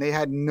suit that, and they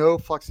had no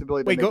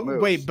flexibility to make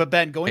moves. But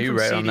Ben, going from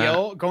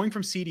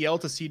CDL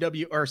to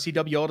CW or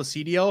CWL to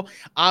CDL,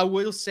 I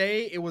will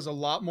say it was a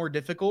lot more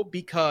difficult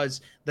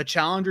because the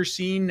challenger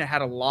scene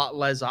had a lot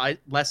less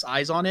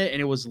eyes on it,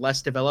 and it was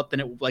less developed than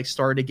it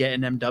started to get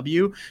in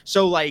MW.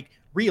 So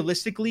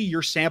realistically,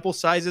 your sample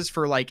sizes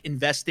for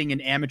investing in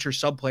amateur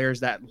sub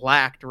players that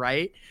lacked,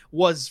 right,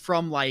 was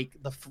from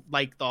the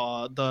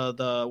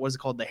what is it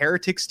called, the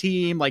Heretics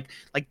team,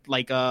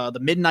 the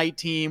Midnight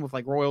team with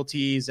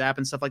Royalty, Zap,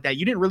 and stuff like that.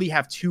 You didn't really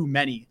have too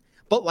many,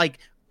 but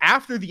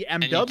after the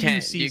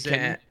MW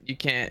season, you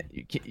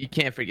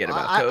can't forget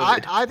about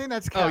COVID. I think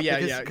that's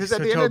because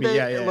at the end of the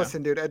day,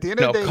 listen, dude. At the end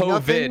of the day,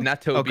 COVID,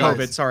 not Toby. Oh,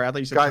 COVID. Sorry, I thought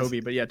you said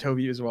Toby, but yeah,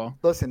 Toby as well.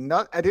 Listen,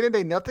 at the end of the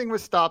day, nothing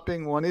was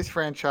stopping one of these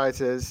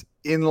franchises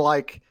in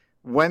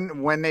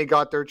when they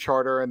got their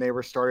charter and they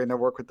were starting to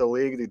work with the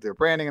league, their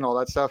branding and all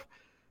that stuff,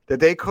 that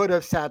they could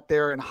have sat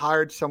there and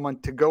hired someone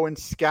to go and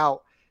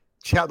scout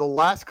the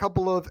last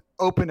couple of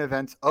open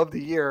events of the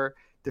year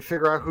to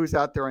figure out who's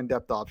out there in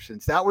depth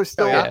options. That was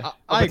still a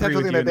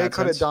potential thing that they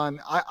could have done.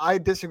 I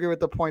disagree with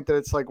the point that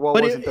it's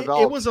wasn't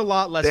developed. It was a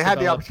lot less. They had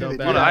the opportunity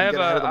to do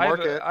that.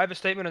 I have a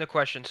statement and a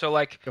question. So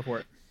go for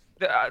it.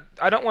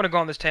 I don't want to go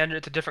on this tangent.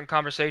 It's a different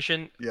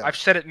conversation. Yeah. I've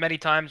said it many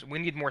times. We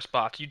need more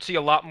spots. You'd see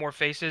a lot more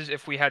faces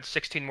if we had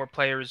 16 more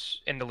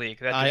players in the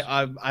league.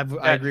 I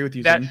agree with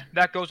you.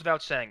 That goes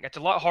without saying. It's a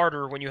lot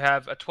harder when you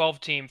have a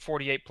 12-team,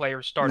 48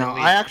 players starting league.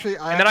 I actually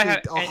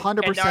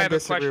 100%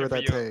 disagree with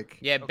that take.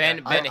 Yeah,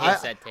 Ben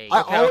hates that take.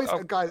 I always,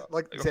 guys,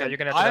 you're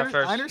gonna answer that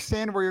first. I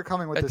understand where you're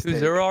coming with this.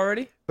 2-0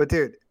 already. But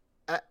dude,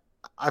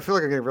 I feel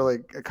like I'm getting really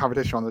a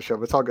competition on the show,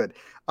 but it's all good.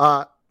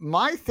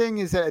 My thing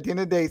is that at the end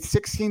of the day,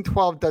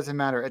 16-12 doesn't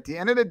matter. At the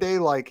end of the day,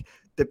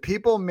 the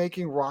people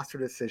making roster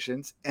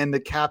decisions and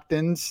the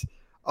captains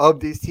of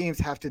these teams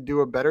have to do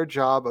a better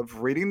job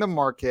of reading the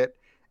market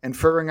and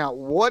figuring out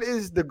what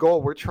is the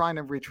goal we're trying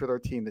to reach with our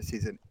team this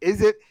season.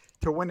 Is it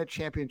to win a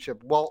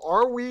championship? Well,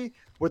 are we,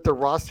 with the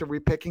roster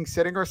repicking,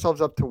 setting ourselves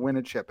up to win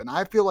a chip? And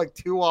I feel like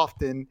too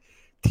often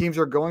teams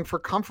are going for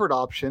comfort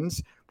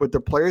options with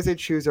the players they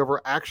choose over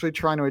actually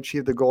trying to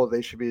achieve the goal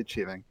they should be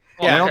achieving.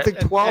 Yeah, I don't think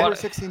 12 or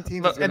 16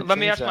 teams is going to Let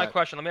me ask my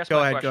question.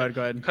 Go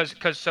ahead.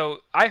 Because so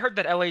I heard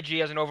that LAG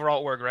has an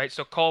overall org, right?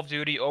 So Call of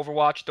Duty,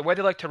 Overwatch, the way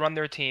they like to run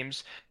their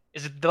teams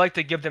is they like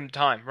to give them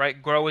time, right?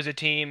 Grow as a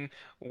team,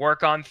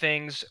 work on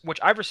things, which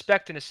I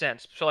respect in a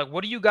sense. So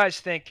what do you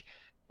guys think?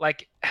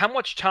 How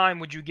much time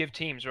would you give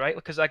teams, right?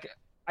 Because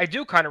I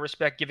do kind of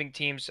respect giving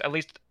teams at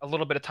least a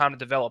little bit of time to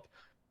develop.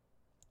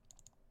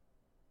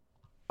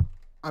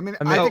 I think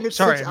it's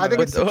situational.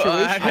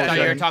 I thought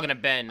you were talking to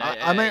Ben.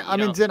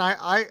 Zen,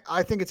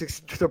 I think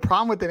the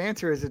problem with that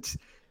answer is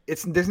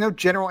there's no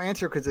general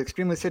answer because it's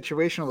extremely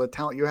situational, the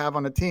talent you have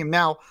on the team.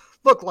 Now,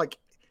 look, like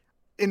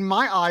in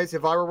my eyes,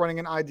 if I were running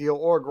an ideal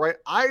org, right,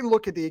 I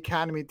look at the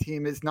academy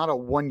team as not a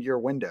 1-year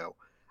window.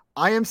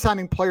 I am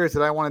signing players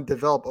that I want to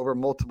develop over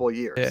multiple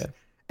years. Yeah.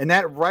 And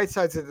that right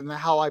sides it in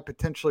how I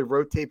potentially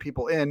rotate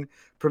people in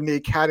from the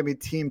academy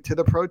team to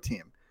the pro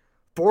team.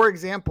 For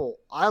example,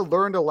 I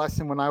learned a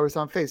lesson when I was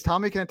on FaZe.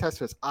 Tommy can attest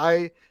to this.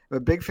 I am a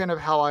big fan of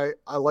how I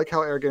like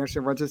how Eric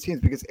Anderson runs his teams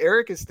because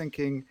Eric is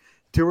thinking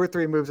 2 or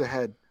 3 moves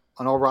ahead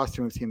on all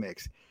roster moves he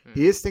makes.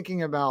 He is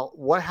thinking about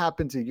what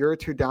happens a year or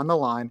 2 down the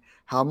line.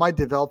 How am I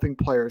developing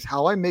players?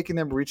 How am I making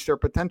them reach their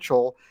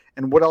potential?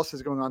 And what else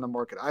is going on in the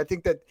market? I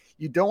think that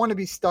you don't want to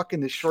be stuck in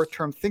this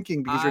short-term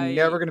thinking because you're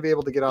never going to be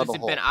able to get out of the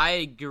hole. Ben, I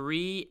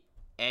agree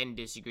and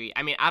disagree.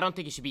 I mean, I don't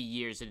think it should be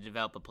years to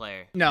develop a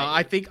player. No,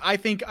 I think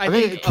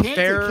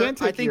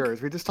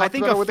years. We just talked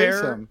about it with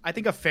Asim. I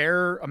think a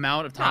fair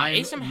amount of time.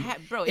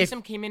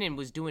 Asim came in and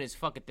was doing his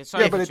fucking.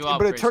 But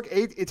it took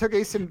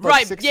Asim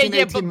like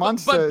 18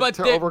 months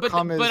to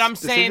overcome his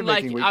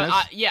decision-making weakness.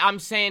 I'm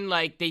saying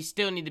like they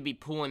still need to be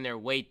pulling their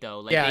weight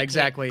though. Like,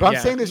 exactly. But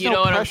I'm saying there's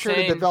no pressure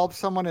to develop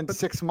someone in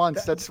 6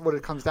 months. That's what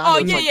it comes down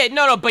to. Oh yeah.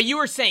 No. But you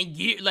were saying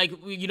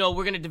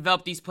we're gonna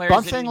develop these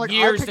players in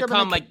years to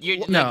come. Like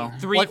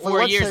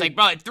 3-4 years, like,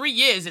 bro, 3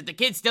 years, if the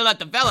kid's still not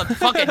developed,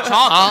 fucking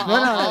talk.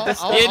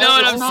 You know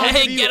what I'm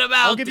saying? Get him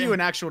out. I'll give you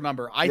an actual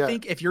number. I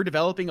think if you're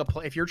developing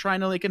if you're trying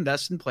to like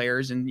invest in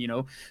players and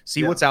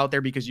see what's out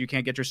there because you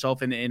can't get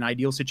yourself in an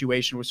ideal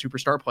situation with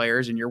superstar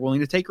players and you're willing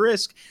to take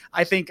risk,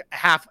 I think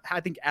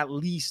at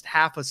least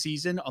half a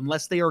season,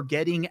 unless they are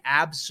getting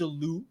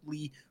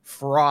absolutely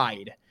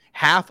fried,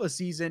 half a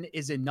season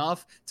is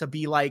enough to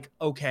be like,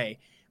 okay,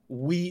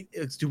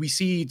 do we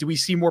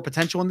see more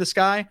potential in this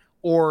guy?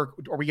 Or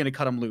are we going to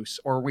cut him loose?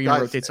 Or are we going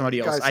to rotate somebody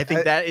else? I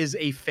think that is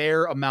a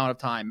fair amount of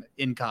time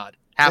in COD.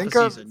 Half a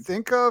season.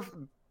 Think of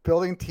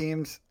building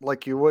teams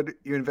like you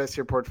invest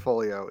your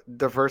portfolio,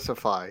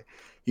 diversify.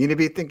 You need to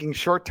be thinking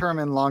short-term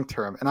and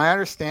long-term. And I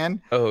understand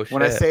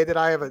when I say that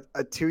I have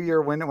a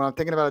 2-year window, when I'm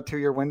thinking about a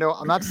 2-year window,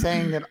 I'm not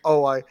saying that,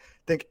 I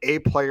think a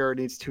player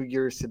needs 2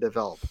 years to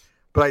develop.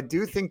 But I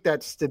do think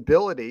that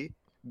stability,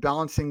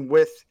 balancing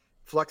with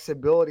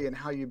flexibility in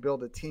how you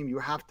build a team, you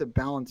have to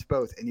balance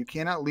both, and you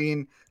cannot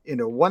lean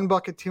into one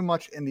bucket too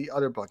much in the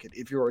other bucket.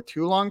 If you are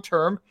too long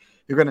term,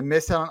 you're going to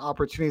miss out on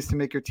opportunities to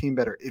make your team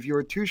better. If you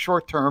are too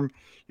short term,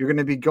 you're going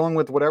to be going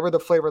with whatever the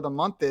flavor of the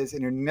month is,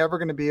 and you're never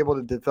going to be able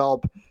to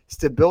develop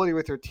stability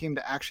with your team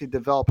to actually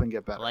develop and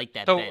get better. I like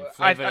that, Ben.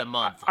 Flavor of the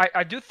month.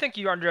 I do think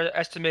you're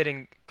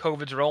underestimating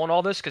COVID's role in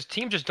all this because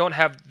teams just don't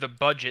have the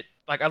budget.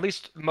 Like at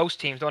least most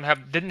teams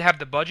didn't have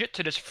the budget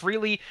to just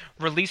freely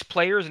release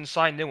players and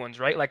sign new ones,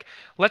 right? Like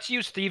let's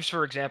use Thieves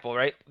for example,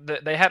 right?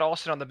 They had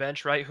Austin on the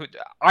bench, right? Who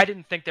I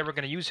didn't think they were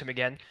going to use him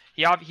again.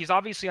 He's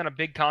obviously on a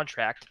big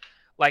contract.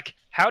 Like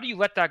how do you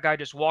let that guy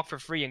just walk for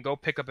free and go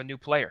pick up a new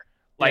player?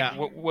 Like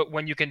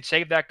when you can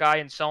save that guy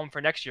and sell him for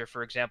next year,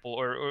 for example,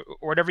 or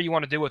whatever you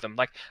want to do with him.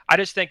 Like I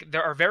just think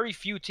there are very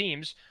few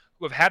teams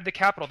who have had the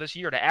capital this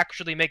year to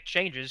actually make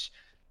changes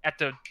at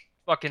the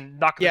fucking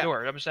knock on the door.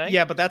 You know what I'm saying?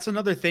 Yeah, but that's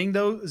another thing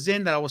though,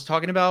 Zin, that I was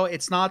talking about.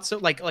 It's not so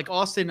like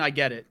Austin, I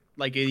get it.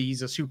 Like he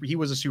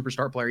was a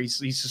superstar player.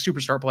 He's a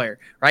superstar player,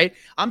 right?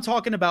 I'm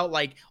talking about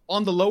like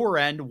on the lower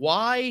end,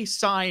 why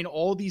sign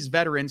all these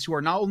veterans who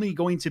are not only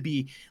going to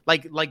be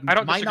like I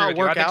don't might disagree not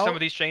work I think out. Some of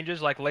these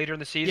changes like later in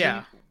the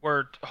season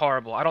were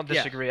horrible. I don't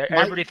disagree.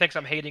 Everybody thinks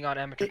I'm hating on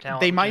amateur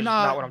talent. They might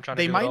not what I'm trying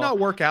to they do might not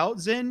work out,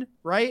 Zin,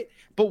 right?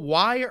 But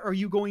why are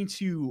you going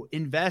to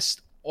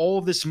invest all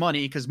of this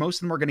money, because most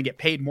of them are going to get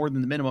paid more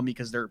than the minimum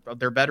because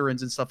they're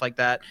veterans and stuff like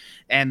that,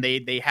 and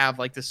they have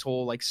like this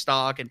whole like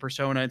stock and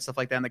persona and stuff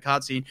like that in the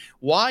COD scene.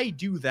 Why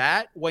do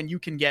that when you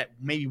can get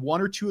maybe 1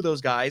 or 2 of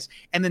those guys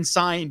and then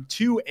sign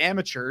 2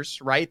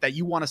 amateurs, right, that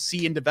you want to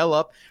see and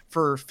develop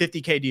for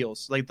 $50K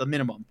deals, like the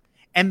minimum,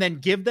 and then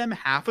give them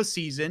half a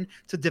season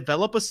to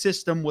develop a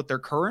system with their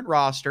current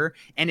roster,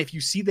 and if you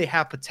see they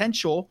have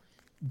potential,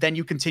 then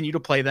you continue to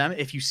play them.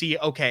 If you see,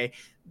 okay,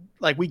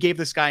 like we gave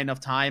this guy enough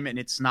time and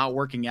it's not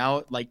working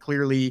out, like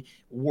clearly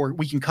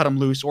we can cut him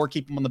loose or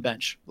keep him on the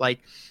bench.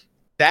 Like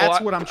that's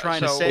what I'm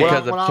trying to say.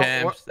 Because of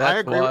camps,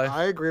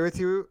 I agree with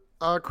you,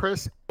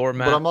 Chris. But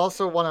I'm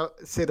also want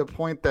to say the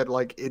point that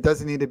like it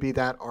doesn't need to be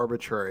that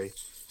arbitrary.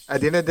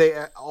 At the end of the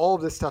day, all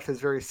of this stuff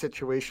is very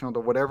situational to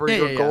whatever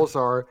your goals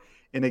are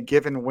in a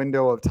given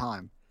window of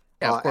time.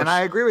 And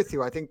I agree with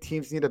you. I think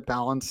teams need to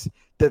balance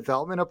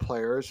development of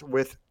players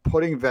with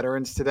putting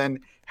veterans to then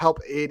help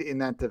aid in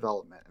that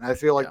development. And I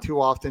feel like too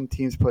often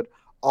teams put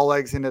all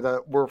eggs into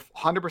the we're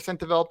 100%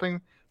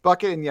 developing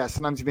bucket. And yes,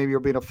 sometimes maybe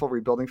you'll be in a full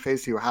rebuilding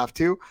phase, so you have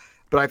to.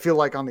 But I feel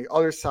like on the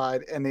other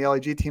side, and the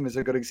LAG team is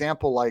a good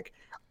example, like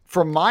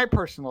from my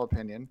personal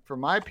opinion, from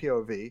my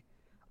POV,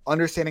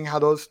 understanding how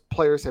those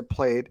players have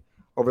played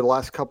over the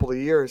last couple of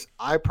years,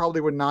 I probably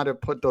would not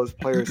have put those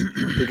players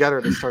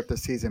together to start the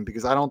season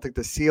because I don't think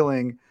the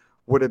ceiling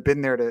would have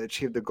been there to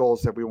achieve the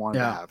goals that we wanted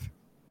to have.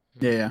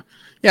 Yeah.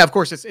 Of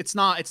course, it's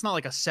not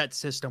like a set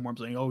system where I'm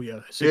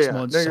saying, 6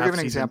 months. No, you're giving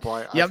an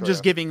example. I'm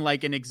just giving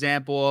like an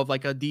example of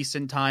like a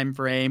decent time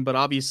frame, but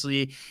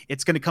obviously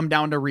it's going to come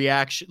down to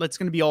reaction. It's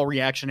going to be all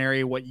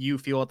reactionary, what you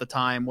feel at the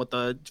time, what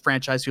the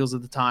franchise feels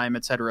at the time,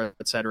 et cetera,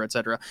 et cetera, et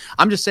cetera.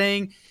 I'm just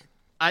saying.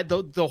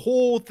 The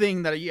whole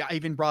thing that I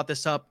even brought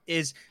this up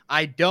is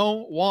I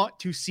don't want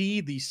to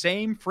see the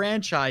same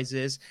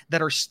franchises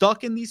that are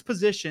stuck in these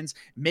positions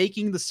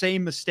making the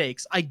same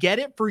mistakes. I get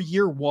it for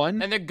year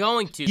one. And they're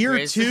going to. Year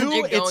Chris.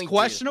 two, it's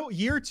questionable.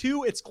 Year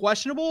two, it's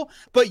questionable.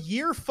 But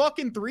year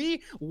fucking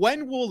three,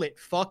 when will it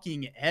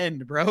fucking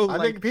end, bro? I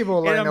think people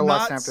will learn their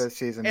lesson after the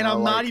season. And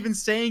I'm not even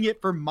saying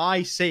it for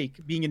my sake,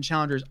 being in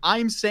Challengers.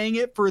 I'm saying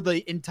it for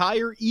the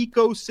entire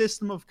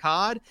ecosystem of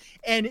COD.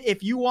 And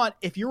if you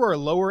are a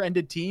lower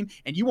ended team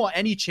and you want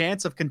any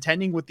chance of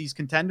contending with these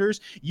contenders,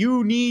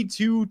 you need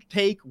to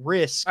take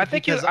risks. I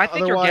think you're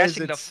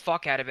gassing the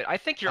fuck out of it. I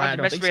think you're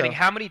underestimating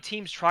how many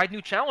teams tried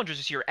new challengers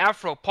this year.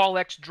 Afro, Paul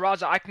X,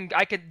 Draza. I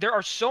could. There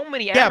are so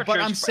many amateurs. Yeah, but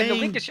I'm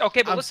saying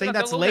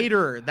that's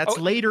later. That's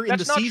later in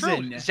the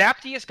season.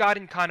 Zaptius got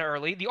in kind of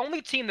early. The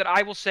only team that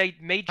I will say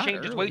made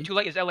changes way too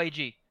late is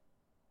LAG.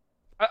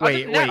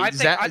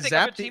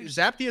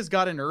 Zaptius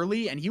got in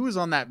early, and he was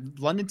on that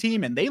London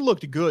team, and they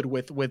looked good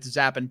with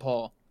Zap and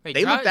Paul. Wait,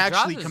 they looked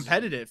actually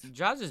competitive.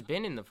 Draws has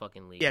been in the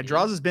fucking league. Yeah,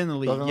 Draws has been in the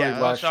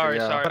league. Sorry.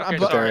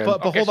 But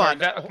hold on.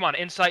 Come on,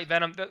 Insight,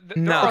 Venom.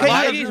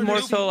 He's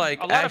more so like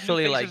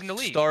actually like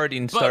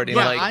starting.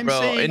 Like,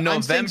 bro, in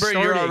November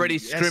you're already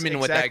scrimming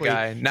with that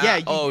guy.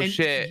 Now,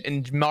 shit,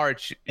 in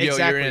March,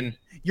 you're in.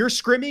 You're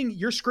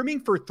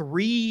scrimming for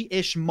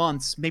 3-ish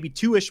months, maybe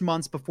 2-ish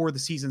months before the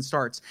season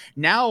starts.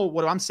 Now,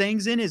 what I'm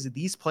saying is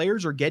these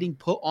players are getting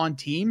put on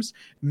teams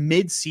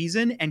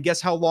mid-season, and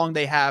guess how long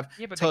they have?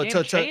 Yeah, but the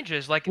game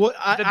changes. Like the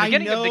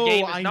beginning of the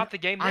game is not the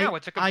game now.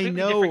 It's a completely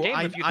different game.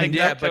 If you think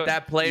but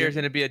that player is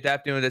going to be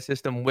adapting with the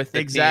system with the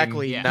team.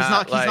 Exactly. He's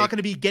not going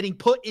to be getting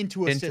put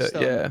into a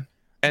system. Yeah.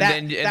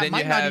 And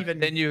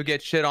then you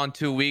get shit on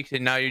 2 weeks,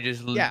 and now you're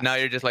just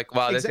like,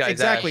 wow, this guy's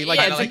exactly like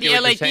the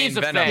LA's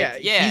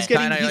effect. He's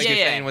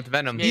getting with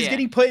Venom. He's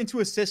getting put into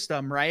a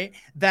system, right?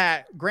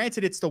 That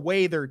granted, it's the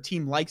way their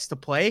team likes to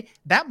play.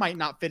 That might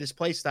not fit his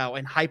play style.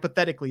 And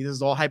hypothetically, this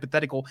is all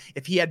hypothetical.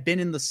 If he had been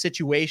in the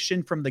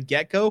situation from the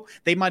get-go,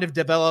 they might have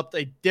developed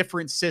a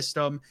different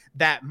system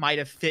that might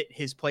have fit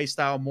his play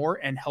style more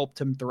and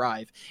helped him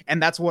thrive.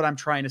 And that's what I'm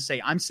trying to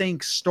say. I'm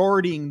saying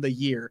starting the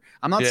year.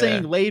 I'm not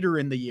saying later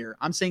in the year.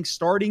 I'm saying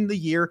starting the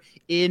year,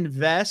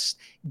 invest,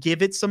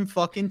 give it some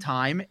fucking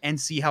time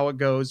and see how it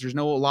goes. There's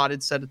no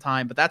allotted set of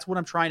time, but that's what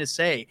I'm trying to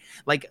say.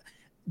 Like,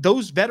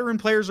 those veteran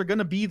players are going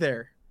to be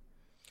there.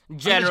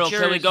 General,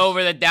 can we go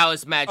over the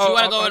Dallas match? You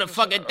want to go over the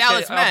fucking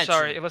Dallas match? I'm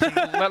sorry. Listen,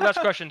 last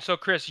question. So,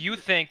 Chris, you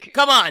think...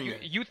 Come on.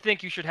 You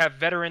think you should have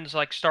veterans,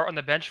 like, start on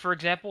the bench, for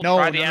example? No.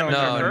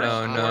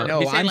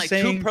 No, I'm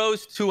saying 2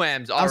 pros, 2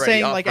 AMs already. I'm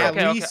saying, like,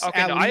 at least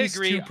I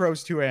agree. 2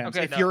 pros, 2 AMs.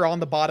 If you're on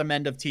the bottom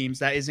end of teams,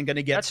 that isn't going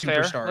to get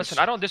superstars. Fair. Listen,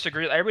 I don't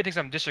disagree. Everybody thinks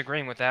I'm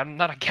disagreeing with that. I'm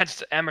not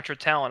against amateur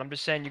talent. I'm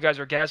just saying you guys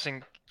are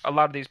gassing a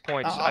lot of these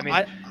points.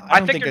 I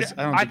think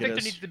there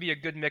needs to be a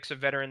good mix of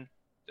veteran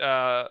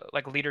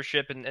like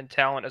leadership and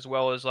talent as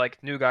well as like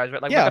new guys,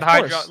 right? Like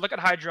look at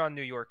Hydra in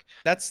New York.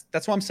 That's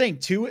what I'm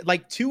saying. 2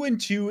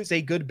 and 2 is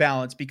a good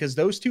balance because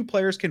those 2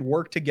 players can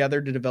work together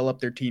to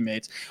develop their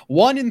teammates.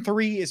 1 and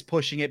 3 is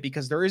pushing it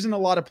because there isn't a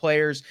lot of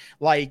players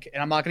like,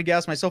 and I'm not going to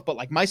gas myself, but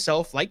like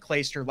myself, like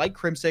Clayster, like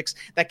Crimsix,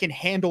 that can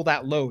handle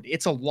that load.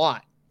 It's a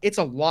lot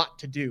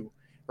to do.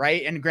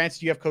 Right. And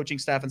granted, you have coaching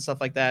staff and stuff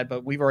like that,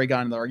 but we've already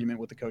gotten into the argument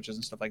with the coaches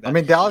and stuff like that. I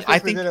mean, Dallas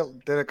did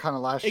it kind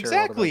of last year.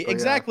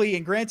 Exactly. Yeah.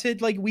 And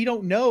granted, like, we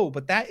don't know,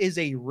 but that is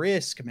a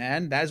risk,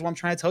 man. That is what I'm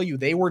trying to tell you.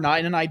 They were not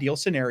in an ideal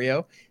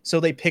scenario. So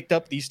they picked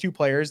up these 2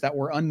 players that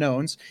were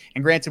unknowns.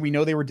 And granted, we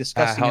know they were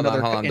discussing Hold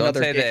on. Don't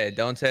say that.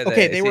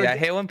 Okay, I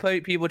hate when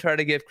people try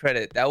to give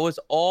credit. That was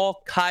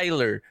all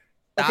Kyler.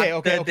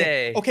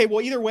 Okay.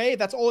 Well, either way,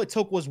 that's all it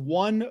took was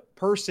one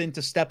person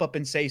to step up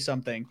and say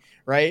something,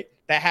 right?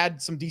 That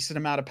had some decent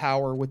amount of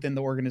power within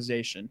the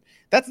organization.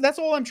 That's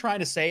all I'm trying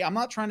to say. I'm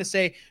not trying to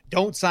say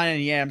don't sign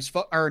any AMs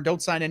or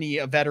don't sign any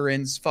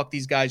veterans. Fuck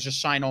these guys. Just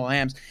sign all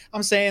AMs.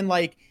 I'm saying,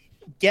 like,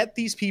 get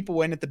these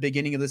people in at the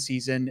beginning of the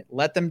season,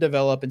 let them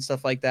develop and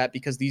stuff like that,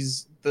 because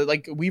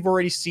we've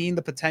already seen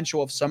the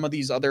potential of some of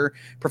these other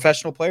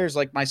professional players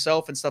like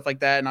myself and stuff like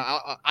that. And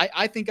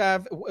I think I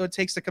have what it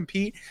takes to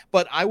compete,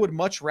 but I would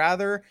much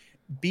rather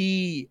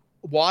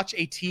watch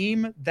a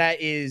team that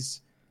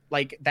is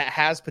like that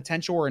has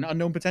potential or an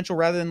unknown potential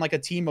rather than like a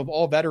team of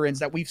all veterans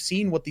that we've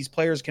seen what these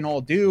players can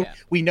all do. Yeah.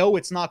 We know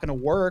it's not going to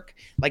work.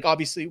 Like,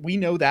 obviously we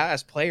know that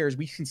as players,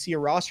 we can see a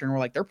roster and we're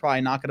like, they're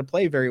probably not going to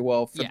play very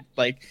well.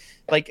 Like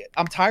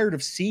I'm tired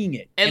of seeing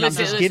it. And I'm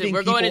just giving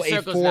people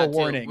a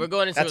forewarning. We're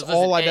going in circles. That's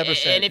all I've ever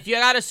said. And if you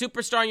got a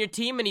superstar on your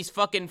team and he's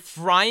fucking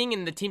frying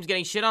and the team's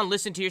getting shit on,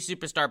 listen to your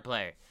superstar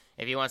player.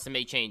 if he wants to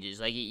make changes.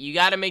 Like, you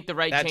got to make the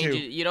right changes.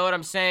 Too. You know what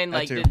I'm saying?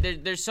 Like,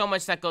 there's so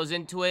much that goes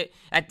into it.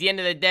 At the end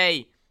of the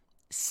day,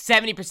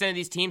 70% of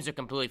these teams are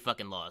completely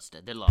fucking lost.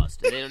 They're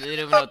lost. They don't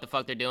even know what the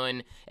fuck they're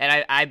doing.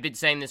 And I've been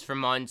saying this for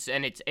months,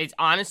 and it's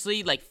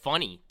honestly, like,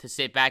 funny to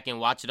sit back and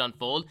watch it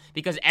unfold,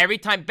 because every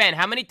time, Ben,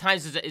 how many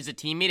times is a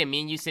teammate, and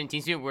me and you sit in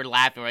team speak, we're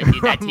laughing, right,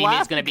 dude? That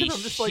teammate is going to be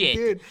shit. Like,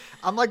 dude,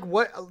 I'm like,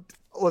 what?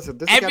 Listen,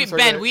 this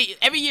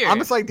every year. I'm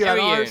just like, dude, I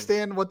don't year.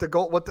 understand what the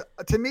goal.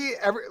 To me,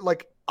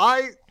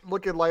 I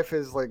look at life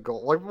as like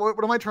goal. Like,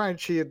 what am I trying to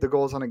achieve? The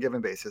goals on a given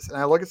basis, and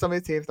I look at some of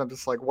these teams, and I'm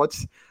just like,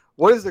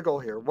 what is the goal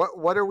here?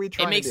 What are we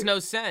trying to do? It makes no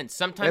sense.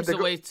 Sometimes the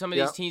way some of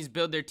these teams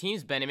build their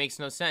teams, Ben, it makes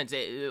no sense.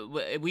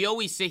 We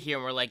always sit here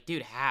and we're like,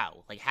 dude,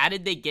 how? Like, how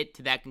did they get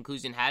to that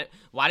conclusion?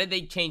 Why did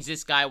they change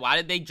this guy? Why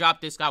did they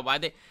drop this guy?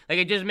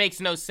 It just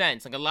makes no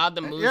sense. Like, a lot of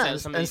the moves that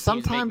some of these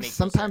teams make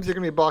sometimes you're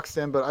gonna be boxed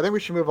in, but I think we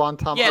should move on,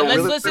 Tom. Yeah,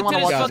 let's listen to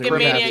this fucking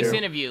maniac's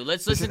interview.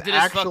 Let's listen to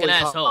this fucking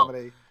asshole.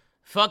 Comedy.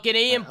 Fucking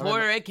Ian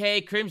Porter,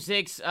 aka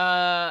Crim6,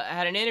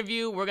 had an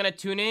interview. We're going to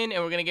tune in,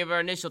 and we're going to give our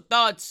initial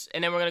thoughts,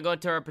 and then we're going to go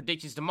into our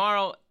predictions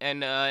tomorrow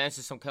and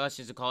answer some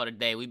questions and call it a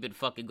day. We've been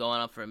fucking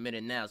going on for a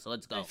minute now, so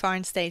let's go. So far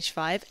in Stage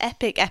 5.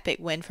 Epic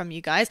win from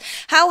you guys.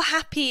 How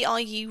happy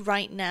are you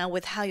right now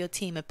with how your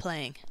team are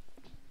playing?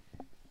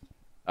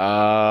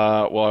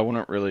 Well, I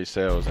wouldn't really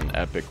say it was an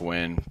epic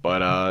win,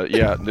 but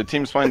yeah, the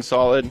team's playing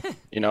solid.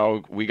 You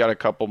know, we got a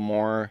couple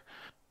more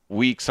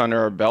weeks under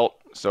our belt.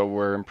 So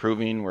we're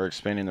improving. We're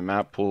expanding the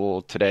map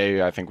pool.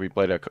 Today, I think we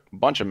played a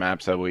bunch of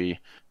maps that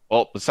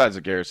besides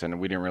the Garrison,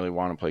 we didn't really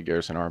want to play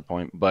Garrison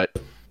Hardpoint. But,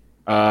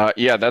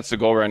 yeah, that's the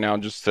goal right now,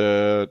 just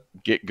to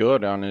get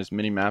good on as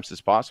many maps as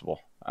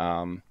possible.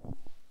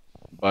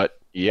 But,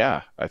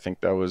 yeah, I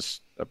think that was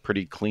a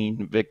pretty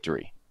clean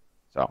victory.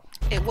 So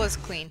It was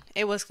clean.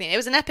 It was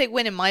an epic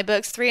win in my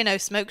books. 3-0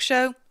 smoke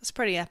show. That's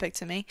pretty epic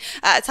to me.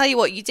 I tell you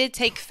what, you did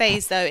take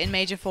FaZe, though, in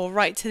Major 4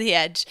 right to the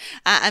edge.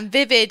 And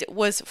Vivid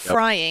was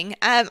frying.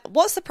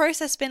 What's the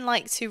process been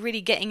like to really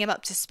getting him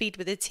up to speed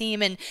with the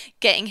team and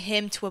getting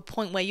him to a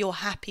point where you're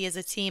happy as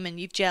a team and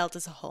you've gelled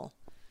as a whole?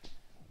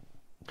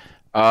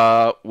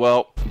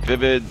 Well,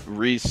 Vivid,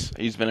 Reese,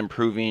 he's been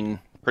improving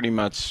pretty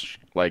much,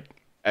 like,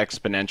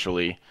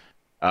 exponentially.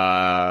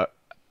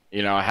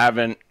 You know,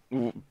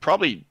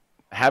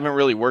 haven't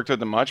really worked with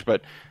them much,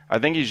 but I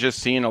think he's just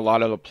seeing a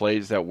lot of the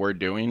plays that we're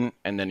doing,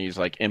 and then he's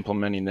like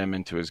implementing them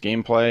into his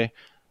gameplay.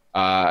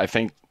 I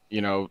think,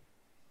 you know,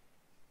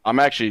 I'm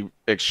actually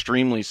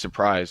extremely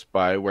surprised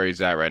by where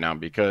he's at right now,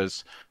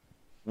 because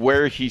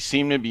where he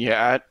seemed to be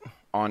at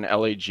on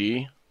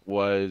LAG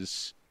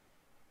was,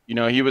 you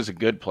know, he was a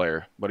good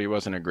player, but he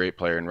wasn't a great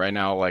player. And right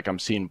now, like, I'm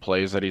seeing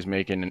plays that he's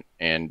making,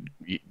 and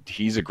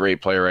he's a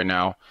great player right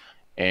now.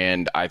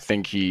 And I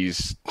think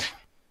he's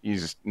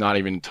not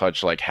even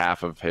touched like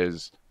half of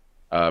his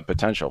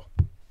potential.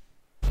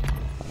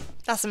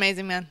 That's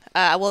amazing, man.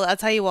 Well, I'll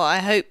tell you what, I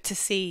hope to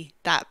see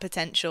that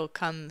potential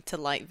come to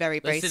light very,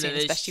 very soon,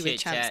 especially with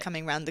champs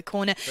coming around the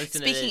corner.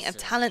 Speaking of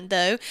talent,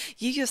 though,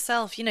 you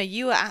yourself, you know,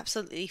 you are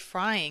absolutely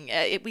frying.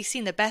 We've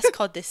seen the best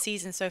COD this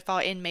season so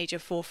far in Major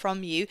 4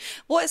 from you.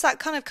 What has that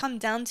kind of come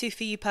down to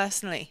for you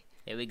personally?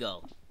 Here we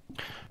go.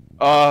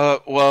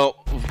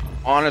 Well,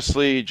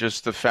 honestly,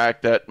 just the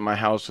fact that my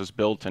house was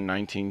built in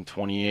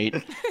 1928.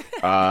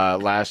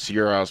 Last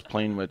year I was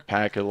playing with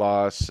packet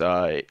loss.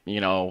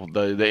 You know,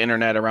 the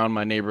internet around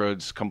my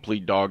neighborhood's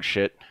complete dog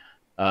shit.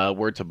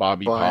 Word to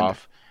Bobby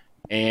Poff.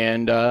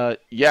 And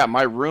yeah,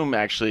 my room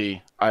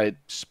actually, I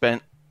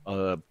spent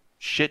a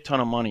shit ton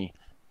of money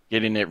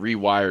getting it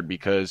rewired,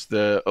 because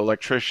the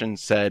electrician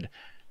said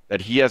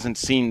that he hasn't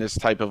seen this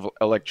type of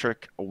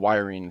electric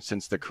wiring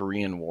since the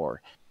Korean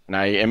War. And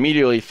I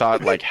immediately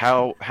thought, like,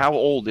 how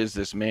old is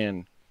this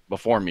man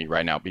before me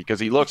right now? Because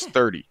he looks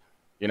 30,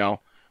 you know?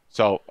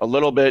 So a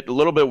little bit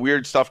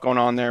weird stuff going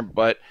on there.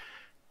 But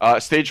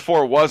Stage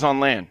 4 was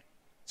on LAN.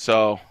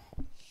 So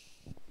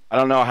I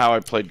don't know how I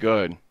played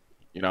good.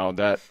 You know,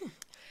 that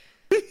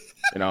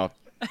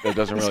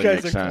doesn't really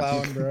make sense.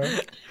 Clown, bro.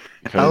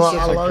 I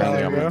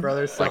love you,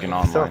 brother. Like an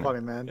online. So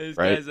funny, man. This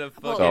right? guy's a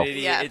fucking idiot.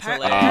 Yeah, it's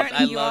hilarious.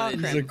 I love it.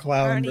 He's a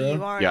clown, bro.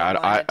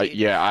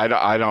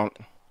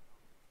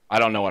 I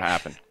don't know what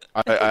happened.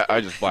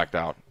 I just blacked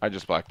out. I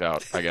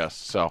guess.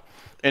 So,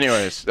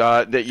 anyways,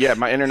 yeah,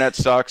 my internet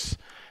sucks,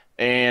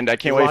 and I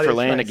can't wait for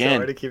LAN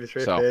again.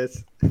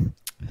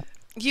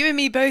 You and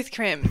me both,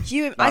 Crim.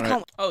 I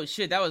can't. Oh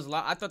shit, that was.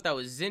 I thought that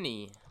was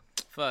Zinni.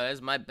 Fuck,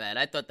 that's my bad.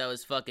 I thought that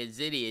was fucking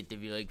Zinni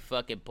interview, like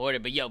fucking Porter.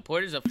 But yo,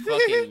 Porter's a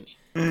fucking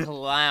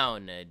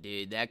clown,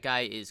 dude. That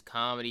guy is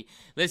comedy.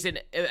 Listen,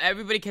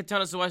 everybody kept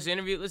telling us to watch the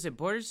interview. Listen,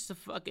 Porter's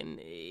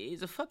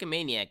he's a fucking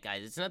maniac,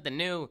 guys. It's nothing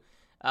new.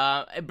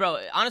 Bro,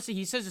 honestly,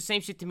 he says the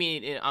same shit to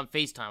me on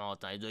FaceTime all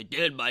the time. He's like,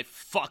 dude, my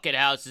fucking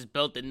house is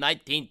built in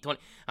 1920.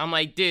 I'm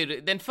like,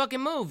 dude, then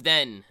fucking move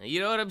then. You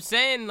know what I'm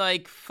saying?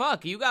 Like,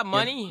 fuck, you got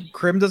money. Yeah.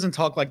 Krim doesn't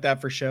talk like that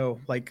for show.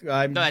 Like,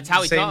 I'm no, that's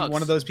how he talks.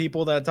 One of those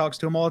people that talks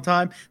to him all the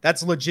time.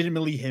 That's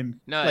legitimately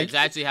him. No, like,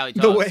 that's actually how he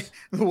talks.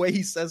 The way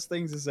he says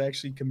things is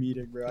actually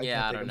comedic, bro.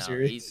 I don't know.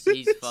 He's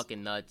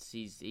fucking nuts.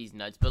 He's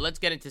nuts. But let's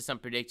get into some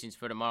predictions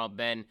for tomorrow,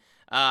 Ben.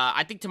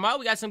 I think tomorrow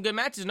we got some good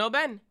matches, no,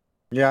 Ben?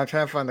 Yeah, I'm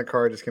trying to find the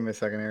card. Just give me a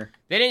second here.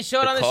 They didn't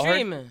show it on the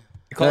stream.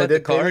 You call it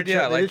the card?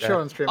 Yeah, I like that.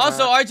 On stream,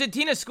 also,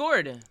 Argentina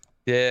scored.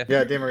 Yeah.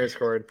 Yeah, Di Maria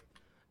scored.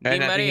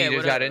 And I think he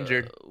just got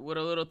injured. With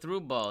a little through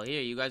ball.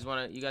 Here, you guys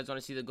want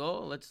to see the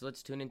goal?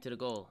 Let's tune into the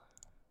goal.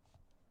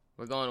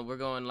 We're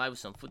going live with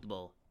some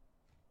football.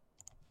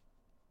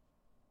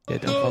 Yeah,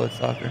 don't call it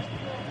soccer.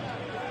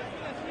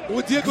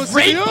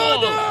 Great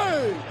ball!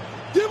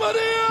 Di Maria!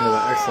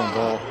 Yeah, excellent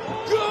ball.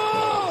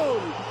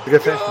 You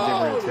good finish from Di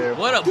Maria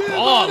too. What a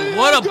ball!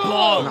 What a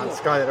ball! Not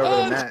skied it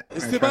over the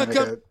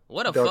net.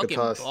 What a fucking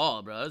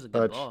ball, bro! That was a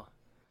good ball.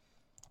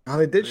 Oh,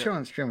 they did show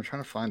on stream. I'm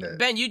trying to find it.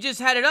 Ben, you just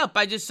had it up.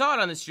 I just saw it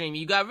on the stream.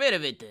 You got rid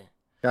of it.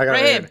 Yeah, I got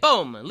right rid here.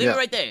 Boom. Leave it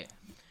right there.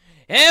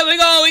 Here we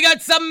go. We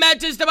got some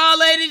matches tomorrow,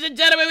 ladies and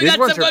gentlemen. We got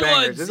some good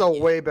ones. This is a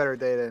way better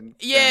day than.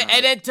 Yeah,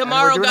 and then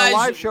tomorrow,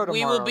 guys,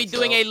 we will be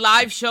doing a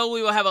live show.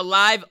 We will have a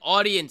live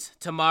audience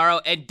tomorrow,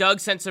 and Doug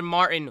Sensor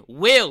Martin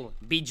will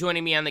be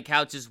joining me on the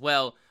couch as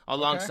well,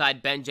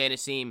 alongside Ben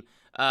Janasim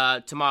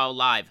tomorrow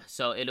live.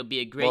 So it'll be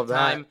a great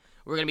time.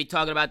 We're going to be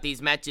talking about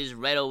these matches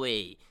right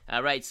away.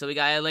 All right, so we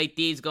got LA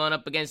Thieves going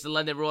up against the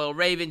London Royal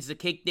Ravens to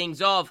kick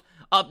things off.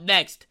 Up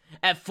next,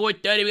 at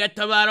 4:30, we got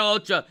Toronto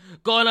Ultra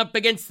going up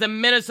against the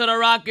Minnesota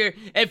Rocker.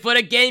 And for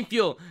the Game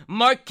Fuel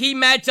marquee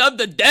match of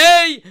the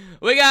day,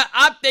 we got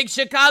Optic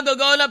Chicago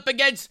going up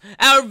against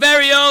our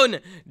very own,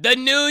 the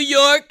New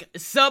York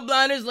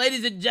Subliners.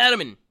 Ladies and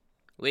gentlemen,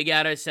 we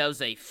got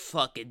ourselves a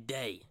fucking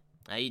day.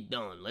 How you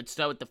doing? Let's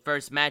start with the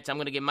first match. I'm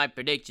going to give my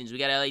predictions. We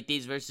got LA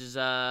Thieves versus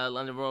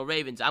London Royal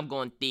Ravens. I'm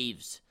going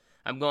Thieves.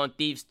 I'm going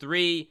Thieves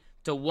 3-1.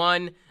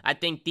 I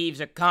think Thieves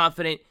are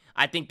confident.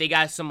 I think they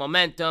got some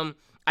momentum.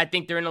 I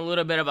think they're in a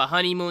little bit of a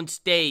honeymoon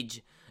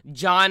stage.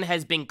 John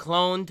has been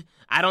cloned.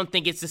 I don't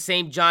think it's the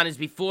same John as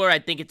before. I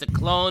think it's a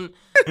clone.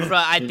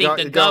 I think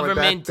the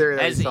government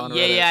has. I'm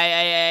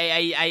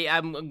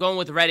going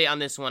with Reddit on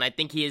this one. I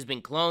think he has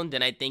been cloned,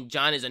 and I think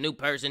John is a new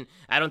person.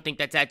 I don't think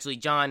that's actually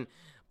John,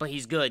 but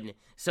he's good.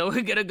 So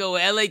we're gonna go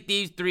with LA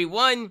Thieves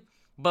 3-1.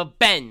 But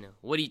Ben,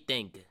 what do you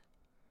think?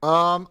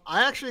 I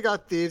actually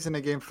got Thieves in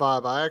a game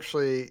 5. I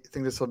actually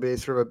think this will be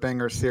sort of a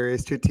banger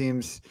series. Two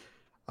teams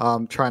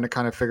trying to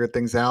kind of figure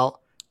things out.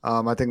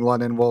 I think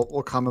London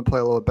will come and play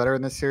a little better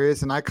in this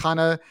series. And I kind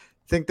of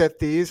think that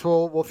Thieves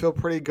will feel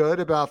pretty good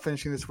about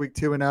finishing this week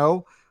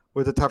 2-0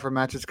 with the tougher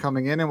matches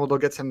coming in. And they'll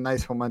get some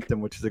nice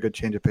momentum, which is a good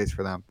change of pace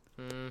for them.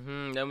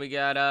 Then we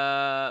got,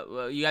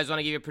 you guys want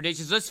to give your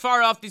predictions? Let's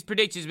fire off these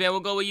predictions, man.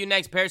 We'll go with you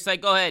next.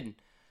 Parasite, go ahead.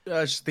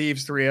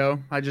 Thieves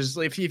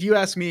 3-0. If you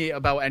ask me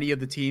about any of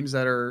the teams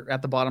that are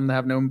at the bottom that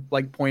have no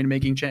point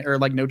making or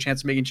no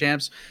chance of making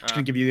champs, I'm just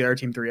gonna give you the other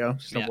team 3-0.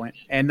 Just no point.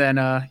 And then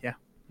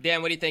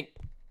Dan, what do you think?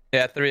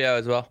 Yeah, 3-0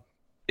 as well.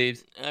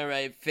 Thieves. All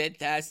right,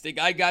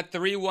 fantastic. I got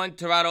 3-1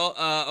 Toronto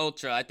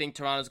Ultra. I think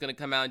Toronto's gonna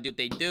come out and do what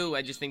they do.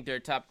 I just think they're a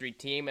top 3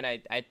 team, and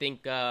I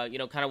think kind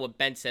of what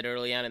Ben said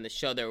early on in the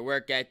show, their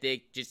work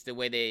ethic, just the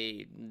way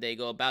they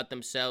go about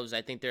themselves.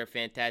 I think they're a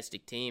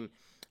fantastic team.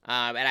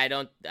 And I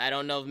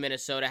don't know if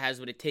Minnesota has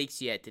what it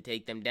takes yet to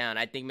take them down.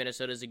 I think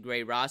Minnesota's a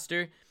great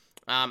roster.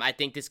 I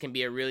think this can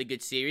be a really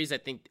good series. I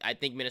think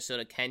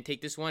Minnesota can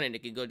take this one and it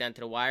could go down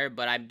to the wire.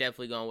 But I'm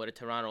definitely going with a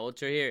Toronto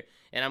Ultra here,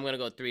 and I'm gonna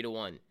go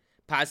 3-1,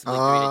 possibly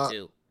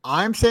 3-2.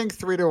 I'm saying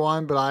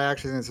 3-1, but I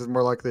actually think this is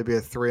more likely to be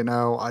a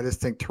 3-0. I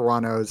just think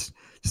Toronto's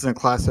just in a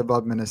class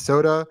above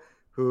Minnesota,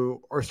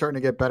 who are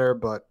starting to get better.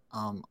 But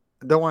I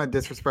don't want to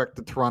disrespect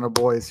the Toronto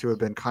boys who have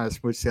been kind of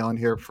smooth sailing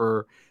here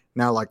for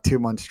now like 2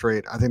 months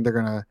straight. I think they're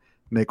going to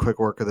make quick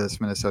work of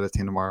this Minnesota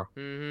team tomorrow.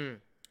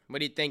 What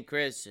do you think,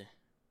 Chris?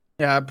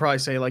 Yeah, I'd probably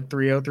say like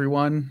 3-0,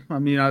 3-1. I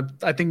mean,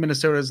 I think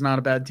Minnesota is not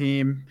a bad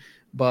team,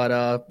 but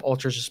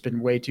Ultra's just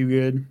been way too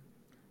good.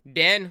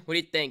 Dan, what do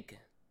you think?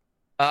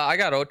 I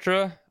got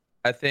Ultra.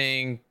 I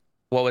think,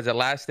 what was it,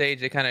 last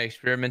stage, they kind of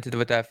experimented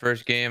with that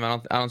first game.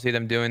 I don't see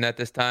them doing that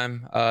this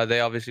time.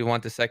 They obviously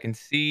want the second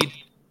seed,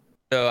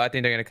 so I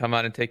think they're going to come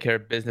out and take care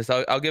of business.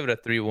 I'll give it a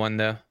 3-1,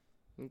 though.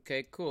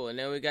 Okay, cool. And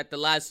then we got the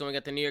last one. We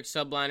got the New York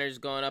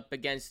Subliners going up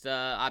against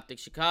Optic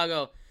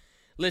Chicago.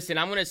 Listen,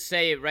 I'm going to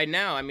say it right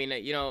now. I mean,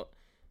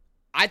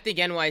 I think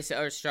NY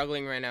are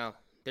struggling right now.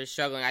 They're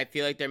struggling. I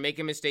feel like they're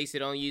making mistakes they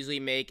don't usually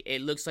make.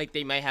 It looks like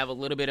they might have a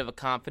little bit of a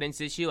confidence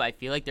issue. I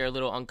feel like they're a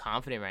little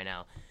unconfident right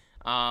now.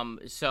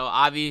 So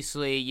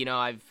obviously,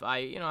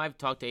 I've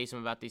talked to Asim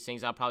about these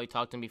things. I'll probably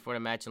talk to him before the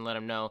match and let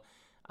him know.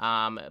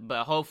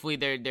 But hopefully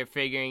they're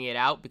figuring it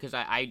out because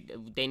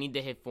they need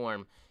to hit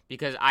form.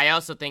 Because I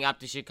also think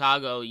Optic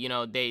Chicago,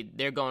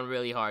 they're going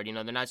really hard.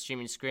 They're not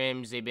streaming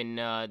scrims. They've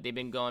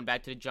been going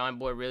back to the drawing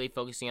board, really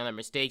focusing on their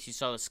mistakes. You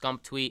saw the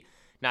Scump tweet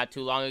not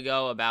too long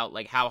ago about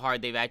like how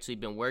hard they've actually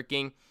been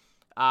working.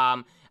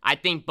 I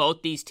think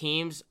both these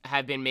teams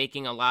have been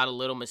making a lot of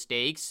little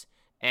mistakes,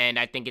 and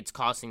I think it's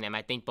costing them.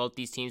 I think both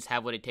these teams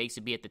have what it takes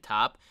to be at the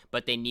top,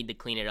 but they need to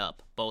clean it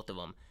up, both of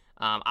them.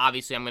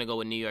 Obviously, I'm going to go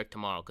with New York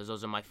tomorrow because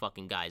those are my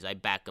fucking guys. I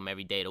back them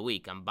every day of the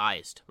week. I'm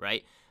biased,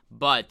 right?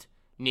 But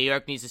New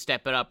York needs to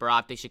step it up, or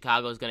Optic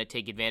Chicago is going to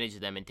take advantage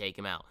of them and take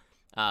them out.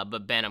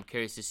 But Ben, I'm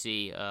curious to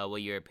see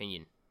what your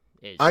opinion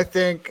is. I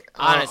think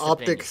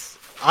Optics.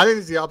 I think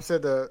it's the opposite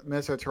of the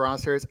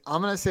Minnesota-Toronto series.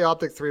 I'm going to say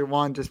Optic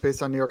 3-1 just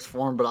based on New York's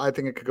form, but I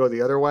think it could go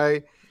the other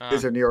way.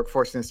 Is New York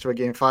forcing this to a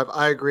Game 5?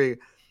 I agree.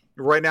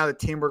 Right now, the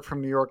teamwork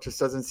from New York just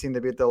doesn't seem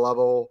to be at the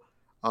level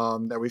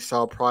that we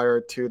saw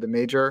prior to the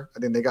major. I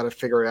think they got to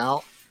figure it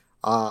out.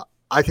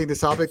 I think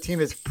this Optic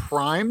team is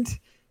primed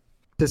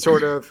to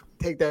sort of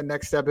take that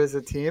next step as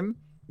a team.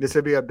 This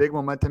would be a big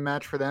momentum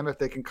match for them if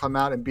they can come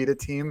out and beat a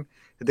team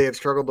that they have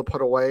struggled to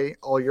put away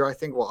all year. I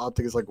think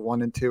Optic is like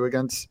 1-2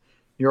 against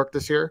New York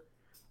this year.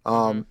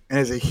 And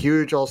it's a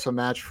huge also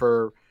match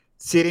for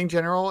seeding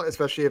general,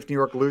 especially if New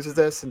York loses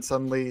this and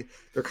suddenly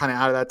they're kind of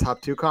out of that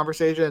top 2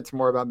 conversation. It's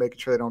more about making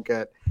sure they don't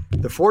get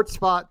the 4th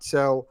spot.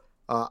 So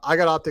I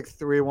got Optic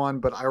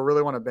 3-1, but I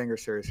really want a banger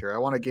series here. I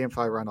want a Game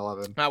 5 round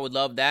 11. I would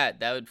love that.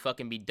 That would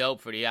fucking be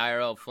dope for the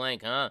IRL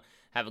flank, huh?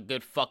 Have a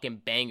good fucking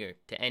banger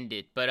to end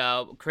it.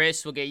 But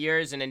Chris, we'll get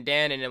yours, and then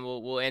Dan, and then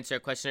we'll answer a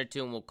question or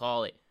two, and we'll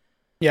call it.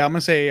 Yeah, I'm going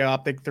to say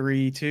Optic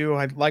 3-2.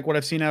 I like what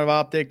I've seen out of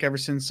Optic ever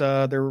since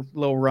their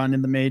little run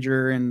in the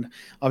major, and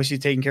obviously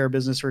taking care of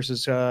business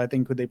versus, I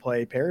think, would they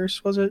play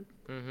Paris, was it?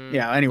 Mm-hmm.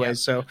 Yeah,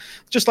 anyways, so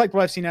just like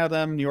what I've seen out of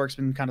them, New York's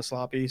been kind of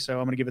sloppy, so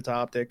I'm going to give it to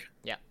Optic.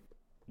 Yeah.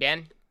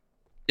 Dan?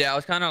 Yeah, I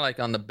was kind of like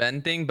on the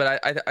Ben thing,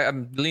 but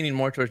I'm leaning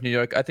more towards New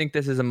York. I think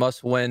this is a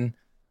must-win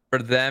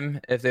for them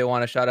if they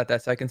want a shot at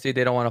that second seed.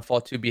 They don't want to fall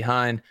too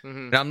behind.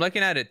 And I'm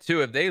looking at it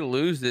too. If they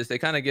lose this, they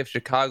kind of give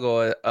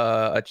Chicago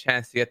a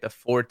chance to get the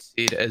 4th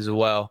seed as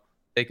well.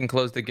 They can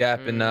close the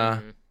gap. And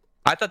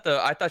I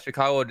thought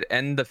Chicago would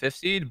end the 5th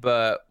seed,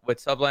 but with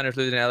Subliners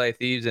losing LA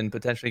Thieves and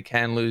potentially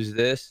can lose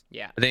this,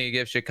 I think it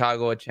gives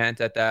Chicago a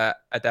chance at that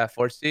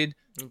 4th seed.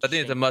 I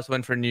think it's a must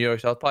win for New York.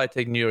 So I'll probably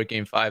take New York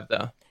Game 5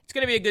 though. It's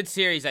going to be a good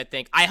series, I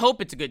think. I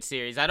hope it's a good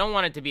series. I don't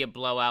want it to be a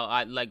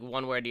blowout, like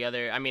one way or the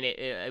other. I mean,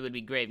 it would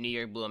be great if New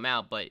York blew them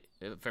out, but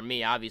for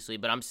me, obviously.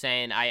 But I'm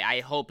saying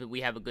I hope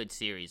we have a good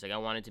series. Like, I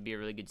want it to be a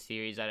really good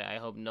series. I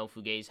hope no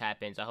fugazi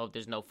happens. I hope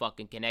there's no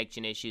fucking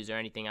connection issues or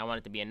anything. I want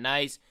it to be a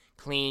nice,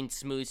 clean,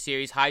 smooth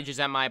series. Hydra's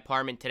at my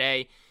apartment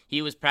today.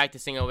 He was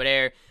practicing over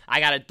there. I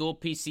got a dual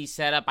PC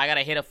setup. I got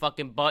to hit a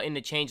fucking button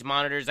to change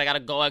monitors. I got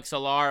a Go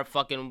XLR, a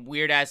fucking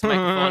weird-ass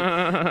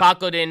microphone.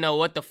 Paco didn't know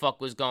what the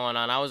fuck was going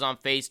on. I was on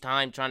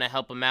FaceTime trying to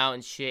help him out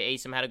and shit.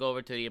 Asim had to go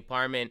over to the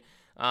apartment.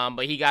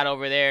 But he got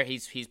over there.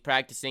 He's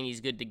practicing. He's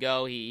good to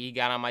go. He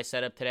got on my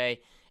setup today.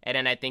 And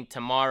then I think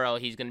tomorrow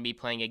he's going to be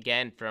playing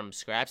again from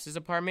Scraps'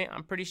 apartment,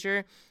 I'm pretty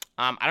sure.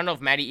 I don't know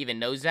if Maddie even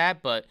knows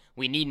that, but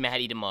we need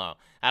Maddie tomorrow.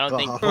 I don't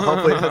think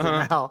hopefully it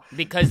doesn't now.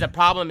 Because the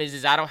problem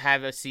is I don't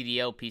have a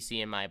CDL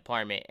PC in my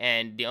apartment,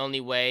 and the only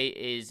way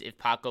is if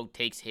Paco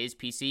takes his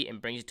PC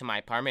and brings it to my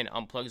apartment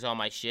and unplugs all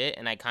my shit,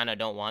 and I kind of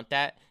don't want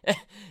that.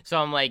 So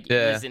I'm like,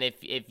 listen,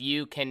 if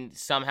you can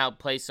somehow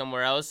play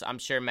somewhere else, I'm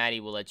sure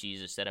Maddie will let you use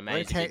it instead of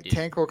Maddie.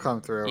 Tank will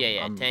come through.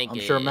 Yeah, Tank. I'm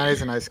sure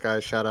Maddie's a nice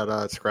guy. Shout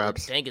out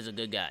Scraps. Tank is a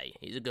good guy.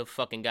 He's a good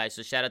fucking guy.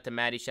 So shout out to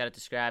Maddie. Shout out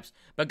to Scraps.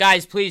 But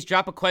guys, please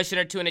drop a question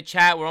or two in the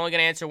chat. We're only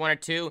gonna answer 1 or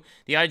 2.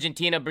 The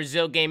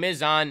Argentina-Brazil game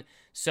is on.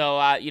 So,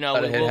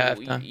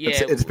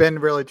 it's been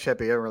really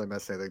chippy. I haven't really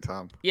missed anything,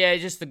 Tom. Yeah,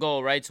 just the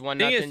goal, right? It's 1-0. I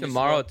think it's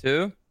tomorrow,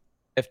 too.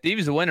 If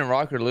Thieves win and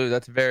Rocker lose,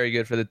 that's very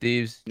good for the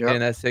Thieves in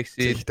that 6th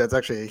seed. That's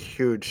actually a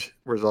huge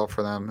result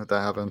for them if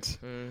that happens.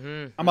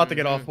 I'm about to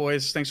get off,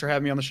 boys. Thanks for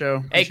having me on the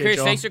show. Hey, Chris,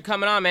 thanks for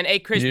coming on, man. Hey,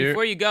 Chris,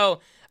 before you go,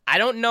 I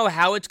don't know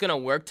how it's going to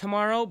work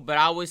tomorrow, but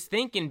I was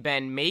thinking,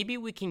 Ben, maybe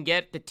we can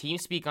get the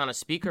TeamSpeak on a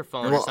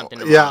speakerphone or something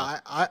tomorrow.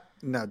 Yeah,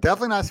 no,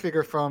 definitely not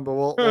speakerphone, but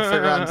we'll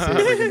figure out and see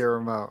if we can do a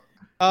remote.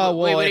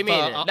 Wait, what do you mean?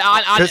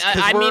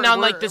 I mean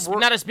on like this,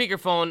 not a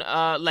speakerphone,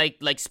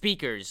 like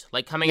speakers,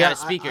 like coming out of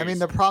speakers. I mean,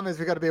 the problem is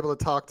we got to be able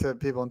to talk to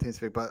people in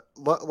TeamSpeak, but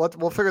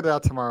we'll figure that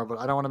out tomorrow. But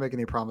I don't want to make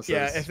any promises.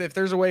 Yeah, if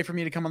there's a way for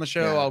me to come on the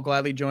show, I'll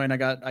gladly join. I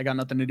got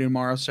nothing to do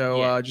tomorrow,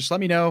 so just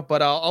let me know.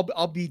 But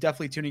I'll be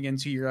definitely tuning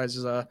into your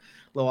guys'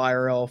 little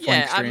IRL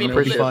fun stream. I mean,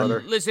 appreciate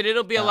it, listen,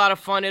 it'll be a lot of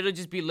fun. It'll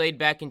just be laid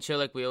back and chill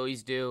like we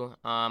always do.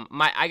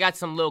 I got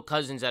some little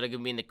cousins that are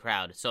gonna be in the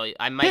crowd, so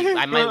I might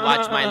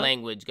watch my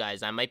language,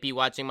 guys. I might be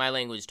watching my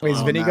language tomorrow. Wait,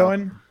 is Vinny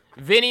going?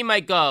 Vinny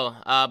might go,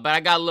 but I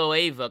got little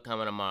Ava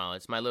coming tomorrow.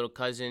 It's my little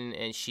cousin,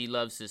 and she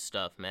loves this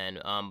stuff, man.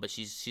 But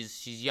she's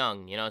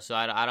young, you know, so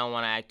I don't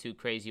want to act too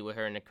crazy with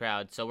her in the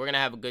crowd. So we're gonna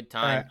have a good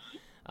time.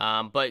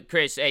 Right. But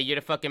Chris, hey, you're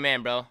the fucking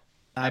man, bro.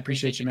 I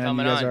appreciate you, man.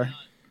 You guys are.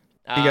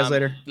 See you guys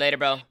later. Later,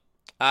 bro.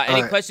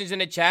 Any questions in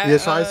the chat? Yeah,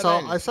 so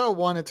I saw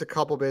one. It's a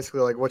couple, basically,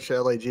 like what should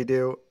LAG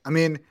do? I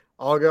mean,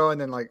 I'll go, and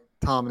then like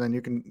Tom, and then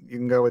you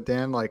can go with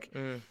Dan. Like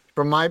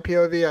from my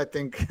POV, I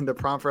think the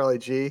problem for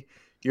LAG,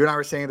 you and I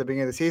were saying at the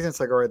beginning of the season, it's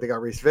like, all right, they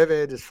got Reese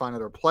Vivid, just find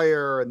another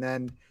player, and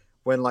then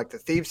when like the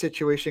Thief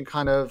situation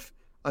kind of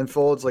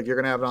unfolds, like you're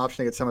going to have an option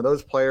to get some of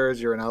those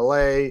players. You're in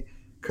LA,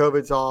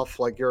 COVID's off,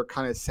 like you're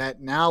kind of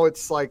set. Now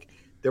it's like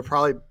they're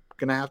probably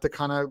going to have to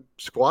kind of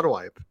squad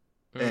wipe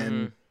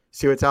and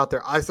see what's out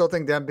there. I still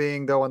think them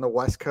being though on the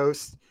West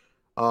Coast,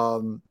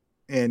 and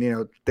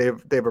they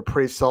have a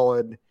pretty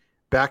solid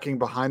backing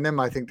behind them.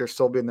 I think they'll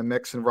still be in the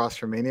mix in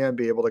Rostermania and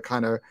be able to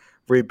kind of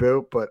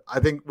reboot. But I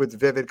think with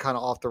Vivid kind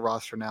of off the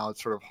roster now,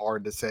 it's sort of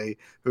hard to say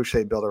who should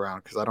they build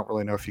around because I don't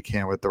really know if you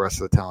can with the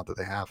rest of the talent that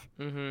they have.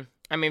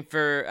 I mean,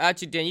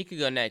 actually, Dan, you could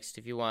go next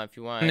if you want.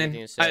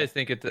 Anything to say. I just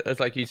think it's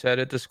like you said,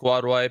 it's a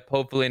squad wipe.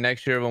 Hopefully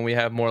next year when we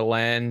have more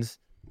lands,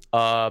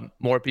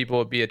 more people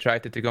will be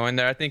attracted to going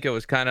there. I think it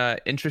was kind of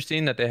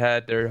interesting that they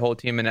had their whole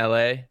team in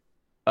LA,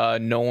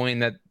 knowing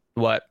that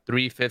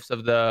 3/5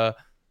 of the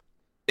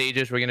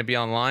stages were going to be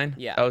online.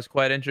 Yeah, that was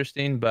quite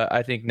interesting. But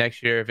I think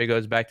next year, if it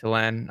goes back to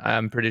LAN,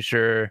 I'm pretty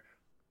sure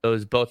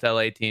both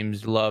LA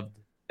teams loved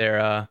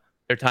their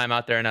time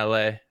out there in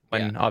LA.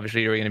 When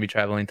obviously you're going to be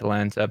traveling to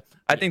LAN. So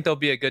I think they'll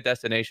be a good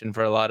destination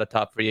for a lot of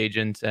top free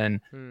agents,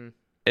 and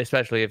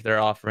especially if they're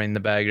offering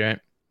the bag, right?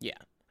 Yeah.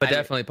 But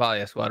definitely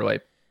probably a squad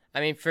wipe. I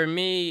mean, for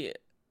me,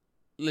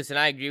 listen,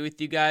 I agree with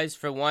you guys.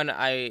 For one,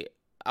 I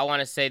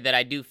want to say that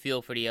I do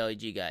feel for the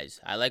LAG guys.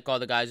 I like all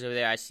the guys over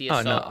there. I see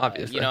Assault,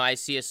 obviously. I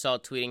see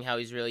Assault tweeting how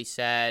he's really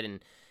sad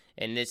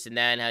and this and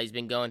that and how he's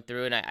been going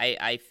through, and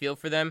I feel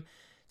for them.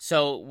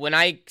 So when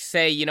I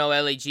say,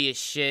 LAG is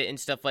shit and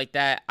stuff like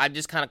that, I'm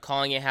just kind of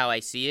calling it how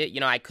I see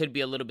it. I could be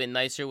a little bit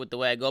nicer with the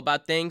way I go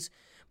about things.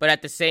 But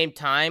at the same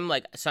time,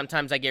 like,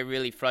 sometimes I get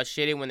really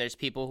frustrated when there's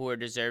people who are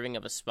deserving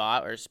of a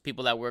spot or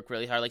people that work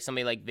really hard, like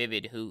somebody like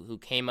Vivid who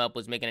came up,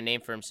 was making a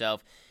name for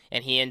himself,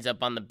 and he ends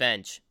up on the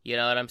bench. You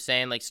know what I'm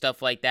saying? Like,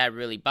 stuff like that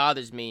really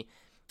bothers me.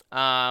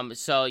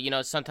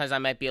 So, sometimes I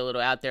might be a little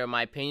out there in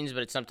my opinions,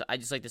 but I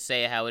just like to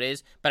say it how it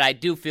is. But I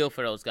do feel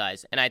for those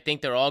guys, and I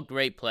think they're all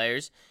great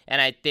players,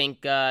 and I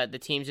think the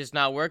team's just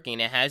not working.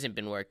 It hasn't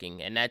been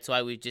working, and that's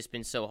why we've just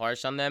been so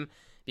harsh on them,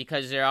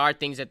 because there are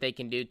things that they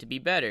can do to be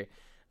better.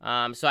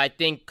 So I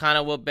think kind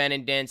of what Ben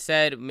and Dan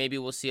said, maybe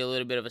we'll see a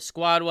little bit of a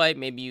squad wipe.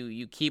 Maybe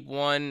you keep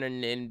one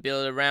and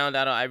build around.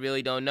 I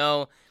really don't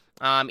know.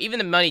 Even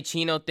the Money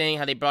Chino thing,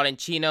 how they brought in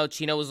Chino.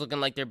 Chino was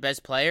looking like their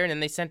best player, and then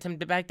they sent him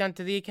back down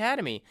to the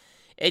academy.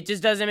 It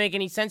just doesn't make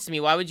any sense to me.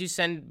 Why would you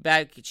send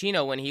back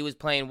Chino when he was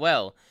playing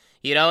well?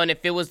 And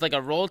if it was like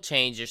a role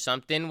change or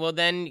something, well,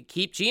 then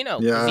keep Chino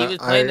because he was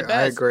playing the best.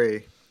 I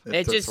agree.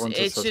 It's just like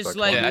little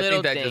things. I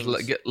think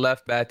that just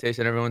left bad taste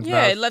in everyone's mouth.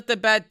 Yeah, it left a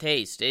bad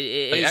taste.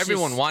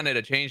 Everyone wanted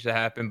a change to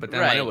happen, but then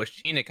when it was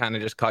Chino, it kind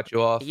of just caught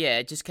you off. Yeah,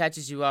 it just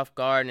catches you off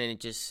guard, and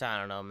it just, I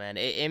don't know, man.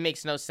 It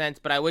makes no sense,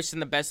 but I wish them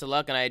the best of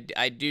luck, and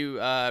I do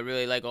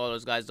really like all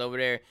those guys over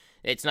there.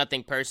 It's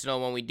nothing personal.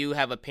 When we do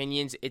have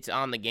opinions, it's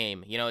on the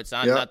game. It's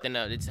on nothing.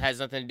 It has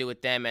nothing to do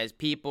with them as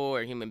people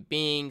or human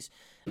beings,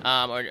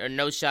 or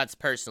no shots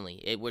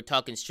personally. We're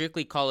talking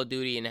strictly Call of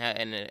Duty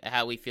and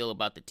how we feel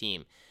about the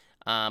team.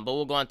 But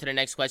we'll go on to the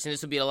next question.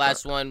 This will be the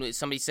last one.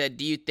 Somebody said,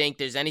 do you think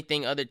there's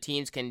anything other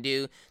teams can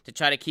do to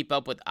try to keep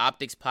up with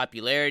Optic's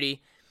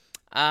popularity?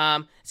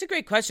 It's a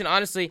great question,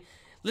 honestly.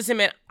 Listen,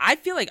 man, I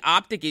feel like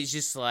Optic is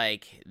just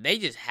like, they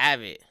just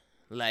have it.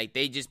 Like,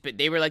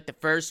 they were like the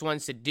first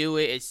ones to do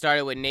it. It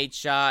started with Nate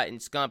Shot and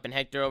Scump and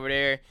Hector over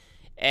there.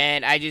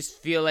 And I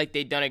just feel like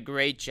they've done a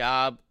great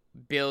job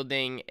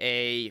building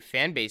a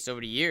fan base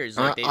over the years.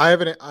 Like I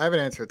have an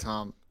answer,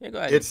 Tom. Yeah, go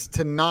ahead. It's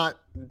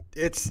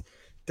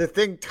to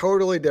think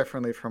totally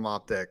differently from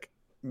Optic.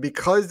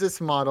 Because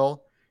this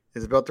model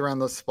is built around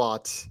those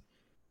spots,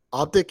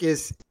 Optic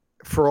is,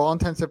 for all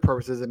intents and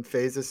purposes, and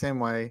FaZe the same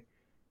way,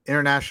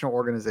 international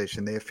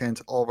organization. They have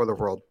fans all over the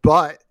world.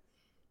 But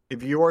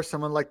if you are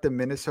someone like the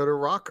Minnesota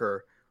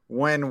Rocker,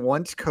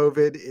 once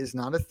COVID is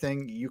not a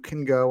thing, you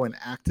can go and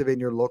activate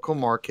your local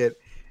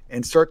market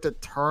and start to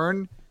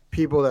turn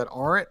people that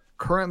aren't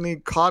currently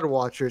COD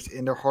watchers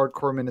into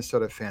hardcore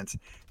Minnesota fans.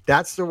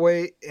 That's the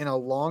way, in a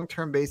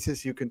long-term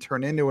basis, you can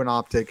turn into an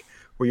Optic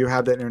where you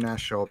have that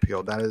international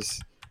appeal. That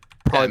is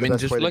probably the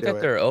best just way to look do at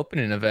it. their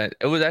opening event.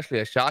 It was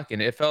actually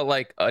shocking. It felt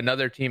like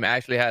another team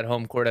actually had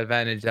home court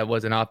advantage that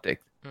wasn't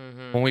Optic.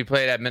 Mm-hmm. When we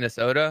played at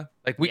Minnesota,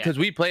 because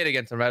we played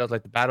against some Red,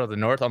 like the Battle of the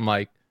North. I'm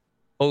like,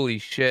 holy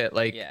shit!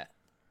 And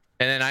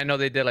then I know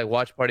they did like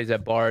watch parties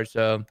at bars.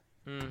 So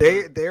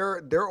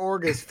their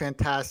org is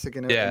fantastic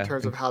in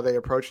terms of how they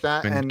approach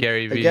that. And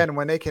Gary V. Again,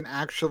 when they can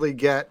actually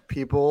get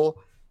people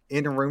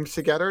in rooms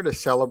together to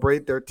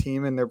celebrate their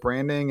team and their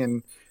branding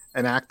and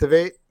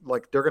activate,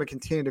 like, they're going to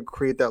continue to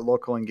create that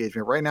local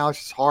engagement. Right now, it's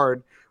just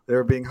hard.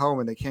 They're being home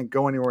and they can't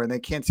go anywhere and they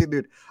can't see.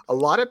 Dude, a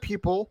lot of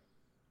people.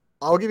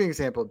 I'll give you an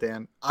example,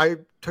 Dan. I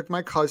took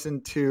my cousin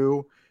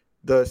to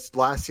the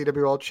last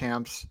CWL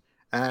champs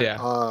at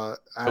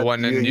the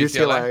one in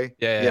UCLA.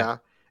 Yeah.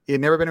 He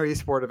had never been to an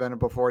esport event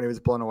before, and he was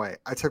blown away.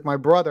 I took my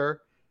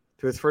brother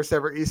to his first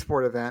ever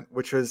esport event,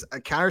 which was a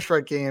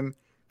Counter-Strike game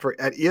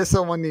at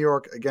ESL 1 New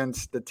York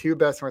against the two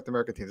best North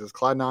American teams. It was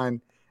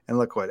Cloud9 and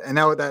Liquid. And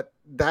now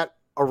that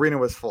arena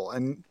was full.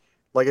 And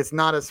Like, it's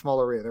not a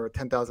small arena. There were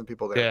 10,000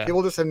 people there. Yeah.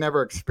 People just have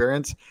never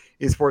experienced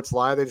esports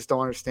live. They just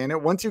don't understand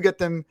it. Once you get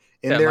them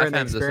in there and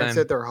they experience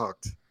it, they're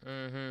hooked.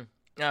 Mm-hmm.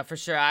 For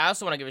sure. I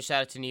also want to give a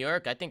shout out to New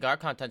York. I think our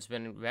content's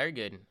been very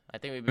good. I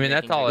think we've been.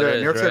 that's all it is.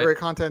 New York's got great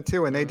content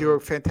too, and they do a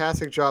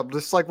fantastic job,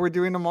 just like we're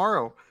doing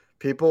tomorrow.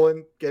 People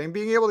and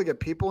being able to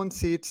get people in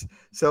seats,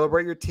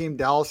 celebrate your team.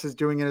 Dallas is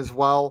doing it as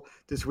well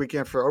this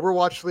weekend for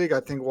Overwatch League. I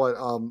think one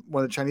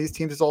of the Chinese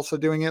teams is also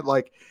doing it.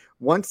 Like,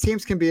 once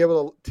teams can be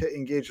able to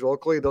engage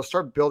locally, they'll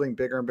start building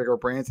bigger and bigger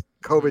brands.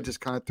 COVID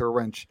just kind of threw a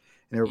wrench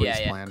in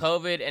everybody's plan.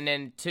 COVID, and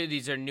then two,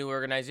 these are new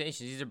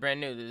organizations. These are brand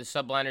new. The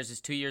Subliners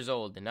is 2 years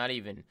old, and not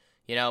even.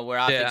 Where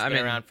Optic's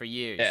been around for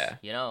years.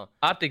 Yeah.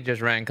 Optic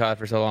just ran COD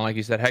for so long, like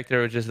you said.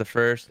 Hector was just the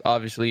first,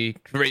 obviously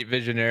great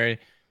visionary,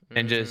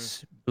 and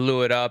just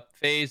blew it up.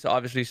 FaZe,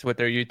 obviously, with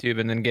their YouTube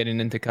and then getting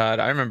into COD.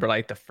 I remember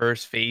like the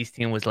first FaZe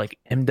team was like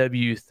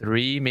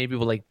MW3, maybe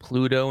with like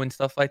Pluto and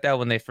stuff like that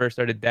when they first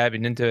started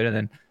dabbing into it. And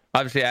then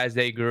obviously as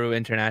they grew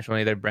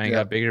internationally, their brand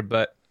got bigger.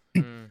 But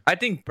I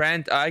think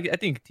I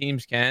think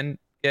teams can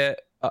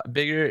get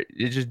bigger.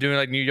 It's just doing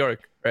like New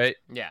York. Right?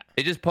 Yeah.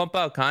 They just pump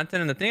out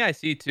content. And the thing I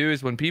see too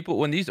is when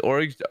these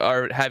orgs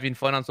are having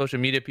fun on social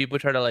media, people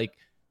try to like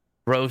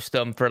roast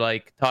them for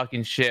like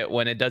talking shit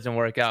when it doesn't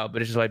work out.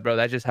 But it's just like, bro,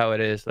 that's just how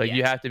it is. Like,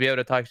 you have to be able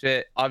to talk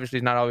shit. Obviously,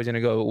 it's not always going to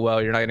go well.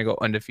 You're not going to go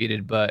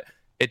undefeated, but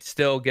it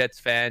still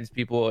gets fans.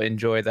 People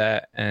enjoy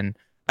that. And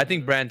I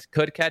think brands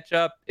could catch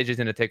up. It's just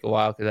going to take a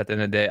while because at the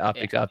end of the day,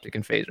 Optic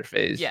and FaZe are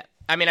FaZe. Yeah.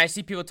 I mean, I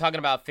see people talking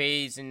about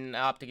FaZe and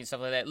Optic and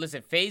stuff like that.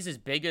 Listen, FaZe is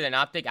bigger than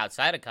Optic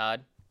outside of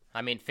COD.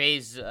 I mean,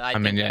 FaZe,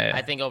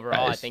 I think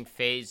overall, I think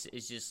FaZe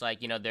is just like,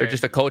 they're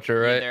just a culture,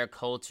 right? They're a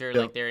culture.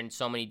 Like, they're in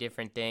so many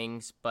different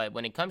things. But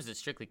when it comes to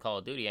strictly Call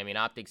of Duty, I mean,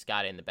 Optic's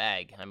got it in the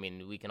bag. I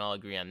mean, we can all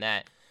agree on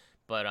that.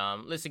 But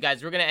listen,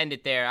 guys, we're going to end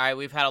it there. All right,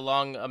 we've had a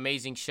long,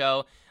 amazing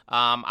show.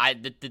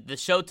 The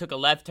show took a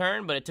left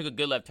turn, but it took a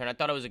good left turn. I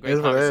thought it was a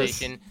great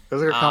conversation. It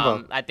was a good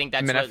combo. I think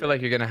that's I feel like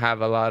you're going to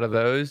have a lot of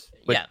those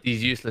with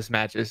these useless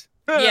matches.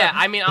 Yeah,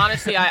 I mean,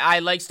 honestly, I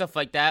like stuff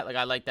like that. Like,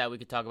 I like that we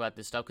could talk about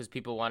this stuff because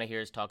people want to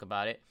hear us talk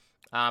about it.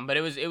 But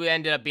it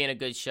ended up being a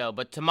good show.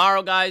 But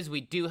tomorrow, guys,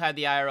 we do have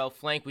the IRL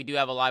flank. We do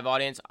have a live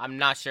audience. I'm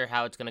not sure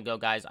how it's going to go,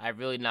 guys. I'm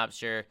really not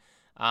sure.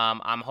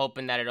 I'm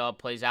hoping that it all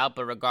plays out.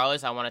 But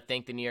regardless, I want to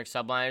thank the New York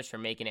Subliners for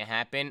making it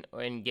happen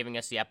and giving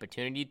us the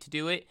opportunity to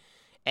do it.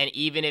 And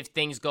even if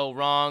things go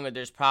wrong or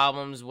there's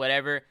problems,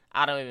 whatever,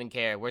 I don't even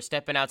care. We're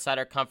stepping outside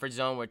our comfort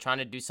zone. We're trying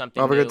to do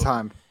something new. Have a good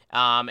time.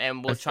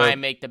 And we'll try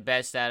and make the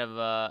best out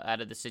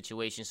of the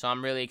situation. So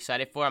I'm really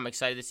excited for it. I'm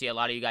excited to see a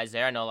lot of you guys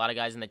there. I know a lot of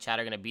guys in the chat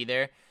are going to be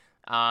there.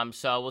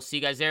 So we'll see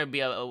you guys there.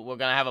 We're going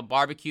to have a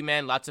barbecue,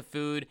 man. Lots of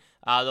food.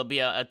 There'll be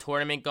a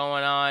tournament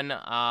going on.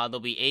 There'll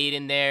be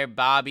Aiden there,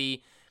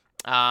 Bobby.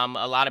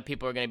 A lot of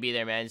people are going to be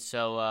there, man.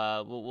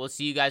 So we'll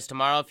see you guys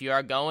tomorrow if you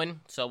are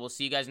going. So we'll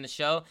see you guys in the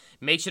show.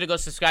 Make sure to go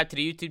subscribe to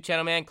the YouTube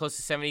channel, man. Close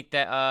to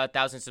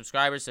 70,000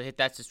 subscribers. So hit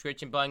that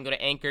subscription button. Go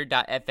to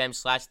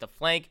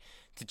anchor.fm/theflank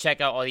to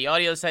check out all the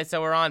audio sites that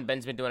we're on.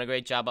 Ben's been doing a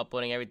great job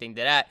uploading everything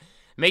to that.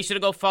 Make sure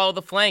to go follow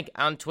The Flank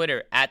on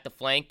Twitter,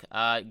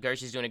 @TheFlank.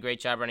 Gershie's doing a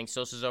great job running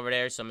socials over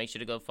there, so make sure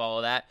to go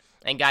follow that.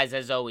 And guys,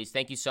 as always,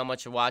 thank you so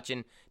much for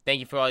watching. Thank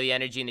you for all the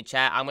energy in the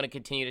chat. I'm going to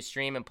continue to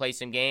stream and play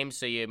some games,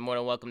 so you're more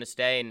than welcome to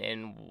stay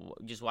and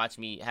just watch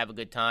me have a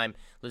good time,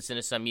 listen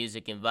to some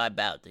music, and vibe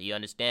out. You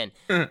understand?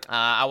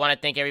 I want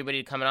to thank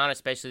everybody coming on,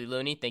 especially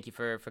Loony. Thank you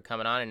for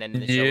coming on and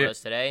ending the show with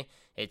us today.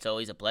 It's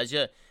always a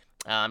pleasure.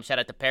 Shout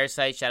out to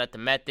Parasite. Shout out to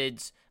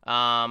Methodz.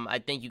 I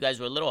think you guys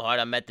were a little hard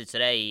on Methodz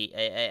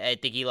today. I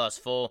think he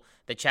lost full.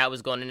 The chat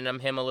was going in on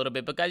him a little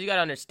bit. But, guys, you got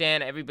to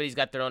understand, everybody's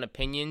got their own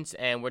opinions,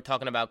 and we're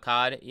talking about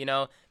COD,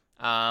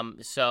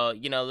 So,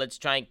 let's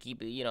try and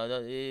keep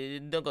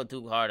it, don't go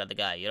too hard on the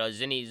guy.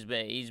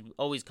 He's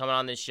always coming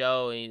on this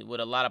show with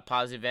a lot of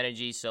positive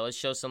energy. So let's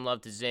show some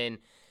love to Zin,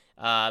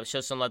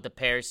 show some love to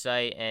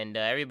Parasite, and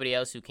everybody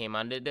else who came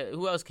on.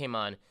 Who else came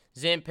on?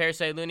 Zin,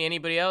 Parasite, Loony,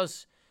 anybody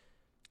else?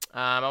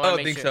 I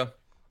don't think so.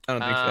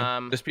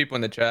 Just people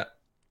in the chat.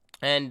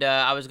 And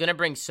I was gonna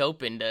bring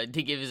Soap in to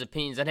give his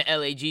opinions on the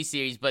LAG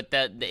series, but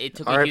it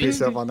took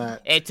Soap on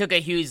that. It took a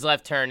huge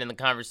left turn in the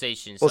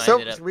conversation. So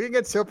we can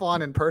get Soap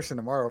on in person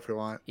tomorrow if we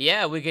want.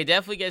 Yeah, we could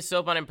definitely get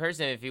Soap on in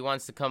person if he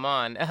wants to come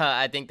on.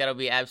 I think that'll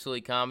be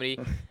absolutely comedy.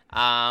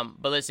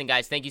 But listen,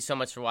 guys, thank you so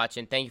much for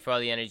watching. Thank you for all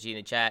the energy in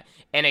the chat,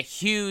 and a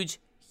huge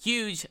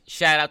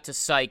shout out to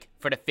Psych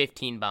for the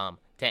 15 bomb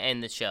to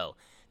end the show.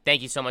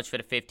 Thank you so much for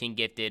the 15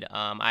 gifted.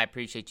 I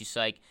appreciate you,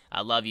 Psych.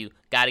 I love you.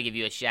 Got to give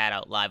you a shout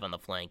out live on the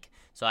flank.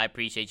 So I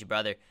appreciate you,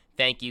 brother.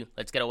 Thank you.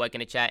 Let's get a like in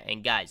the chat.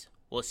 And guys,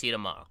 we'll see you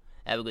tomorrow.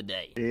 Have a good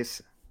day.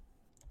 Peace.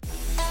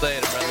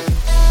 Later, brother.